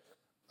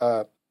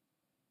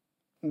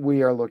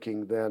 We are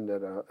looking then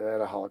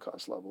at a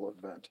Holocaust level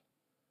event.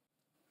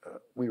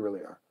 We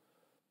really are.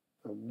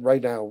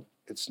 Right now,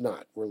 it's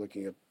not. We're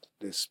looking at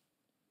this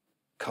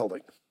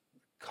culling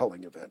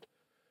event.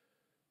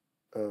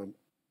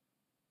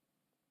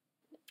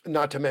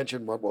 Not to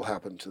mention what will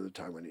happen to the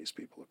Taiwanese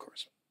people, of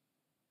course.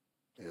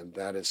 And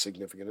that is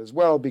significant as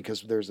well,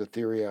 because there's a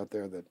theory out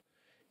there that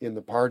in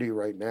the party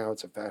right now,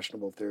 it's a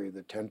fashionable theory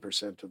that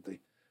 10% of the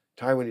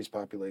Taiwanese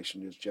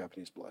population is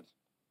Japanese blood.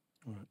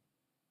 Right.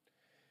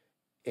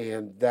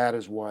 And that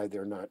is why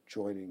they're not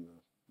joining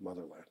the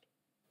motherland.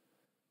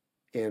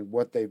 And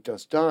what they've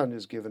just done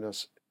is given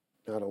us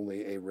not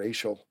only a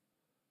new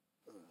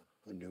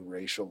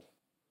racial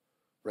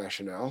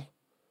rationale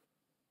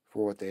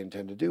for what they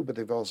intend to do, but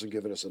they've also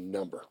given us a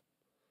number.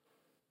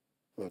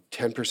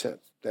 10%,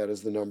 that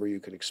is the number you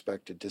can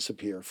expect to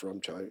disappear from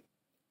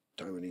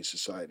Taiwanese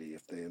society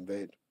if they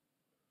invade.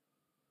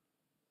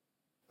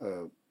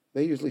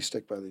 They usually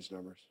stick by these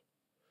numbers.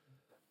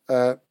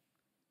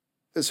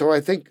 So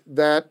I think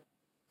that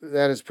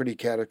is pretty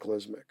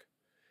cataclysmic.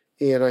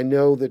 And I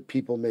know that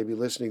people maybe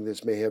listening to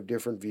this may have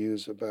different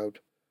views about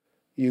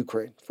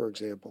Ukraine, for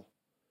example.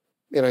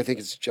 And I think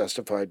it's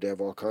justified to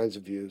have all kinds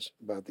of views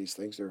about these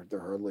things. They're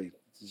hardly,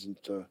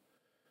 isn't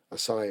a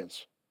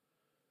science.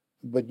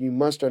 But you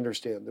must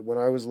understand that when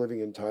I was living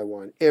in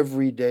Taiwan,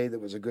 every day that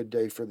was a good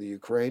day for the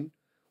Ukraine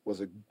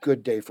was a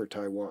good day for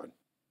Taiwan.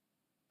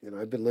 And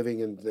I've been living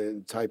in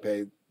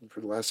Taipei for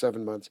the last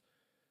 7 months.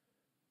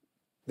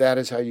 That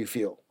is how you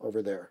feel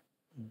over there.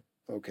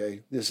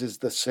 Okay, this is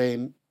the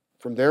same,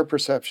 from their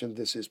perception,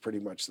 this is pretty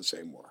much the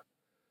same war.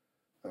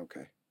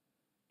 Okay,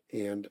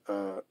 and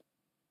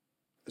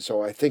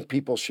so I think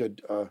people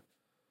should,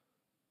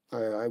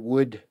 I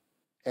would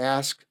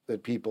ask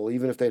that people,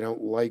 even if they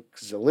don't like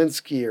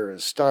Zelensky or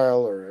his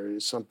style or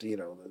something,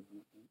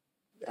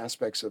 the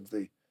aspects of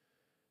the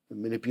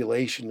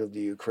manipulation of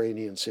the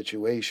Ukrainian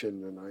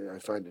situation, and I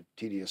find it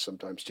tedious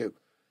sometimes too,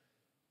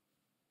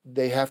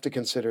 they have to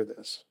consider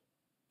this.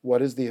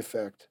 What is the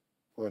effect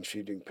on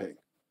Xi Jinping?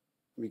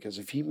 Because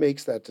if he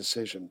makes that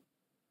decision,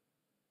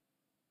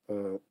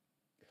 it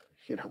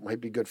might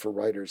be good for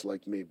writers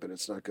like me, but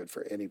it's not good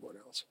for anyone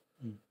else.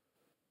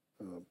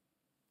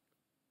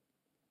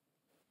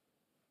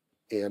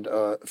 And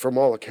from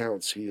all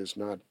accounts, he is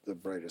not the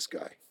brightest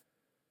guy,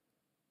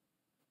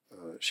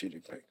 Xi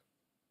Jinping.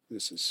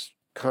 This is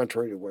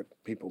contrary to what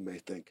people may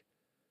think.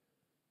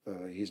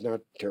 He's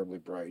not terribly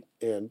bright.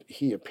 And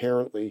he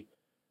apparently,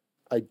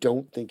 I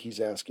don't think he's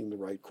asking the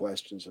right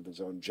questions of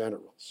his own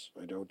generals.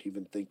 I don't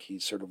even think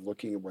he's sort of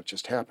looking at what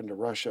just happened to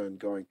Russia and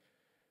going,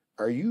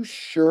 are you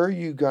sure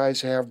you guys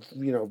have,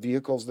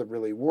 vehicles that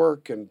really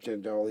work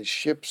and all these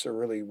ships are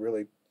really,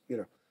 really,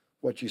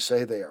 what you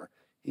say they are?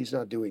 He's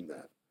not doing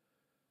that,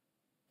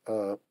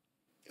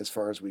 as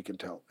far as we can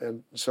tell.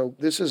 And so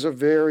this is a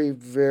very,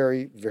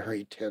 very,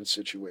 very tense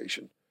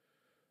situation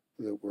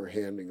that we're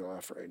handing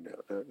off right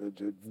now.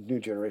 The new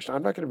generation.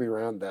 I'm not going to be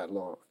around that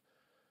long.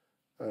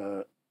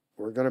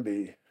 We're going to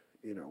be,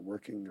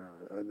 working,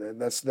 and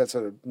that's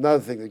another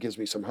thing that gives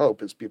me some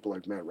hope is people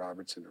like Matt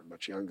Robertson are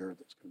much younger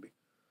that's going to be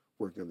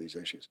working on these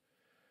issues.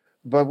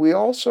 But we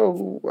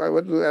also, I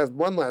would add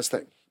one last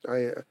thing.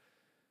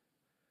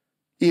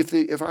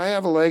 If I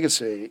have a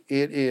legacy,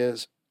 it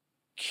is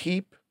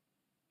keep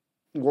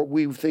what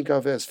we think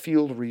of as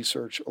field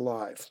research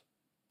alive.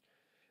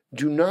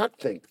 Do not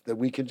think that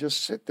we can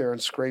just sit there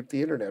and scrape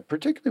the internet,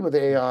 particularly with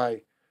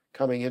AI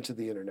coming into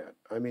the internet.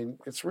 I mean,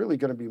 it's really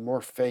going to be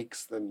more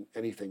fakes than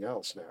anything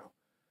else now.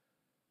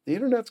 The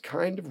internet's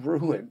kind of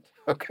ruined,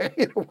 okay,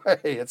 in a way.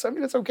 It's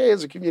okay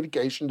as a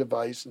communication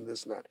device and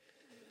this and that.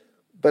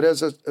 But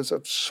as a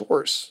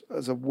source,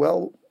 as a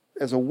well,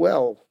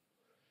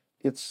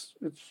 it's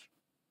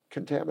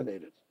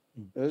contaminated.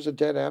 There's a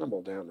dead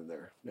animal down in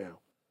there now.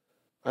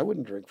 I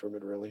wouldn't drink from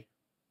it really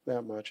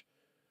that much.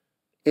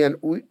 And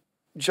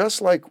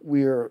just like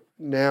we're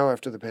now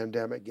after the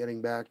pandemic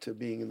getting back to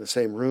being in the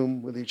same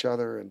room with each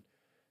other and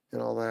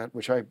all that,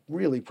 which I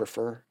really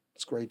prefer.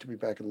 It's great to be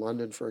back in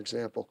London, for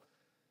example,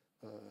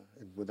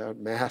 and without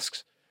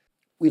masks.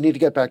 We need to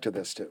get back to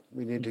this too.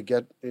 We need to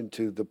get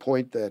into the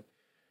point that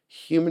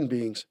human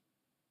beings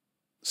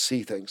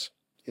see things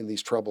in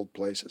these troubled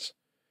places.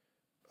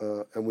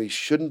 And we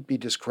shouldn't be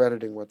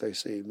discrediting what they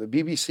see. The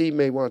BBC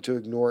may want to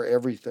ignore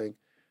everything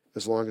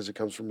as long as it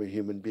comes from a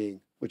human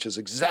being, which is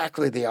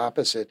exactly the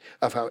opposite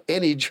of how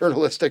any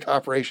journalistic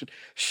operation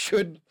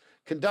should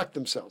conduct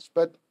themselves.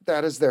 But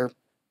that is their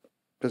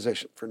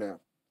position for now.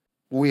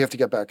 We have to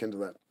get back into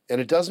that. And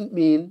it doesn't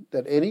mean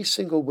that any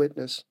single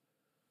witness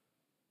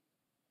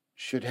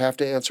should have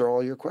to answer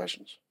all your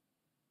questions.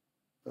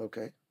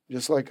 Okay?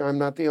 Just like I'm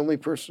not the only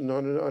person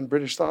on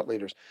British thought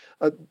leaders.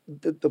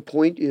 The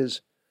point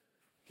is,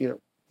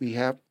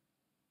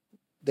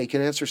 they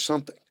can answer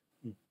something.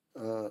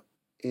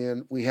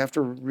 And we have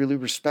to really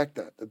respect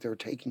that they're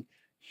taking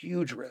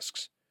huge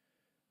risks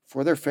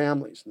for their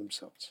families and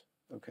themselves,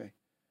 okay?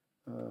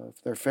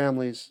 their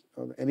families,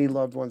 any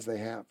loved ones they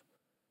have.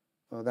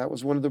 That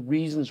was one of the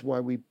reasons why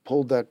we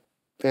pulled that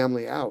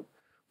family out,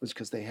 was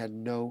because they had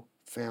no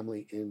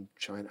family in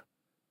China.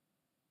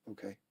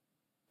 Okay,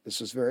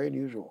 this is very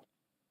unusual.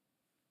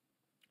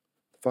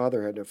 The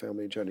father had no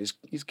family in China.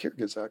 He's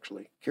Kyrgyz,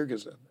 actually,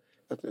 Kyrgyz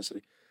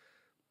ethnicity.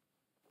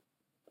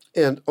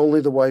 And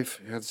only the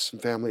wife has some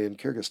family in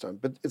Kyrgyzstan.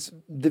 But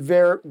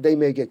they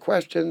may get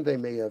questioned, they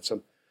may have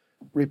some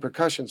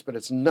repercussions, but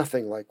it's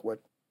nothing like what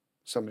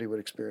somebody would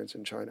experience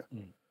in China.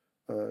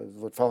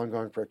 What Falun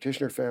Gong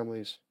practitioner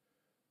families,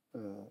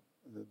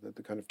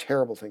 the kind of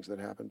terrible things that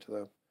happened to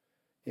them,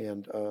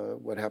 and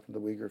what happened to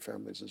the Uyghur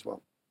families as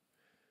well.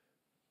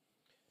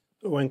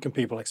 When can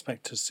people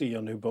expect to see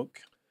your new book?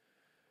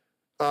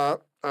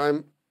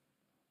 I'm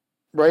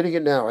writing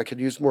it now. I could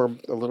use a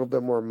little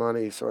bit more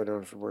money, so I don't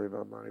have to worry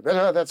about money.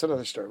 But that's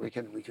another story. We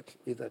could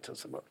leave that till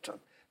some other time.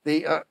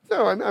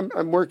 No,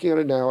 I'm working on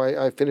it now.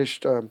 I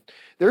finished.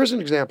 There is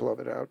an example of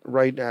it out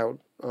right now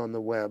on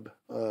the web.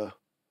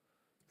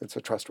 It's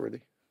a trustworthy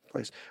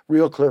place.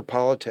 Real Clear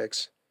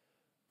Politics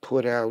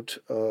put out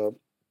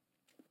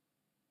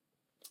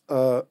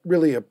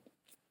really a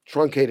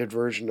truncated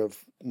version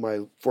of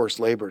my forced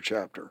labor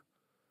chapter,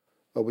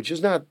 which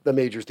is not the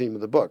major theme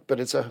of the book, but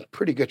it's a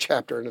pretty good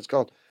chapter, and it's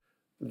called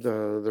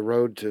the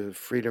Road to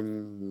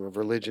Freedom of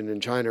Religion in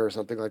China or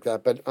something like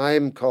that. But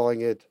I'm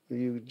calling it,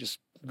 you just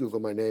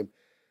Google my name,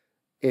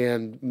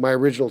 and my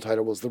original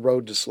title was The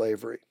Road to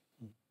Slavery.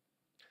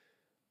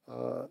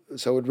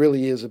 So it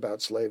really is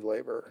about slave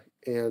labor,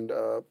 and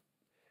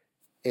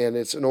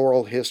it's an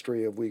oral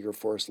history of Uyghur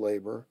forced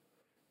labor,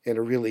 and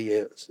it really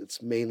is.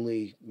 It's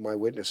mainly my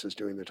witnesses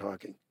doing the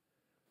talking.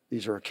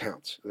 These are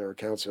accounts. There are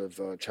accounts of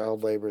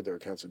child labor. There are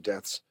accounts of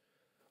deaths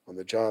on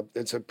the job.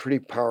 It's a pretty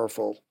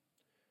powerful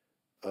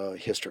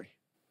history.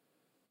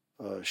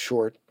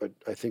 Short, but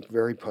I think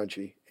very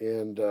punchy,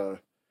 and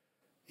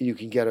you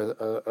can get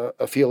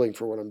a feeling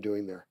for what I'm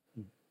doing there.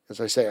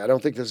 As I say, I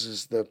don't think this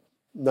is the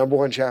number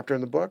one chapter in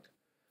the book,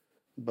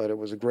 but it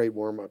was a great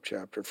warm-up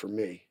chapter for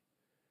me.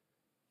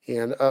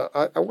 And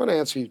I want to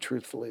answer you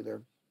truthfully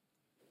there.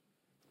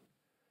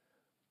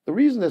 The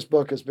reason this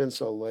book has been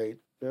so late,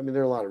 I mean,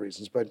 there are a lot of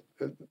reasons, but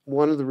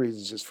one of the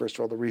reasons is, first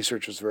of all, the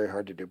research was very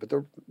hard to do. But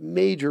the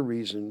major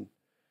reason,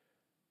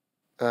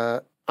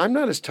 I'm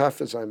not as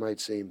tough as I might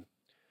seem.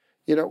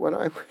 You know, when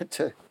I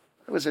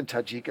was in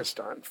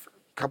Tajikistan for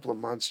a couple of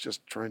months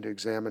just trying to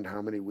examine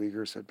how many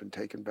Uyghurs had been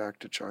taken back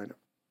to China.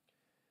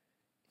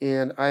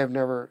 And I have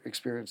never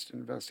experienced an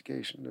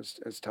investigation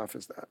as tough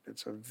as that.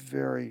 It's a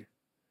very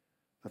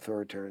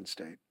authoritarian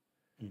state.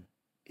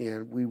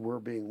 And we were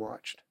being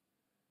watched.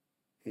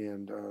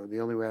 And the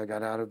only way I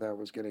got out of that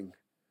was getting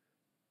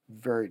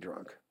very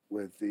drunk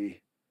with the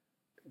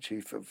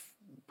chief of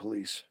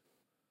police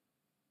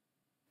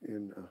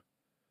in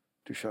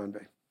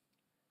Dushanbe.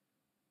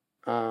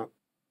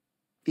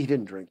 He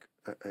didn't drink.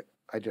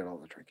 I did all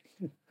the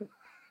drinking.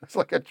 It's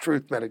like a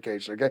truth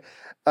medication, okay?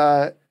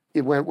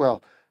 It went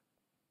well.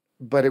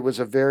 But it was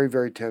a very,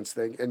 very tense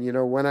thing. And, you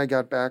know, when I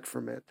got back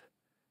from it,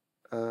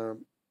 I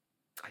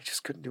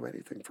just couldn't do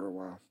anything for a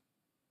while.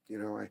 You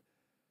know, it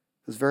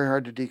was very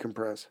hard to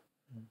decompress.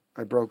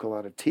 I broke a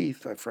lot of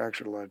teeth. I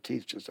fractured a lot of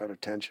teeth just out of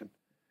tension.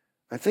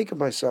 I think of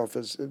myself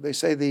as, they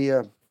say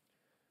the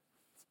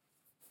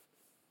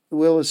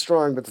will is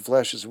strong, but the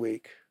flesh is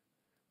weak.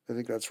 I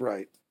think that's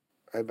right.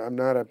 I'm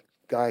not a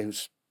guy who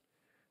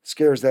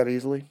scares that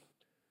easily,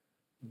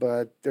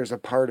 but there's a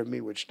part of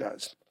me which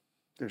does.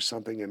 There's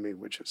something in me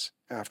which is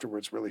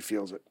afterwards really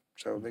feels it.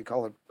 So they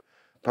call it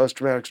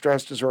post-traumatic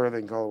stress disorder. They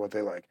can call it what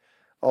they like.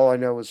 All I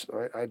know is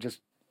I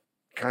just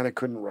kind of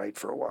couldn't write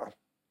for a while.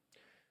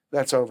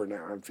 That's over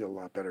now. I feel a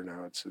lot better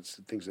now. It's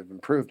things have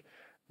improved,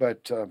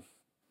 but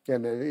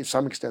and to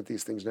some extent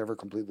these things never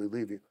completely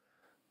leave you.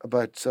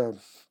 But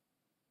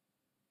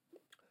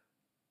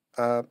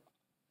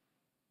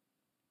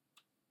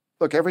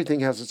look,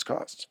 everything has its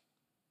costs,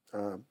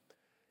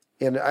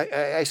 and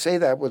I say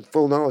that with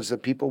full knowledge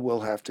that people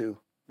will have to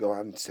go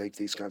out and take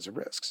these kinds of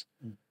risks.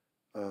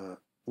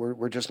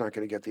 We're just not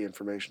going to get the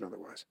information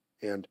otherwise,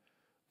 and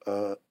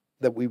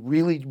that we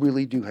really,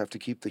 really do have to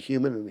keep the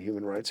human and the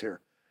human rights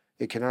here.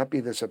 It cannot be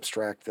this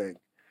abstract thing.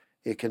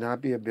 It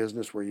cannot be a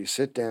business where you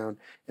sit down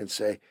and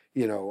say,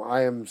 you know,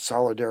 I am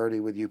solidarity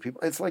with you people.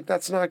 It's like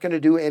that's not going to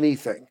do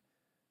anything.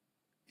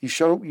 You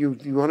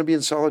want to be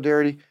in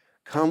solidarity?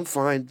 Come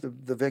find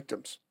the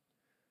victims.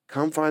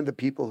 Come find the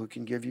people who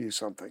can give you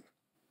something,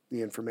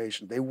 the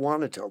information. They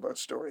want to tell those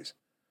stories.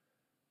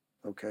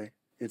 Okay?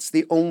 It's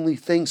the only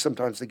thing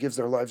sometimes that gives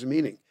their lives a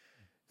meaning.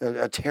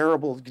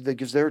 That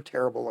gives their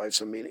terrible lives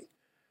some meaning.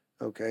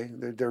 Okay?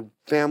 Their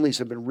families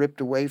have been ripped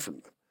away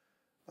from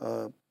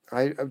them.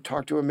 I've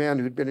talked to a man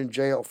who'd been in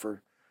jail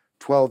for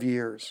 12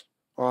 years,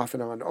 off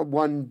and on,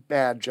 one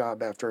bad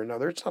job after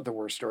another. It's not the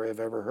worst story I've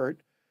ever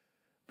heard.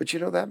 But you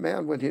know, that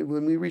man,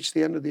 when we reached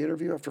the end of the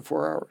interview after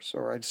 4 hours,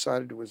 or I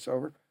decided it was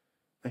over,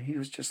 and he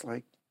was just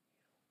like,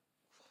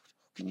 how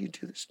can you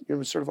do this? It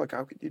was sort of like,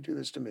 how could you do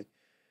this to me?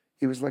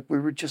 He was like, we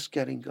were just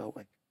getting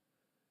going.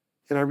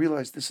 And I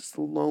realized this is the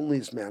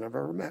loneliest man I've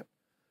ever met.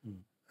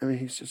 I mean,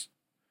 he's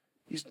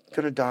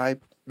going to die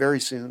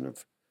very soon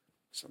of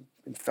some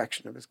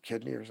infection of his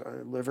kidney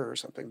or liver or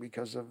something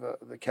because of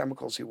the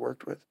chemicals he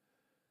worked with.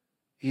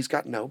 He's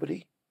got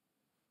nobody.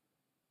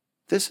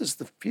 This is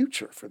the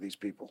future for these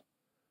people.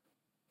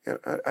 And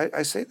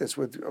I say this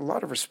with a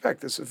lot of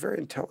respect. This is a very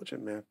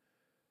intelligent man.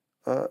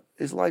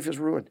 His life is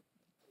ruined.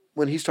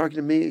 When he's talking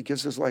to me, it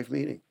gives his life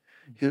meaning.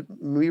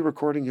 Me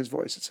recording his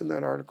voice, it's in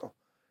that article,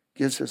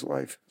 gives his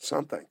life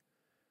something.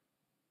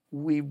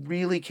 We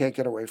really can't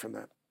get away from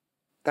that.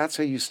 That's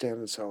how you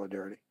stand in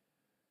solidarity.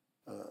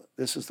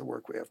 This is the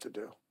work we have to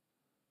do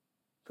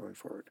going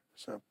forward.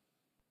 So,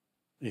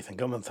 Ethan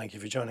Gutmann, thank you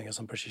for joining us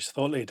on British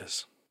Thought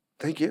Leaders.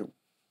 Thank you.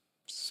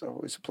 It's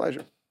always a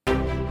pleasure.